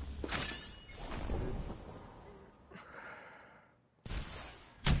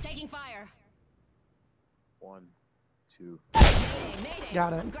 Taking fire. 1,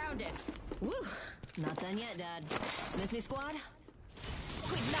 Got it. I'm grounded. Woo! Not done yet, Dad. Miss me, squad?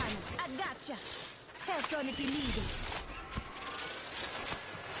 Quick, man, I gotcha. Help on if you need it.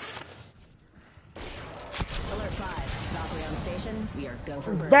 Alert 5. Valkyrie on station. We are go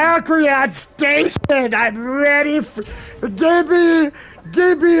for burn. Valkyrie on station! I'm ready for... Gibby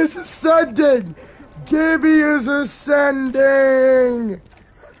is ascending! Gibby is ascending!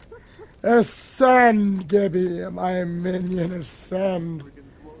 Ascend, Gibby. My minion, ascend.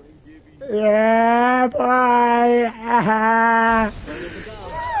 Yeah, boy!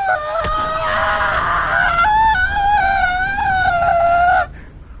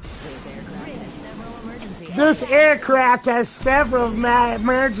 This aircraft has several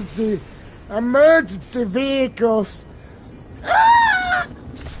emergency vehicles.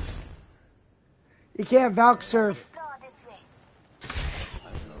 You can't Valk surf.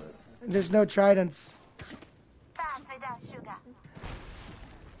 There's no tridents. Pass me that sugar.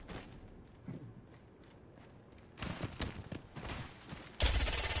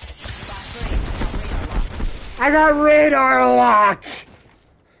 I got radar lock.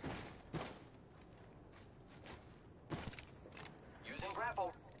 Using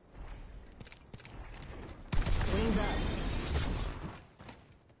grapple. Wings up.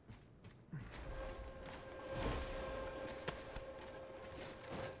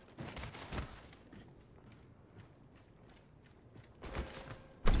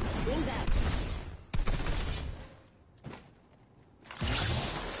 Wings out.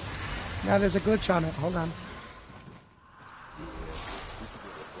 Now there's a glitch on it. Hold on.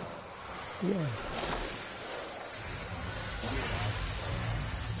 Yeah.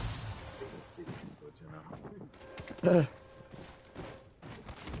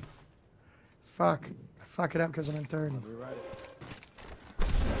 Fuck. I fuck it up because I'm in third.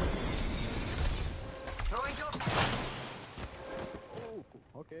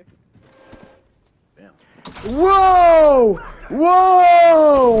 Okay. Damn. Whoa!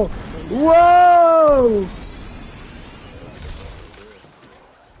 Whoa! Whoa!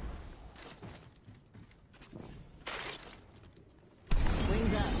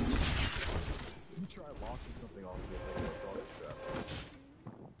 Wings up. You try launching something off of it like a dog trap.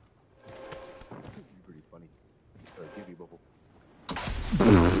 You're pretty funny. Give you bubble.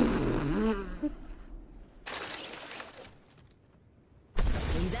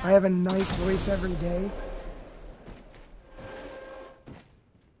 I have a nice voice every day.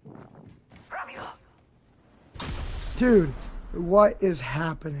 Dude, what is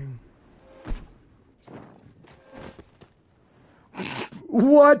happening?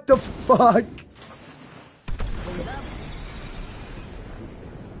 What the fuck? Wings up.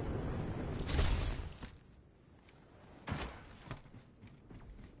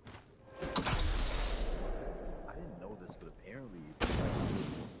 I didn't know this, but apparently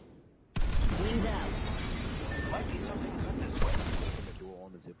Wings out. Might be something good this way. the door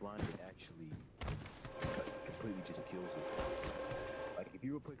on the zipline, it actually completely just kills it. Like if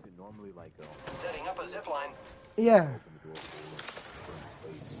you replace it normally, like Setting up a zip line. Yeah. open the door for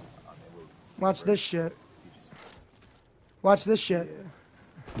place, it will Watch this shit. Watch this shit.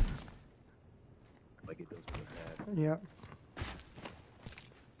 like it does with a pad. Yeah.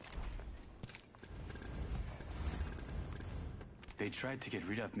 They tried to get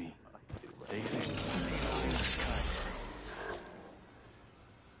rid of me. They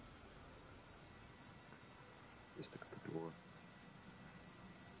Just look at the door.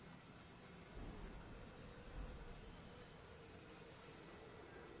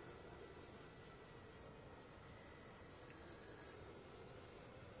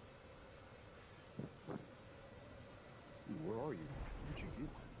 Where are you? What did you do?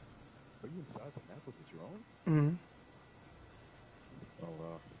 Are you inside the map with the drone? Mm-hmm.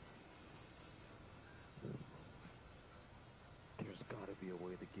 Oh, there's gotta be a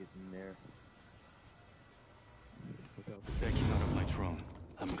way to get in there. Without the backing out of my drone.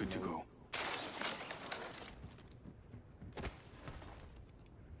 I'm good to go.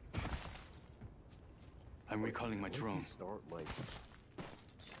 I'm recalling my drone. Start like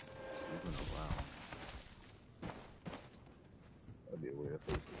moving around. That'd be a way to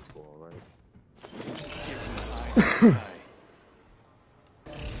face this ball, right? Here's my eyes in the sky.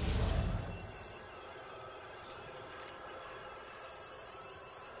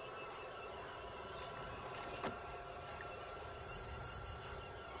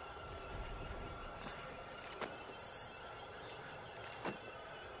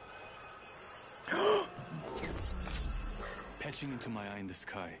 Patching into my eye in the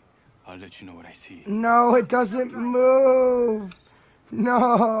sky. I'll let you know what I see. No, it doesn't move.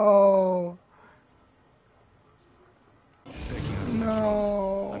 No.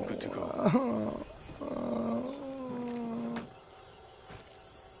 No. I'm good to go.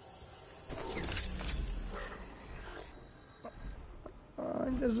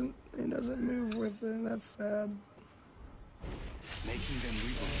 It doesn't move with it. That's sad. Making them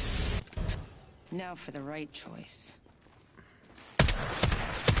reload. Now for the right choice.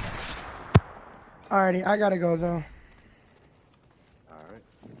 Alrighty, I gotta go though. Alright.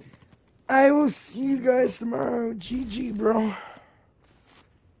 I will see you guys tomorrow. GG, bro.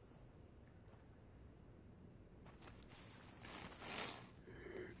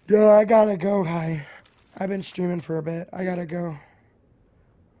 Duh, I gotta go, Hi. I've been streaming for a bit. I gotta go.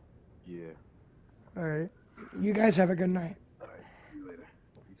 Yeah. Alright. You guys have a good night. Alright, see you later.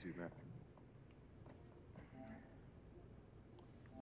 You too, man.